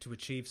to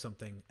achieve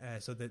something.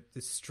 So that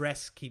the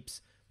stress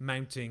keeps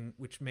mounting,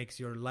 which makes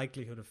your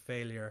likelihood of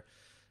failure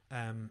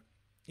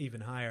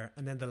even higher.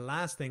 And then the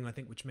last thing I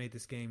think which made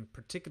this game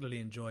particularly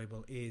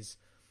enjoyable is,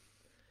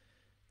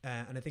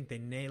 and I think they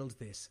nailed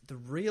this, the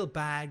real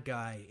bad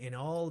guy in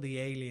all the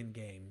Alien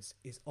games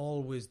is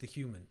always the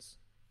humans,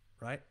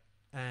 right?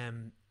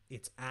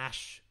 It's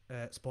Ash.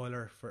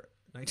 Spoiler for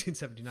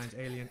 1979's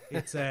Alien.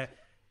 It's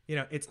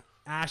it's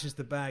Ash is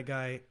the bad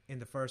guy in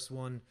the first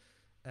one.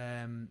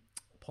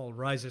 Paul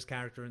Reiser's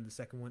character in the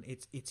second one.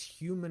 It's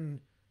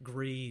human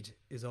greed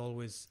is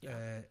always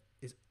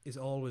is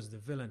always the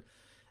villain.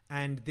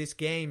 And this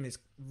game is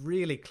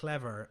really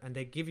clever, and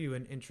they give you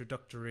an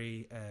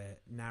introductory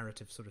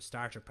narrative sort of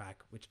starter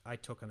pack, which I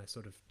took and I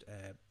sort of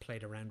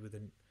played around with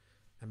and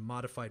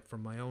modified for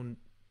my own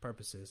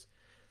purposes.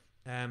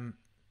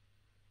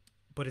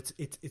 But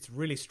it's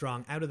really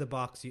strong out of the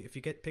box. If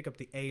you pick up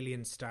the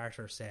Alien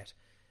starter set,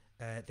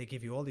 they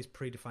give you all these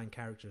predefined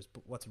characters.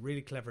 But what's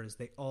really clever is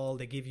they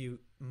give you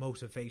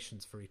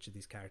motivations for each of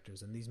these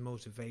characters, and these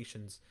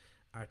motivations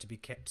are to be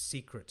kept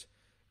secret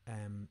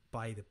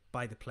by the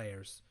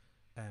players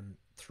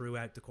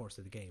throughout the course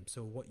of the game.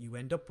 So what you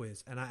end up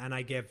with, and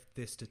I gave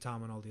this to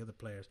Tom and all the other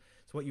players.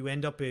 So what you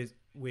end up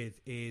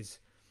with is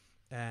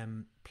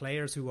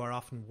players who are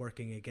often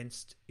working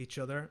against each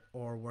other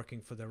or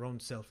working for their own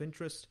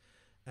self-interest,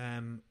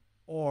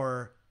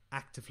 or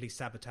actively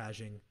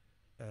sabotaging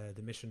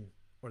the mission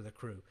or the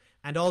crew.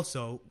 And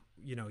also,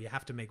 you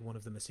have to make one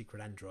of them a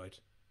secret android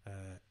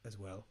as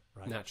well,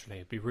 right? Naturally,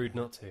 it'd be rude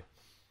not to.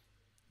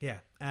 Yeah.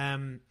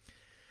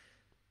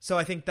 So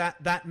I think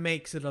that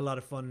makes it a lot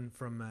of fun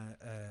from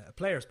a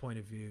player's point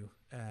of view,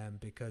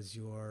 because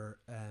you're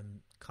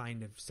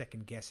kind of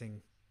second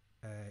guessing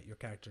your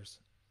characters,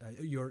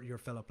 your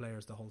fellow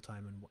players the whole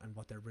time, and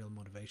what their real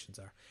motivations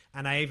are.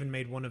 And I even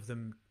made one of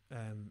them,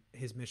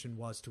 his mission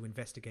was to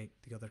investigate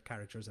the other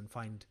characters and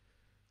find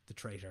the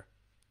traitor.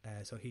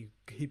 So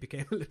he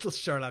became a little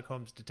Sherlock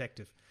Holmes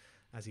detective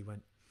as he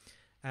went.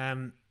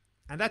 And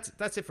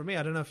that's it for me.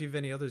 I don't know if you have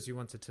any others you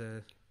wanted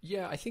to.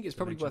 Yeah, I think it's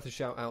probably worth a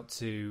shout out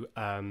to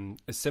a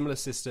similar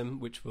system,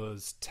 which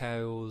was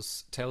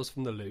Tales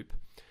from the Loop,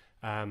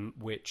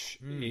 which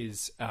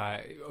is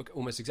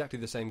almost exactly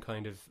the same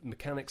kind of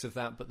mechanics of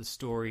that, but the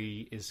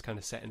story is kind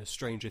of set in a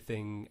Stranger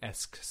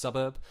Thing-esque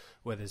suburb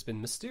where there's been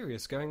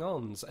mysterious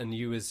going-ons, and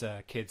you as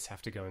kids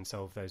have to go and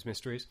solve those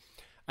mysteries.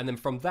 And then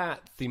from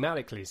that,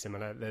 thematically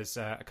similar, there's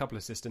a couple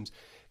of systems.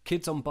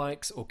 Kids on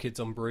Bikes or Kids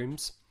on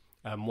Brooms.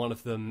 One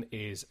of them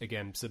is,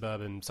 again,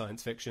 suburban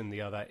science fiction.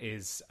 The other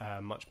is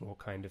much more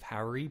kind of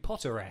Harry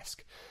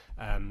Potter-esque.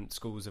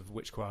 Schools of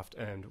witchcraft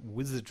and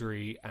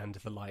wizardry and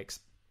the likes.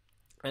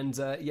 And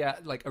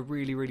like a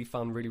really, really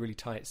fun, really, really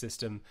tight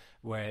system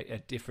where a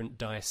different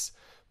dice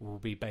will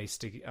be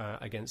based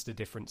against a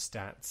different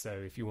stat. So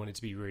if you wanted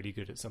to be really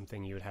good at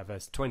something, you would have a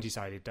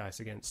 20-sided dice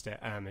against it.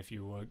 If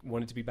you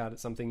wanted to be bad at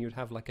something, you'd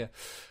have like a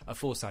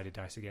 4-sided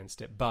dice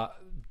against it. But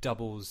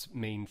doubles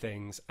mean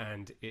things,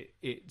 and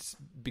it's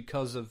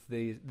because of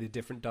the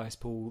different dice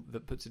pool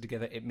that puts it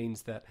together, it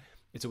means that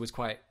it's always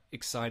quite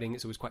exciting.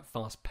 It's always quite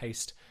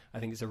fast-paced. I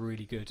think it's a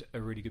really good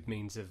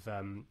means of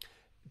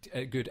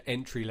a good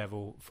entry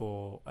level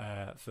for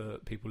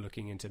people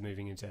looking into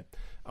moving into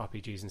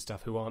RPGs and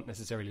stuff who aren't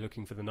necessarily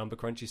looking for the number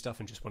crunchy stuff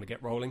and just want to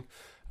get rolling.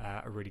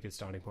 A really good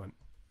starting point.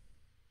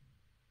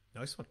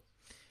 Nice one.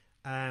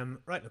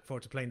 Right, look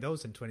forward to playing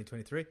those in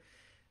 2023.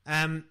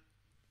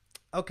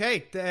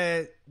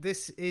 Okay,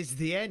 this is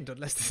the end.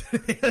 Unless there's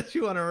anything else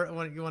you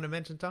want to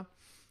mention, Tom.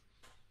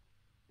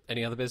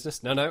 Any other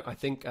business? No. I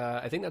think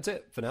that's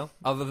it for now.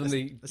 Other than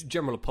the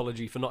general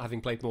apology for not having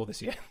played more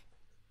this year.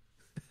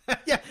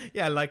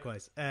 yeah,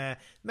 likewise.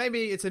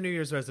 Maybe it's a New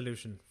Year's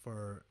resolution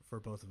for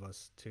both of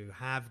us to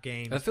have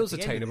games. That feels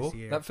attainable.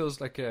 That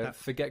feels like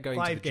forget going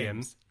to the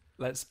gym.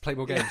 Let's play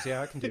more games.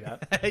 Yeah, I can do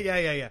that.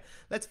 Yeah.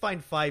 Let's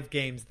find 5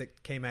 games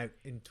that came out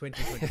in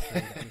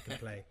 2023 that we can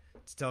play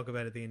to talk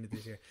about at the end of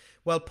this year.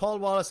 Well, Paul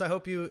Wallace, I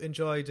hope you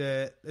enjoyed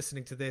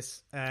listening to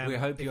this. We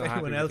hope you're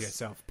happy with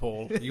yourself,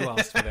 Paul. You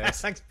asked for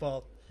this. Thanks,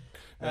 Paul.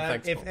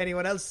 Thanks, if Paul.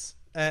 anyone else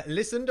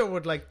listened or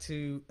would like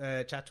to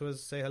chat to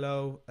us, say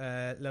hello,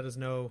 let us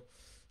know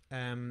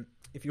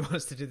if you want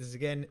us to do this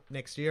again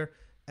next year.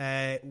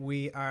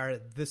 We are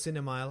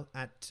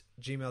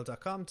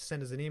thecinemile@gmail.com to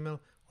send us an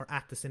email, or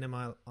at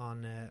thecinemile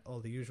on all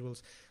the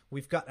usuals.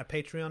 We've got a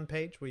Patreon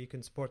page where you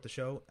can support the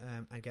show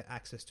and get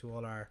access to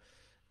all our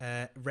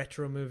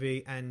retro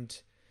movie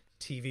and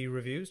TV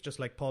reviews, just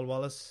like Paul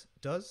Wallace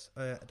does.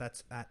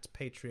 That's at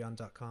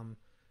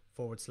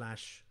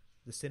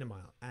patreon.com/The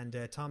Cinemile.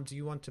 And Tom, do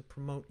you want to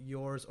promote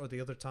yours or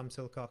the other Tom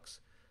Silcock's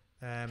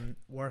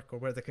work, or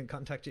where they can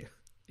contact you?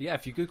 Yeah,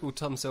 if you Google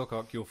Tom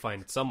Silcock, you'll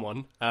find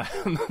someone.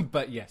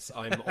 But yes,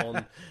 I'm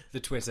on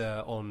the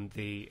Twitter, on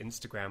the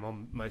Instagram,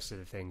 on most of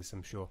the things.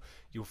 I'm sure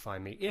you'll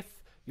find me if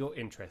you're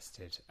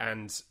interested.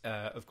 And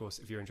of course,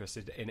 if you're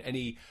interested in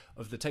any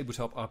of the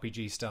tabletop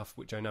RPG stuff,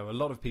 which I know a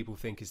lot of people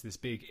think is this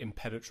big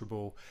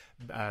impenetrable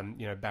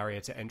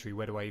barrier to entry,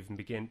 where do I even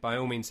begin? By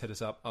all means, hit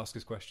us up, ask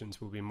us questions.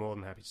 We'll be more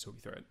than happy to talk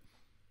you through it.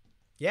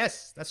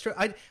 Yes, that's true.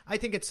 I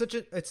think it's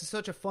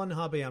such a fun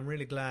hobby. I'm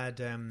really glad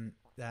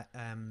that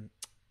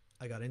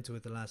I got into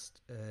it the last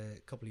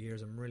couple of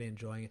years. I'm really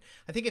enjoying it.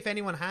 I think if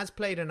anyone has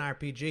played an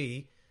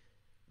RPG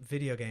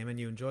video game and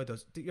you enjoy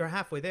those, you're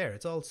halfway there.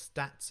 It's all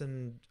stats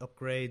and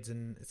upgrades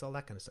and it's all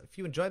that kind of stuff. If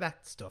you enjoy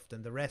that stuff,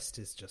 then the rest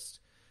is just,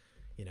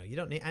 you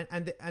don't need,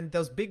 and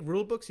those big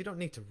rule books, you don't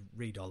need to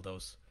read all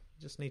those.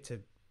 You just need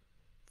to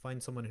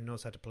find someone who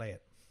knows how to play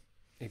it.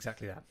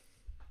 Exactly that.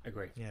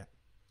 Agree. Yeah.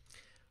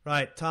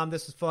 Right, Tom,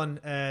 this was fun.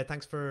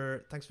 Thanks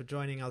for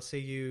joining. I'll see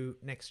you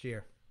next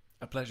year.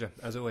 A pleasure,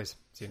 as always.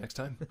 See you next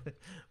time.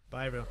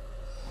 Bye, everyone.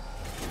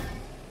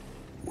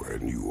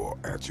 When you are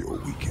at your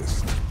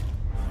weakest,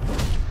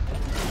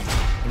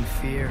 in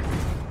fear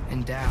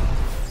and doubt,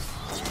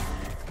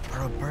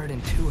 or a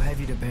burden too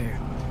heavy to bear,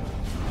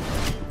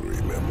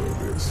 remember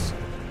this.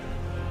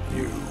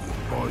 You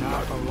are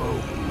not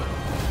alone.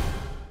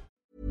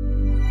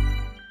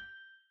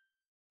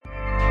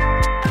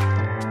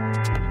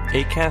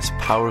 Acast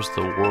powers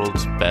the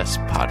world's best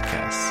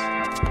podcasts.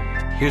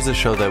 Here's a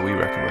show that we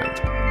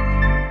recommend.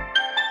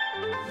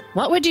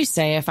 What would you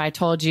say if I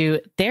told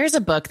you there's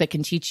a book that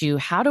can teach you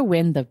how to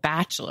win The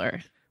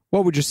Bachelor?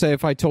 What would you say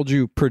if I told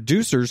you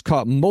producers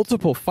caught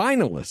multiple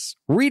finalists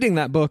reading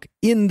that book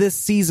in this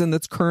season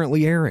that's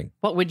currently airing?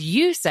 What would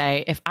you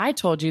say if I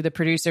told you the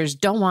producers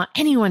don't want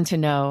anyone to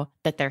know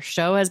that their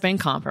show has been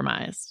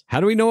compromised? How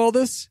do we know all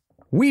this?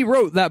 We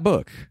wrote that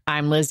book.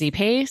 I'm Lizzie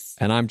Pace.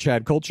 And I'm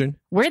Chad Kulchin.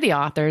 We're the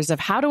authors of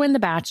How to Win the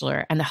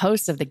Bachelor and the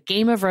hosts of the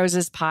Game of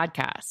Roses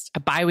podcast,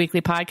 a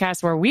bi-weekly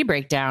podcast where we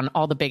break down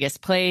all the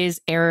biggest plays,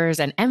 errors,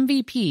 and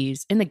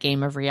MVPs in the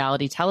game of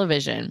reality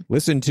television.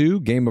 Listen to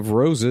Game of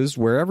Roses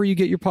wherever you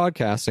get your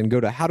podcasts and go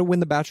to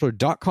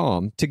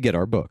howtowinthebachelor.com to get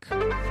our book.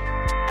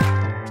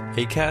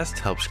 Acast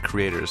helps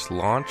creators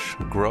launch,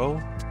 grow,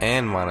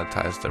 and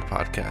monetize their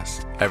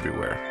podcasts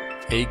everywhere.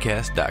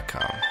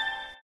 Acast.com.